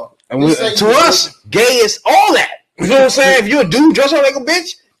 That's all. And to us, gay is all that. You know what I'm saying? If you're a dude dressed up like a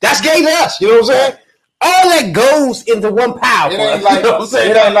bitch, that's gay to us. You know what I'm saying? All that goes into one pile. It ain't like, you know what I'm saying?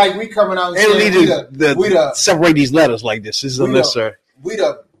 It ain't like we coming out and saying we separate these letters like this. This is unnecessary. We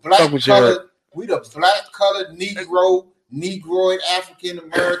the black colored Negro, Negroid, African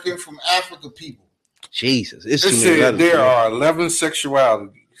American from Africa people. Jesus, it's it said there are 11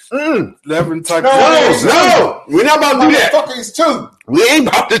 sexualities. 11 types. No, we're not about to do that. Motherfuckers too. We ain't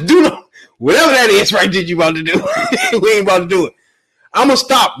about to do no. Whatever that is, right? That you about to do? We ain't about to do it. I'm gonna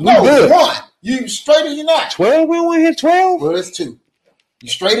stop. We good. One. You straight or you not? 12. We don't want to hit 12. Well, it's 2. You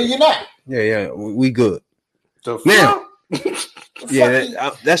straight or you not? Yeah. We good. Now,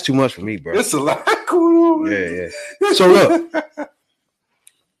 that's too much for me, bro. It's a lot going on. Yeah. So look.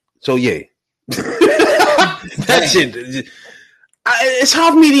 So yeah. That shit. It's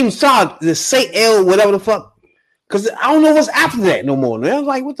hard for me to even start to say L, whatever the fuck, because I don't know what's after that no more. Man, I was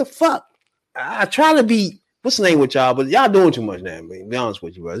like, what the fuck? I try to be what's the name with y'all, but y'all doing too much now, man. Be honest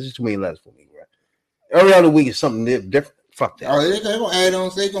with you, bro. This is too many letters for me, bro. Every other week is something different. Fuck that. Oh, they're gonna add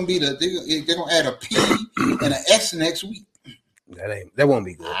on. They're gonna add a P and an S next week. That won't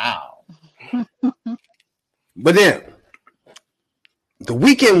be good. Wow. But then the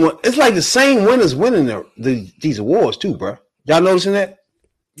weekend, it's like the same winners winning these awards too, bro. Y'all noticing that?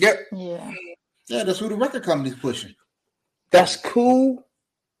 Yep. Yeah. Yeah, that's who the record company's pushing. That's cool.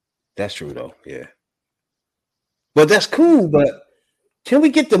 That's true though. Yeah. But that's cool. But can we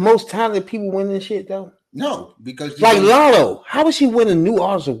get the most talented people winning this shit though? No, because like Lotto, how is she winning New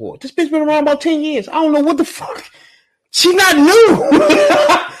Artist Award? This bitch been around about 10 years. I don't know what the fuck. She not new.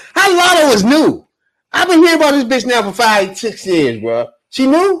 How Lotto is new? I've been hearing about this bitch now for 5-6 years, bro. She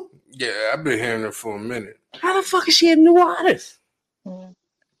new? Yeah, I've been hearing her for a minute. How the fuck is she a new artist?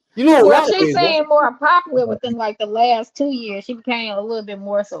 You know what? Well, she's saying more popular within like the last 2 years. She became a little bit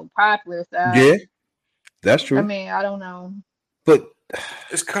more so popular. So yeah, that's true. I mean, I don't know, but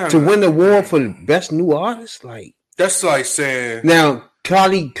it's kind of to win the award for the best new artist, like that's like saying now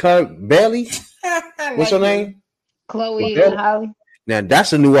Carly Bailey. What's her name? Chloe and Holly. Now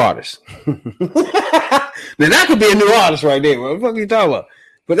that's a new artist. Now that could be a new artist right there. What the fuck are you talking about?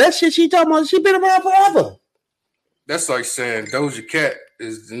 But that shit she talking about, she been around forever. That's like saying Doja Cat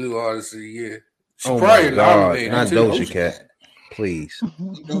is the new artist of the year. She oh probably my God, nominated not too. Doja Cat. Please.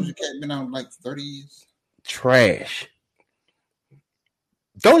 Doja Cat been out like 30 years. Trash.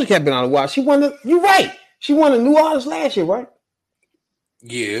 Doja Cat been out a while. She won you're right. She won a new artist last year, right?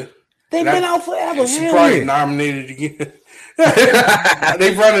 Yeah. They've been out forever. She hell probably yeah. nominated again.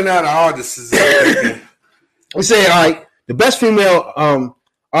 They running out of artists. We say, all right, the best female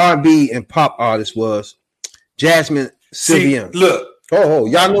R&B and pop artist was Jasmine Sylvian. Look. Oh,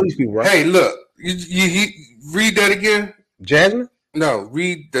 y'all know these people, right? Hey, look. You read that again? Jasmine? No,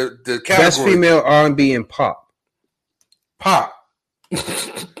 read the category. Best female R&B and pop. Pop.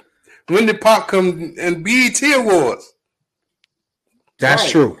 When did pop come in BET Awards? That's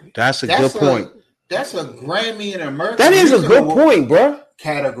true. That's a good point. That's a Grammy in America. That is a good point, bro.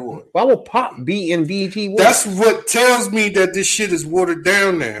 Category. Why would pop be in BET Awards? That's what tells me that this shit is watered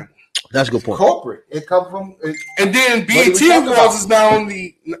down now. That's a good point. Corporate. It comes from. And then BET Awards is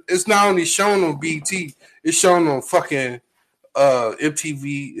not only shown on BET. It's shown on fucking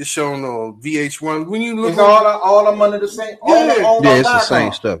MTV. It's shown on VH1. When you look, it's all of them under the same. Yeah, it's the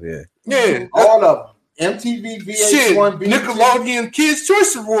same stuff. Yeah. Yeah, all of them. MTV, VH1, BET. Nickelodeon Kids'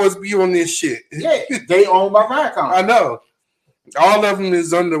 Choice Awards be on this shit. Yeah, they owned by Viacom. I know. All of them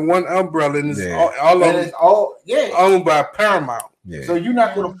is under one umbrella, and it's all of them owned by Paramount. Yeah. So you're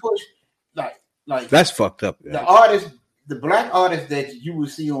not going to push like that's fucked up. The artists, the black artists that you will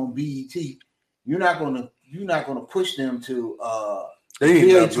see on BET, you're not going to push them to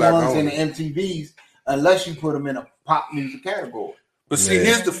VH1s and the MTVs unless you put them in a pop music category. But see,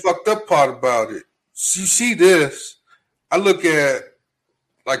 here's the fucked up part about it. You see this, I look at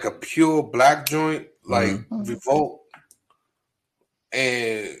like a pure black joint, like Revolt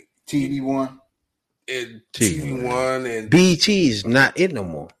and TV One. And TV One and BET is not it no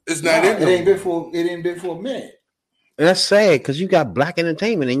more. It's not it. It ain't been for a minute. And that's sad because you got black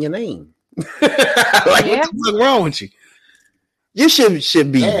entertainment in your name. What the fuck wrong with you? You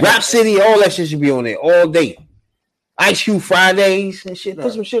should be Rap City, all that shit should be on there all day. Ice Cube Fridays and shit.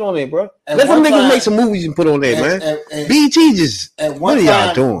 Put some shit on there, bro. Let them niggas make some movies and put on there, man. BET just what are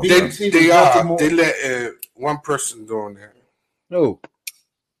y'all doing? They let one person go on there. No,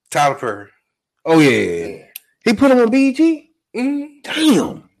 Tyler Perry. Oh yeah. He put him on BET? Mm-hmm.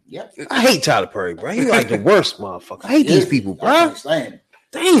 Damn. Yep. I hate Tyler Perry, bro. He like the worst motherfucker. I hate these people, bro.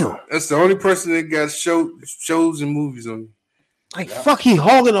 Damn. That's the only person that got shows and movies on. Like fuck, he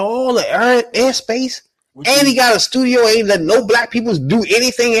hogging all the airspace. And he got a studio, ain't let no black people do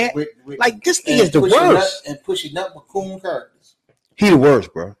anything at. Like this thing is the worst. And pushing up with cool characters. He the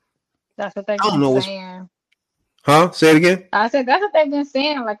worst, bro. That's what they've been saying. Huh? Say it again. I said that's what they've been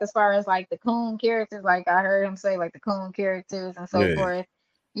saying. Like as far as like the coon characters, like I heard him say like the coon characters and so forth.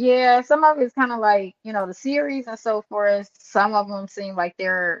 Yeah, some of it's kind of like the series and so forth. Some of them seem like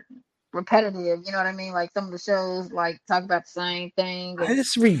they're repetitive. You know what I mean? Like some of the shows like talk about the same thing.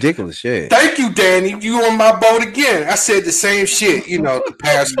 It's ridiculous shit. Thank you, Danny. You on my boat again. I said the same shit. The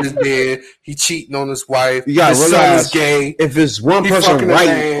pastor is dead. He cheating on his wife. You gotta his realize son is gay. If it's one person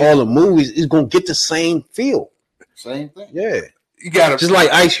writing all the movies, it's gonna get the same feel. Same thing. Yeah. You gotta just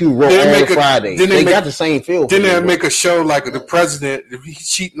like Ice Cube wrote all Friday. They got the same feel. Then they make a show like the president. If he's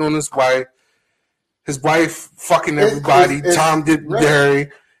cheating on his wife fucking everybody. Tom Dick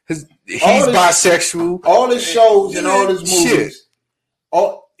Harry. He's bisexual. All his shows and all his movies,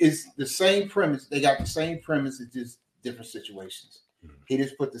 is the same premise. They got the same premise. It's just different situations. He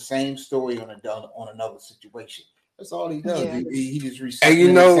just put the same story on another situation. That's all he does. Yeah. He just recycles.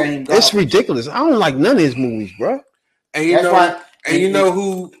 And the same it's ridiculous. I don't like none of his movies, bro. And you know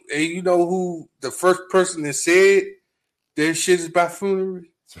who the first person that said their shit is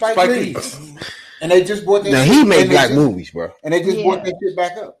buffoonery? Spike Lee. And they just bought that. Now he made black movies, bro. And they just bought that shit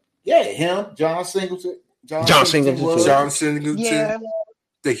back up. Yeah, him, John Singleton. John Singleton. Yeah.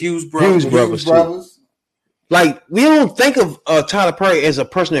 The Hughes brothers. Like we don't think of Tyler Perry as a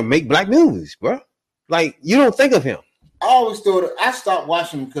person that make black movies, bro. Like you don't think of him. I always thought I stopped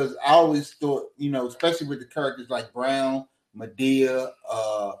watching because I always thought, especially with the characters like Brown, Madea,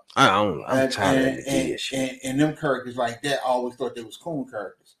 I'm tired of Madea shit. And them characters like that, I always thought they was cool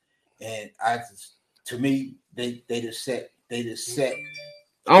characters. And to me, they just set.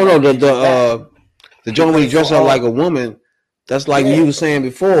 I don't know the joint when he dressed up like a woman. That's like you were saying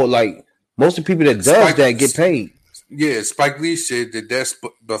before. Like most of the people that does that get paid. Yeah, Spike Lee said that's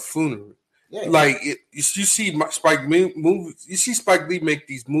buffoonery. Yeah. Like you see Spike Lee make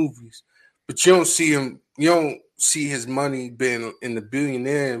these movies, but you don't see him. You don't see his money being in the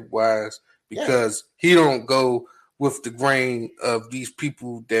billionaire wise because he don't go with the grain of these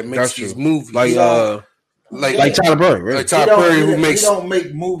people that makes these movies. Like Tyler Perry, right? Like Tyler Perry, who makes he don't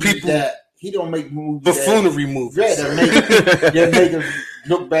make movies he don't make movies buffoonery movies. Yeah, that make him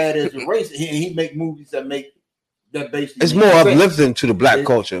look bad as a racist. He make movies that basically it's more uplifting to the black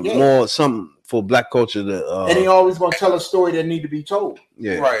culture, more something for black culture to. And he always gonna tell a story that need to be told.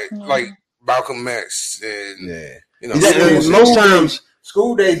 Yeah. Right. Like Malcolm X and you know, most times.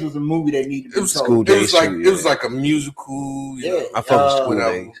 School Days was a movie that needed to be told. School Days. It was like a musical. You know, I fuck with School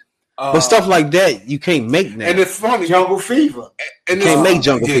Days. But stuff like that you can't make now. And it's funny. Jungle Fever. And you can't make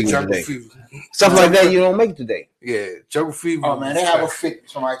Jungle Fever today. Stuff like that you don't make today. Yeah, Jungle Fever. Oh man, they have a fit.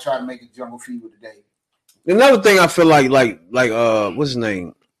 Somebody try to make a Jungle Fever today. Another thing I feel like what's his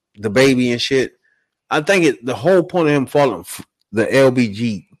name, the baby and shit. I think the whole point of him falling the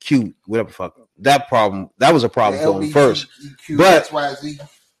LBGQ whatever the fuck that was a problem for him first. But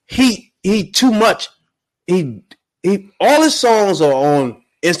he too much. He all his songs are on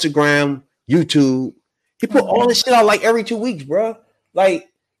Instagram, YouTube. He put all this shit out like every 2 weeks, bro. Like,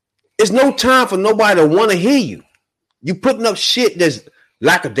 it's no time for nobody to want to hear you. You putting up shit that's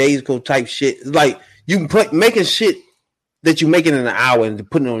lackadaisical type shit. It's like you making shit that you making in an hour and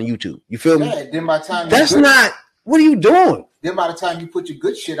putting it on YouTube. You feel me? Yeah, then by the time that's not. What are you doing? Then by the time you put your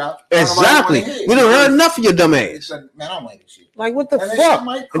good shit out, exactly. We don't heard enough of your dumb ass. Like, man, I don't like this shit. Like what the fuck?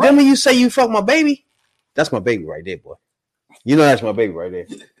 And then when you say you fuck my baby, that's my baby right there, boy. You know that's my baby right there.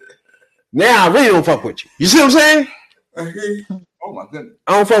 Now I really don't fuck with you. You see what I'm saying? Oh my goodness.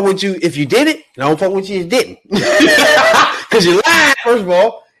 I don't fuck with you if you did it, and I don't fuck with you if you didn't. Because you lied, first of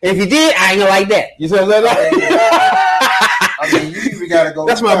all. And if you did, I ain't gonna like that. You see what I'm saying? I mean, you even gotta go.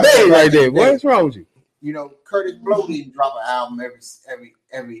 That's my baby right there. Boy, what's wrong with you? You know, Curtis Blow didn't drop an album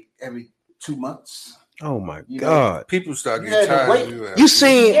every 2 months. Oh my God! People start getting tired of you. You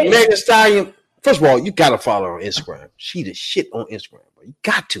seen Megan Thee Stallion? First of all, you gotta follow her on Instagram. She the shit on Instagram, bro. You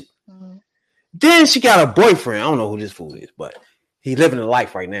got to. Then she got a boyfriend. I don't know who this fool is, but he living a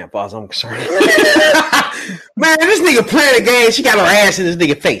life right now, as far as I'm concerned. Man, this nigga playing a game. She got her ass in this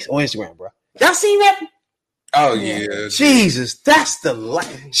nigga face on Instagram, bro. Y'all seen that? Oh yeah. Jesus, that's the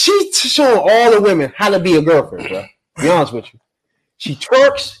life. She showing all the women how to be a girlfriend, bro. Be honest with you. She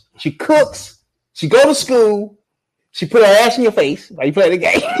twerks. She cooks. She go to school. She put her ass in your face while you play the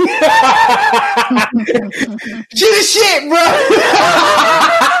game. She the shit, bro.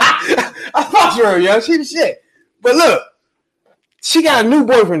 I fucked her, yo. She the shit. But look, she got a new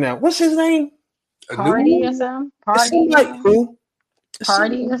boyfriend now. What's his name? Party or something? Party? Like who?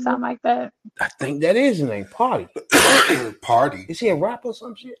 Party or something like that? I think that is his name. Party. Party. Is he a rapper or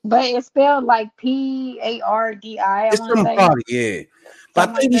some shit? But it's spelled like P-A-R-D-I. It's some Party, yeah. But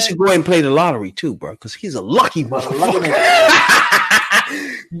I think he should go ahead and play the lottery too, bro, because he's a lucky motherfucker.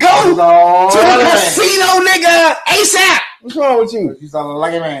 Go to the casino, nigga, ASAP. What's wrong with you? He's a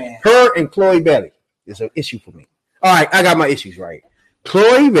lucky man. Her and Chloe Bailey is an issue for me. All right, I got my issues right.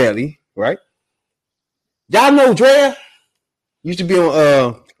 Chloe Bailey, right? Y'all know Drea used to be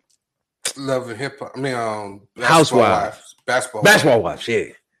on Love and Hip Hop. I mean, Housewives, Basketball Wives. Yeah,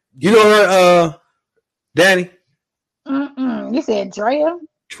 you know her, Danny. You said Drea?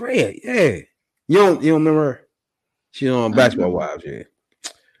 Drea, yeah. You don't remember her? She's on Basketball Wives, yeah.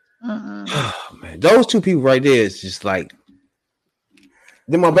 Oh, man, those two people right there is just like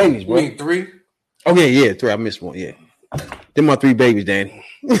they're my babies, bro. You mean 3? Okay, yeah, 3. I missed one, yeah. They're my 3 babies, Danny.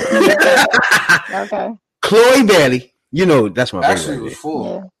 Okay. Chloe Bailey, you know that's my baby. Actually, it was full.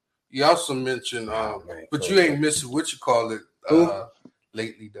 Yeah. You also mentioned, but you ain't missing what you call it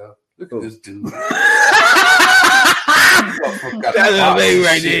lately, though. Look at this dude. That's my baby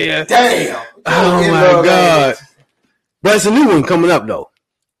right there. Damn. Oh my God. But it's a new one coming up though.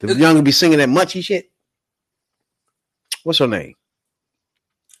 The young be singing that munchy shit. What's her name?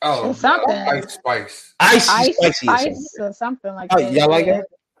 Oh, something. Ice Spice. Ice Spice or something like that. that. Y'all like her?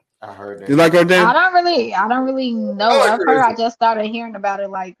 I heard that. You like her, Dan? I don't really know of her. I just started hearing about it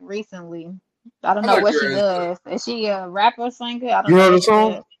like recently. I don't know what she does. Is she a rapper, singer? I don't you know heard the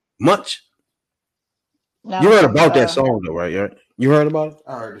song? Much? No, you heard about that song though, right? You heard about it?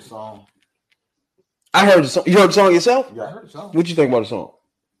 I heard the song. I heard the song. You heard the song yourself? Yeah, I heard the song. What you think about the song?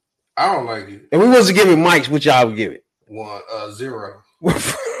 I don't like it. If we was to give it mics, which y'all would give it? 0.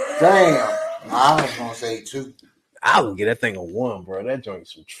 Damn. I was gonna say 2. I would give that thing a 1, bro. That joint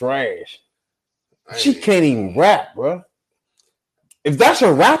is some trash. She can't even rap, bro. If that's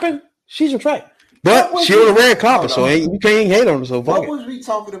her rapping, she's a trash. But she on the red carpet, so you can't hate on her. So fuck what it. was we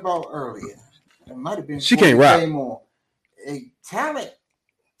talking about earlier? It might have been. She can't rap. More. Talent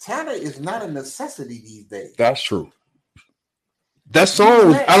is not a necessity these days. That's true. That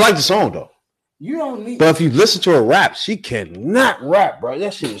song, I like the song though. You don't need. But if you listen to her rap, she cannot rap, bro.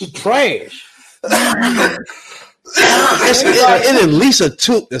 That shit is trash. It's at least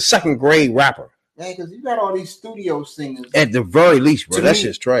a second grade rapper. Man, because you got all these studio singers. At the very least, bro. That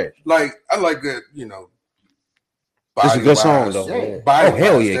shit's trash. Like I like that, It's a good song though. Yeah. Oh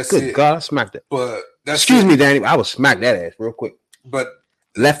hell yeah! Good God, I smacked it. But excuse me, Danny, I would smack that ass real quick. But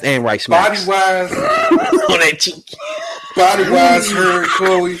left and right smacks. Body wise, on that cheek. Body wise,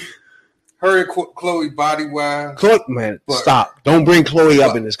 her and Chloe, body wise. Chloe, man, stop! Don't bring Chloe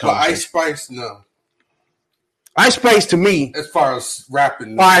up in this conversation. Ice Spice, no. Ice Spice to me, as far as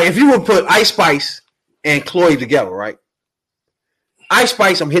rapping. All right, if you would put Ice Spice and Chloe together, right? Ice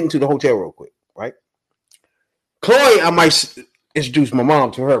Spice, I'm hitting to the hotel real quick, right? Chloe, I might introduce my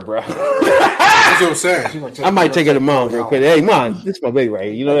mom to her, bro. That's what I'm saying. I might take her to mom real quick. Hey, mom, this is my baby right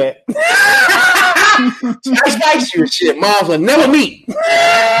here. You know that? Ice Spice, you shit. Moms will never meet.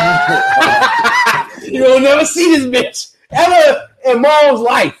 You'll never see this bitch ever in mom's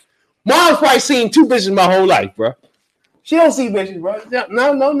life. Mom's probably seen 2 bitches my whole life, bro. She don't see bitches, bro.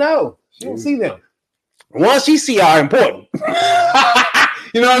 No. She don't see them. Once she see are important.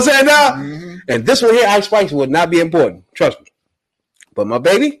 You know what I'm saying now? Mm-hmm. And this one here, Ice Spice, would not be important. Trust me. But my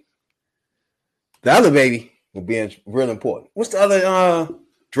baby, the other baby, will be real important. What's the other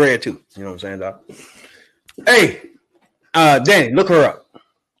Drea too? You know what I'm saying, dog? Hey, Danny, look her up.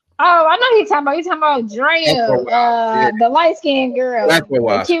 Oh, I know you're talking about Drea, the light skinned girl. That's for a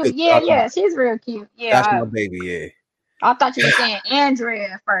while. Cute. Yeah, she's real cute. Yeah, that's my baby. Yeah. I thought you were saying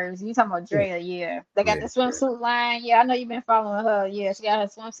Andrea first. You talking about Drea? Yeah, they got the swimsuit line. Yeah, I know you've been following her. Yeah, she got her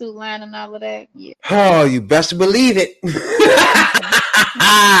swimsuit line and all of that. Yeah. Oh, you best believe it.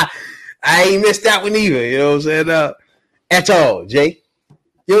 I ain't missed that one either. You know what I'm saying? At all, Jay.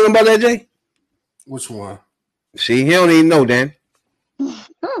 You know about that, Jay? Which one? See, he don't even know, Dan.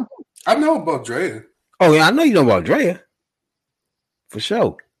 I know about Drea. Oh yeah, I know you know about Drea. For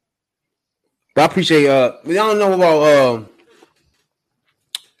sure. But I appreciate I don't know about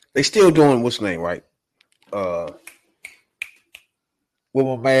they still doing what's the name, right? With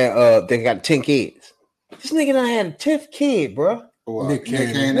my man, they got 10 kids. This nigga done had a 10th kid, bro. Nick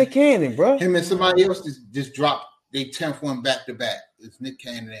Cannon, bro. Him and somebody else just dropped their 10th one back to back. It's Nick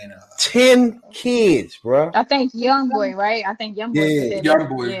Cannon and 10 kids, bro. I think Young Boy, right? I think Young Boy. Yeah, Young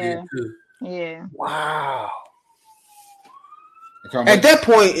Boy did too. Yeah. Wow. At that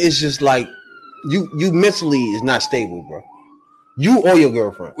point, it's just like you mentally is not stable, bro. You or your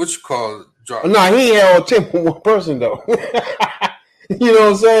girlfriend. What you call drop? No, he ain't had all 10 with one person though. You know what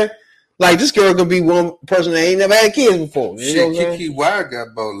I'm saying? Like this girl could be one person that ain't never had kids before. You know Shit, Kiki Wyatt got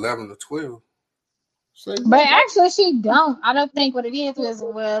about 11 or 12. But actually, she don't. I don't think what it is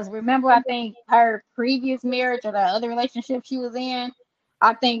was remember. I think her previous marriage or the other relationship she was in.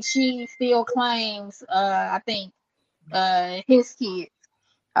 I think she still claims. I think his kids.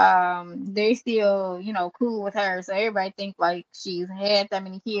 They still cool with her. So everybody think like she's had that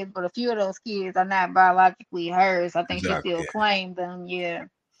many kids, but a few of those kids are not biologically hers. I think she still claimed them. Yeah.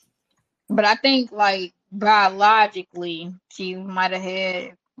 But I think like biologically, she might have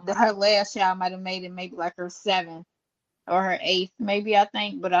had. Her last child might have made it maybe like her 7th or her 8th, maybe I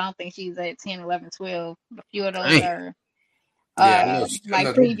think, but I don't think she's at 10, 11, 12. A few of those are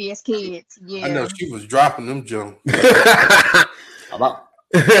like previous kids. Yeah, I know she was dropping them junk.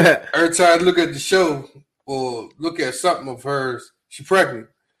 Every time I look at the show or look at something of hers, she pregnant.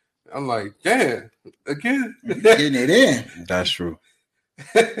 I'm like, damn, again. Getting it in. That's true.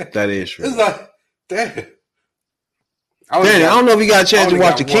 That is true. It's like, damn. Danny, I don't know if you got a chance to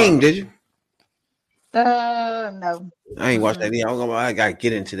watch The King, did you? No. I ain't watched that either. I gotta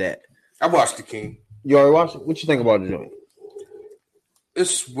get into that. I watched The King. You already watched it? What you think about the joint?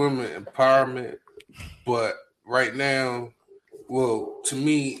 It's women empowerment, but right now, well, to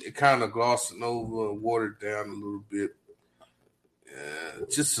me, it kind of glossing over and watered down a little bit.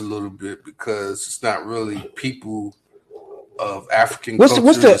 Just a little bit, because it's not really people of African culture.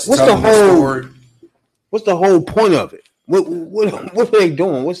 What's the whole point of it? What are they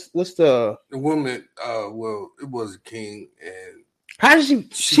doing? What's the woman? Well, it was a king, and how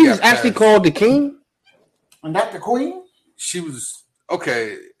did she was actually called the king, and not the queen. She was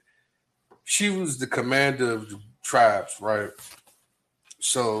okay. She was the commander of the tribes, right?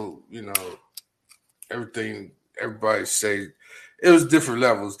 So everybody say it was different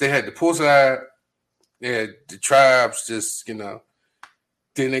levels. They had the poor side, they had the tribes. Just then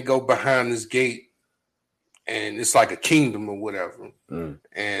they go behind this gate. And it's like a kingdom or whatever.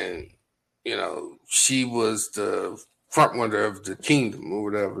 And, she was the front runner of the kingdom or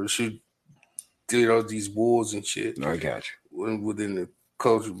whatever. She did all these wars and shit. I got you. Within the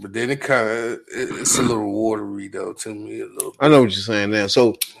culture. But then it's a little watery, though, to me. A little bit. I know what you're saying now.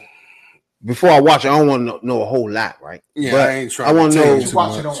 So, before I watch it, I don't want to know a whole lot, right? Yeah, but I ain't trying I want to know.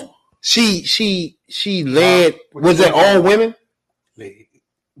 Watch it on. She led. Was that all women?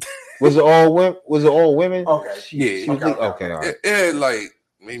 Was it all women? Was it all women? Okay. Yeah. Okay. All right. It had like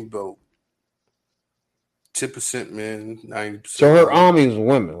maybe about 10% men, 90%. So her army was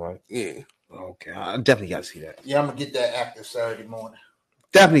women, right? Yeah. Okay. I definitely got to see that. Yeah, I'm gonna get that after Saturday morning.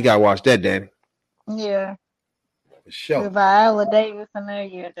 Definitely got to watch that, Danny. Yeah. For sure. With Viola Davis in there,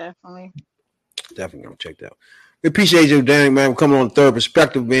 yeah, definitely. Definitely gonna check that out. We appreciate you, Danny, man, for coming on Third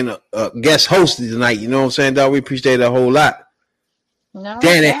Perspective, being a guest host tonight. You know what I'm saying, dog? We appreciate that a whole lot. No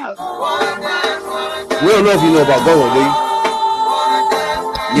Danny, doubt. we don't know if you know about Go-Go, do you?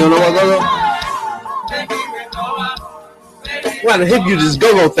 You don't know about Go-Go? We got to hip you this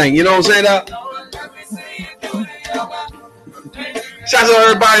Go-Go thing. You know what I'm saying, dog? Shout out to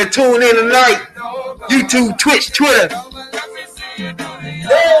everybody tuning in tonight. YouTube, Twitch, Twitter,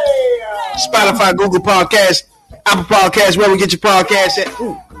 Spotify, Google Podcasts, Apple Podcasts, wherever we get your podcasts at.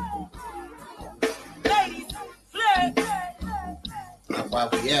 Ooh. While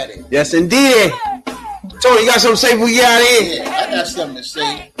we at it. Yes, indeed. Tony, you got something to say before we get out of here? Yeah, I got something to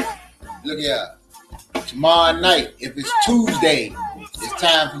say. Look here. Tomorrow night, if it's Tuesday, it's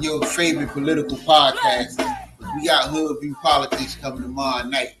time for your favorite political podcast. We got Hood View Politics coming tomorrow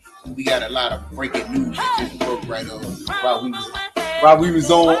night. And we got a lot of breaking news that just broke right on while we was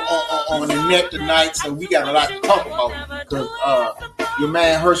on the net tonight. So we got a lot to talk about because your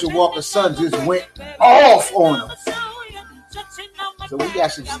man Herschel Walker's son just went off on us. So we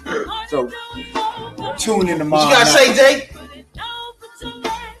got some. So tune in tomorrow. What you gotta say, Jay?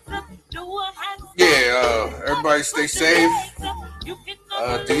 Yeah, everybody stay safe. Do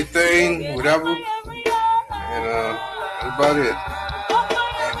your thing, whatever. And that's about it.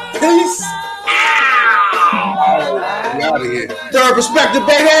 Peace. We out of here. Third Perspective,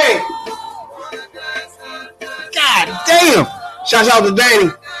 baby. God damn. Shouts out to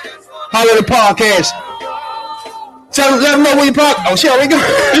Danny. Holler the podcast. Let them know where you park. Oh, shit, we go.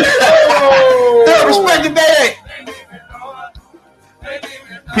 Third Perspective, baby.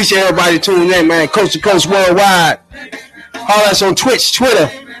 Appreciate everybody tuning in, man. Coast to coast, worldwide. Holler us on Twitch, Twitter.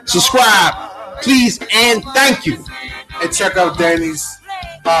 Subscribe, please, and thank you. And check out Danny's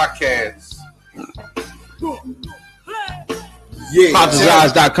podcast. Yeah.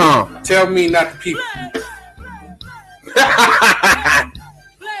 Potazaz.com. Tell me not to peep.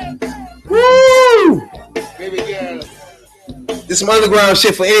 Woo! Baby girl. This some underground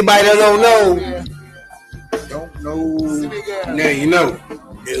shit for anybody that don't know. Don't know. Yeah, you know.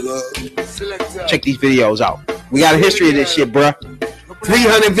 Check these videos out. We got a history of this shit, bruh.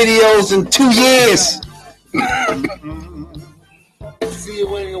 300 videos in 2 years. See you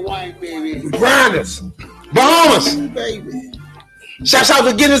when you're white, baby. Grinders. Bahamas. Baby. Shouts out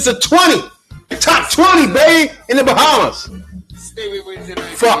to getting us a 20. Top 20, baby, in the Bahamas.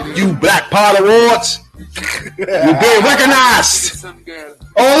 Fuck you, Black Pod Awards. You're being recognized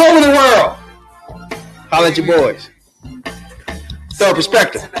all over the world. Holla at your boys. Third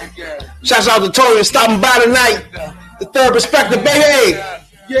Perspective. Shouts out to Tori stopping by tonight. The Third Perspective, baby.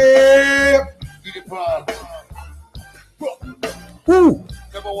 Yeah. Woo.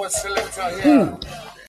 Number one selector here.